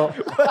right. So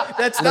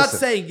that's not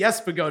saying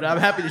yes, Pagoda. I'm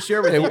happy to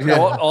share with you. it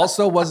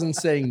also wasn't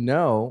saying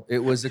no. It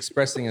was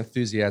expressing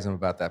enthusiasm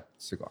about that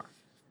cigar.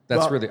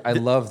 That's I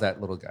love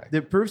that little guy.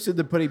 The proof's in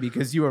the pudding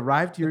because you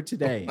arrived here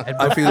today. And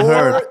I feel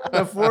heard.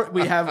 Before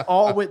we have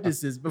all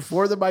witnesses,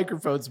 before the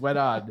microphones went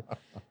on,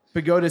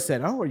 Pagoda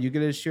said, "Oh, are you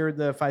going to share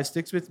the 5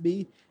 sticks with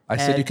me?" I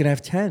said you can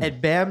have 10.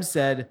 And Bam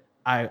said,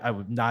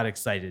 I'm not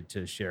excited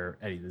to share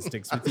any of the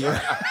sticks with you.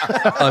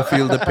 I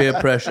feel the peer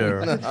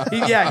pressure.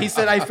 He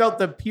said, I felt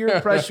the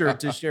peer pressure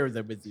to share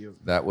them with you.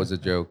 That was a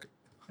joke.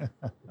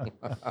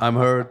 I'm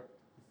hurt.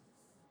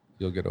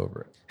 You'll get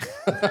over it.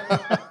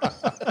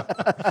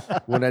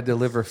 When I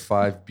deliver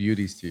 5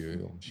 beauties to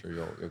you, I'm sure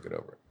you'll get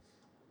over it.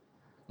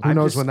 Who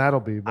knows when that'll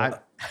be?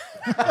 But.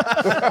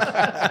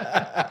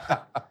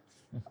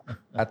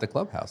 At the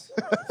clubhouse.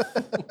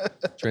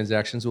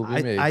 Transactions will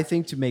be made. I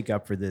think to make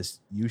up for this,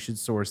 you should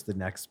source the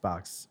next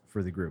box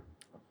for the group.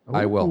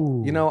 I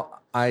will. You know,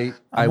 I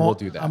will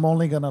do that. I'm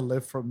only going to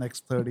live for the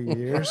next 30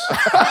 years.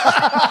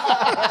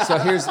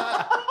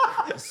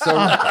 So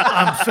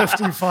I'm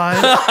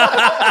 55.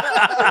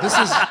 This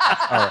is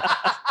all right.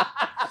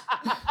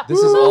 This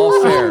is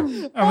all fair.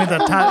 I mean,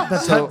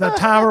 the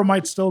tower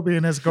might still be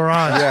in his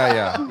garage.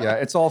 Yeah.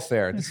 It's all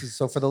fair. This is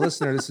so for the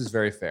listener. This is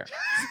very fair.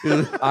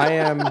 I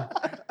am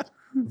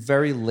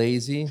very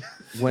lazy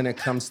when it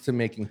comes to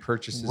making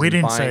purchases. We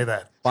didn't say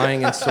that.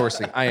 Buying and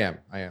sourcing. I am.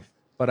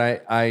 But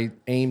I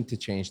aim to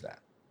change that.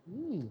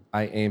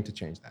 I aim to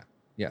change that.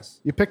 Yes.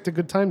 You picked a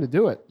good time to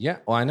do it. Yeah.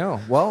 Well, I know.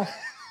 Well.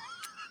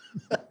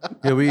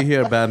 Yeah, we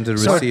hear Bam to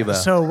receiver.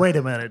 So wait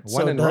a minute.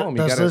 When in Rome,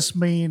 does this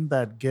mean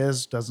that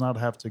Giz does not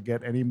have to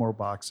get any more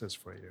boxes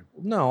for you?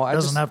 No,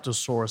 doesn't have to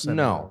source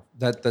anymore. No,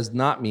 that does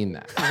not mean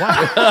that.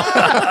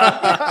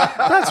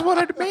 That's what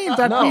it means.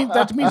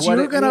 That means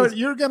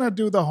you're gonna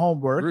do the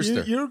homework.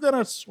 Rooster. You're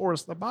gonna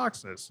source the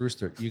boxes.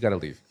 Rooster, you got to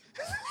leave.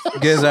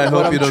 Giz, I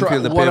hope you don't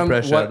feel the peer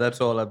pressure. That's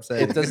all I'm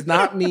saying. It does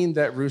not mean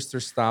that Rooster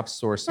stops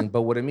sourcing,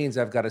 but what it means,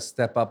 I've got to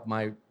step up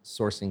my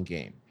sourcing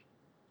game,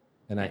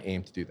 and I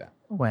aim to do that.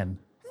 When?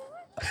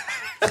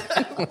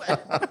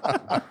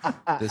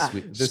 This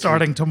week.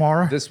 Starting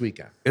tomorrow? This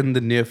weekend. In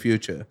the near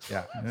future.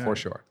 Yeah, for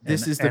sure.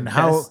 This is the and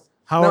best.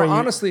 how now, are you?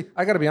 honestly,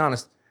 I got to be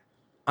honest.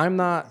 I'm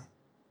not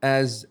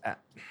as...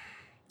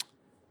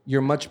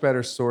 You're much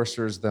better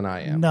sourcers than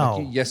I am.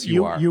 No. Yes,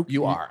 you are.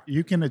 You are.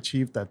 You can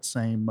achieve that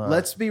same...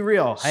 Let's be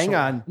real. Hang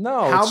on.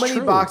 No, How it's many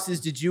true. boxes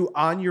did you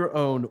on your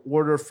own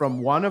order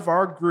from one of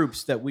our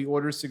groups that we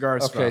order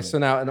cigars from? Okay, so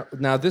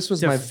now this was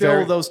to my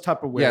fill those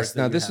Tupperwares. Yes,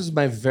 now this was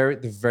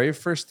the very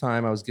first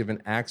time I was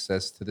given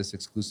access to this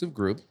exclusive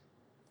group,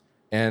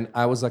 and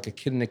I was like a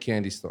kid in a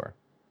candy store.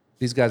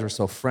 These guys were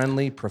so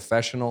friendly,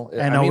 professional.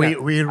 I know we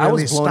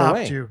really stopped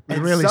away. you. We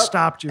really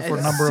stopped you for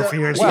a number of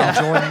years. Well,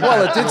 from joining.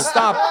 well, it did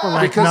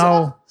stop because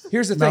no,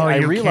 here's the thing. no, I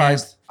you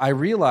realized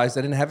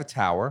I didn't have a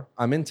tower.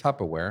 I'm in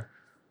Tupperware.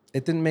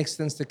 It didn't make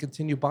sense to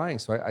continue buying,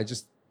 so I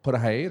just put a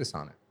hiatus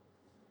on it.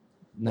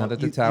 Now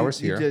that the tower's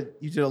here.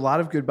 You did a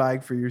lot of good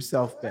buying for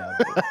yourself, Ben.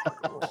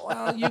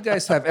 Well, you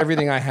guys have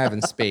everything I have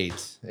in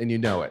spades, and you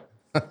know it.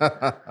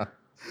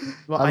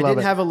 Well, I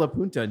didn't have a La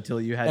Punta until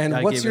you had.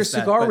 And what's your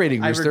cigar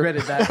rating, Rooster? I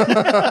regretted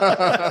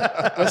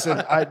that.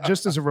 Listen,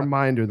 just as a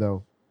reminder,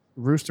 though,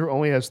 Rooster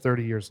only has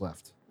 30 years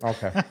left.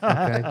 Okay.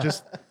 Okay,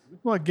 just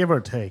well, give or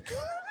take.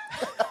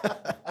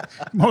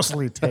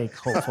 Mostly take,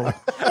 hopefully.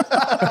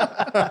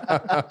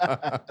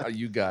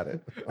 You got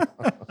it.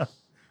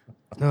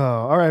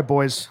 all right,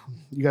 boys.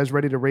 You guys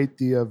ready to rate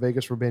the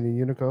Vegas Robaina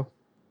Unico?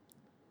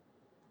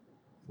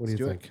 What do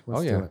you think?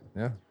 Let's do it.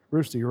 Yeah.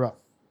 Rooster, you're up.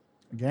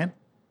 Again?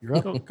 You're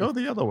up. Go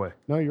the other way.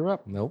 No, you're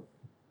up. Nope.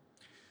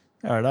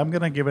 All right, I'm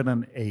going to give it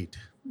an 8.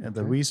 And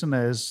the reason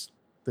is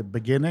the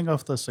beginning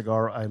of the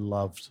cigar I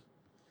loved.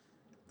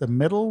 The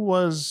middle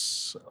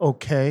was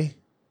okay.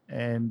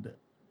 And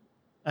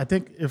I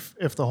think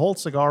if the whole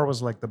cigar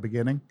was like the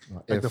beginning,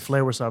 like the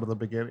flavors out of the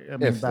beginning, I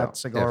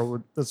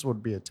mean, this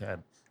would be a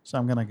 10. So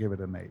I'm going to give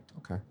it an 8.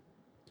 Okay.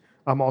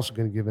 I'm also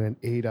going to give it an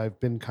 8. I've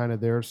been kind of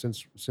there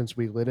since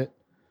we lit it.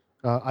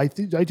 I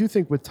do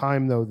think with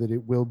time, though, that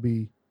it will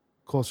be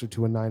closer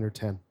to a 9 or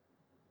 10.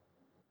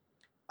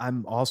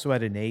 I'm also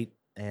at an 8,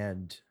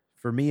 and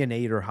for me, an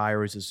 8 or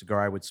higher is a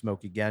cigar I would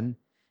smoke again.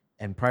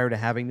 And prior to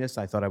having this,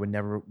 I thought I would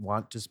never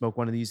want to smoke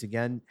one of these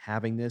again.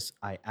 Having this,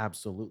 I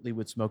absolutely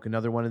would smoke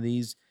another one of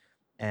these.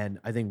 And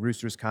I think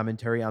Rooster's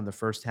commentary on the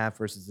first half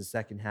versus the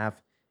second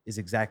half is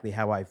exactly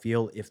how I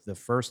feel. If the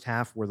first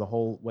half were the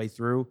whole way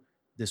through,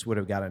 this would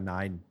have got a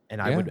 9,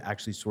 and I would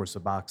actually source a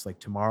box like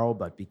tomorrow.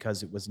 But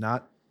because it was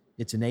not,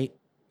 it's an 8.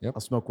 Yep.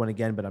 I'll smoke one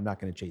again, but I'm not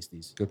going to chase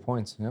these. Good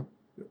points. Yep.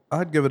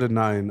 I'd give it a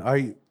 9.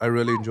 I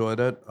really enjoyed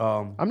it.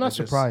 I'm not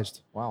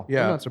surprised. Wow.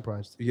 Yeah. I'm not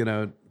surprised. You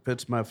know, it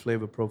fits my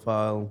flavor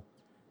profile.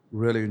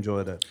 Really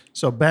enjoyed it.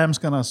 So Bam's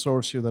going to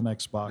source you the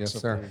next box. Yes,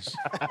 of sir. these.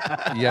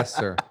 Yes,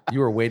 sir. You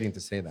were waiting to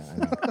say that. I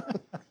know.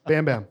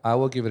 Bam, bam. I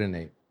will give it an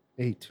 8.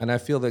 8. And I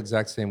feel the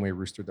exact same way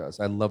Rooster does.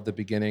 I love the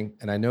beginning,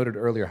 and I noted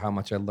earlier how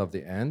much I love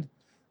the end.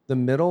 The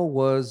middle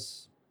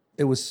was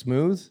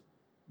smooth,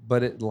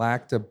 but it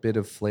lacked a bit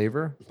of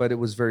flavor. But it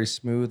was very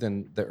smooth,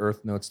 and the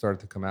earth notes started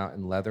to come out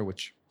in leather,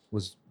 which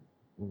was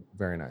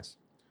very nice.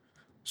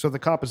 So the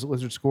Composite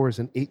Lizard score is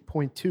an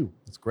 8.2.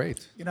 It's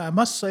great. I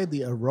must say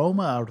the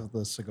aroma out of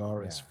the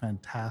cigar is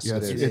fantastic.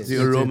 Yeah,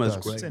 The aroma is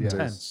does. great. It's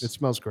intense. It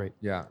smells great.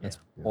 Yeah, that's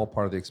all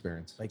part of the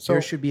experience. Like So-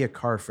 there should be a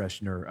car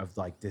freshener of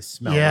like this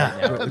smell Yeah.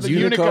 right now. The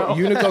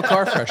Unico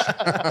car fresh.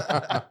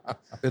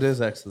 It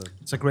is excellent.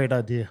 It's a great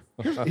idea.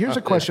 Here's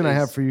a question I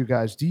have for you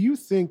guys. Do you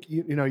think,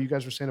 you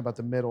guys were saying about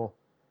the middle,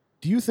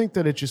 do you think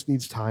that it just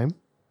needs time?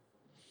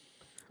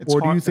 It's Or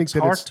do hard, you think it's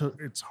that hard it's- to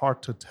it's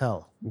hard to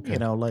tell?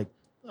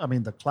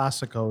 The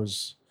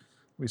Classicos,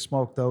 we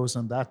smoked those,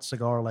 and that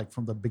cigar, like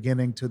from the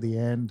beginning to the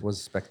end,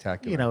 Was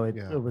spectacular.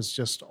 it was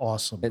just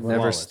awesome. It never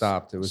Flawless.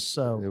 stopped. It was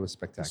So- it was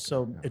spectacular.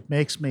 So yeah. it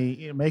makes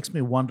me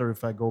wonder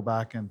if I go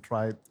back and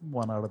try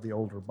one out of the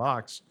older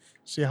box,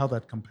 see how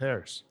that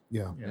compares.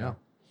 Yeah.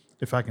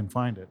 If I can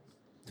find it.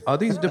 Are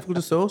these difficult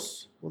to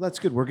source? Well, that's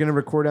good. We're going to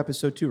record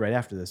episode 2 right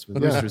after this with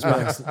Lister's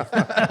Box.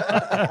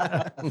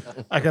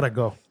 I gotta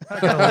go. I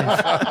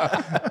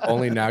gotta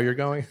Only now you're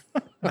going.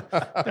 leave.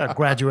 Yeah,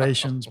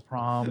 graduations,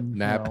 prom,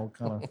 Nap.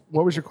 kind of.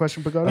 What was your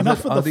question, Pagoda?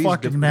 Enough Are of the these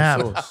fucking difficult nap.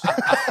 to source?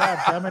 God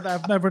damn it!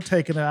 I've never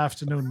taken an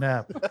afternoon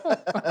nap,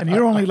 and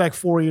you're only like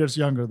 4 years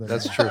younger than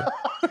That's me. true.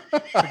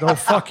 So go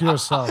fuck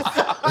yourself.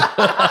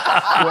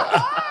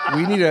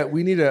 We need a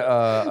we need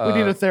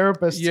a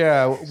therapist.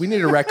 yeah. We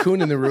need a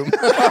raccoon in the room.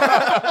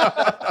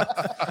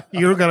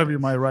 You're gonna be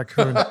my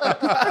raccoon.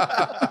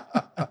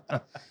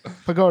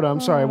 Pagoda, I'm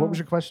sorry. What was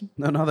your question?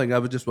 No, nothing. I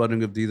was just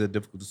wondering if these are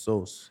difficult to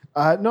source.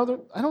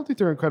 No, I don't think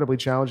they're incredibly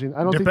challenging.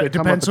 I don't think they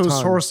come Depends up a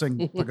who's ton.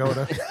 sourcing,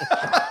 Pagoda.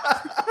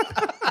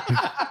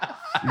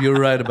 You're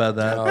right about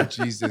that. Oh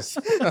Jesus!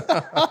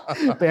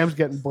 Bam's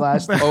getting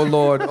blasted. Oh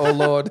Lord! Oh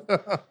Lord!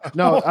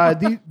 No,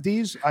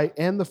 these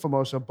and the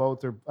Famosa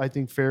both are, I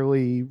think,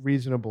 fairly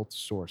reasonable to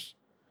source.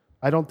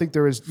 I don't think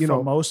there is,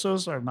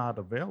 Famosas are not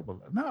available.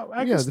 No, I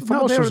yeah, guess the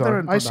no, Famosas they're are.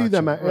 in I see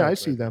them. production. Yeah, I Right,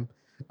 see right. them.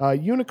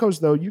 Unicos,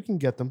 though, you can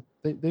get them.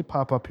 They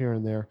pop up here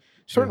and there.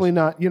 Certainly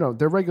not,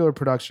 their regular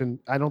production.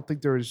 I don't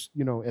think they're as,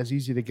 as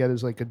easy to get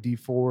as like a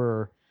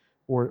D4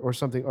 or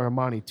something, or a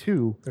Monty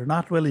 2. They're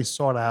not really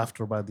sought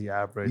after by the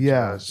average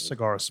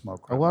cigar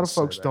smoker. A I lot of must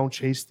say folks that. don't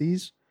chase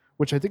these,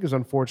 which I think is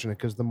unfortunate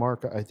because the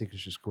market, I think,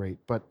 is just great.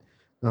 But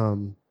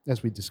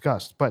as we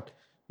discussed, but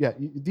yeah,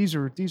 these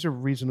are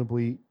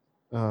reasonably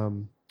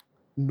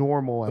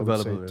normal, I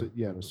would say,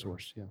 Available, to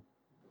source. Yeah.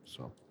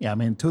 So Yeah, I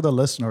mean, to the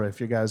listener,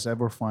 if you guys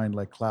ever find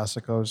like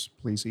Classicos,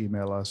 please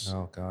email us.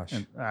 Oh gosh!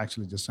 And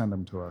actually, just send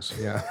them to us.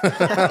 Yeah.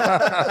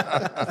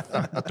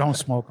 Don't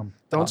smoke them.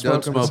 don't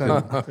smoke them. smoke Send-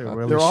 them. They're,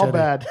 really They're all shitty.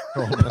 bad.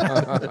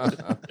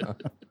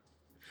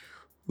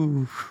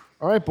 All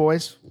right,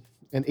 boys.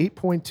 An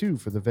 8.2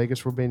 for the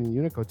Vegas Robaina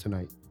Unico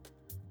tonight.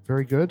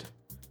 Very good.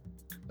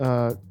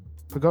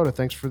 Pagoda,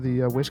 thanks for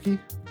the whiskey,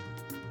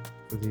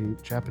 for the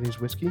Japanese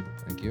whiskey.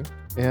 Thank you.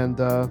 And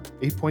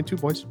 8.2,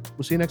 boys.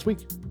 We'll see you next week.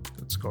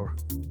 Good score.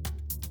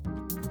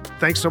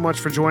 Thanks so much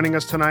for joining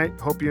us tonight.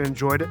 Hope you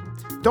enjoyed it.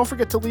 Don't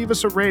forget to leave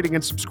us a rating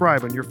and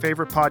subscribe on your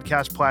favorite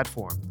podcast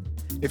platform.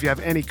 If you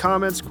have any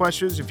comments,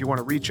 questions, if you want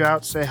to reach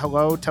out, say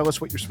hello, tell us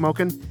what you're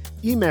smoking,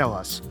 email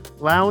us,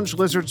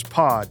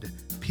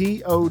 loungelizardspod,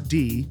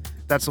 P-O-D,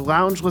 that's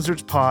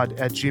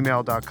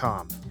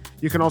loungelizardspod@gmail.com.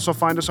 You can also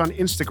find us on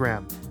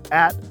Instagram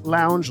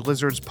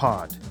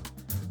 @loungelizardspod.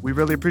 We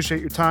really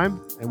appreciate your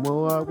time, and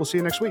we'll see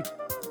you next week.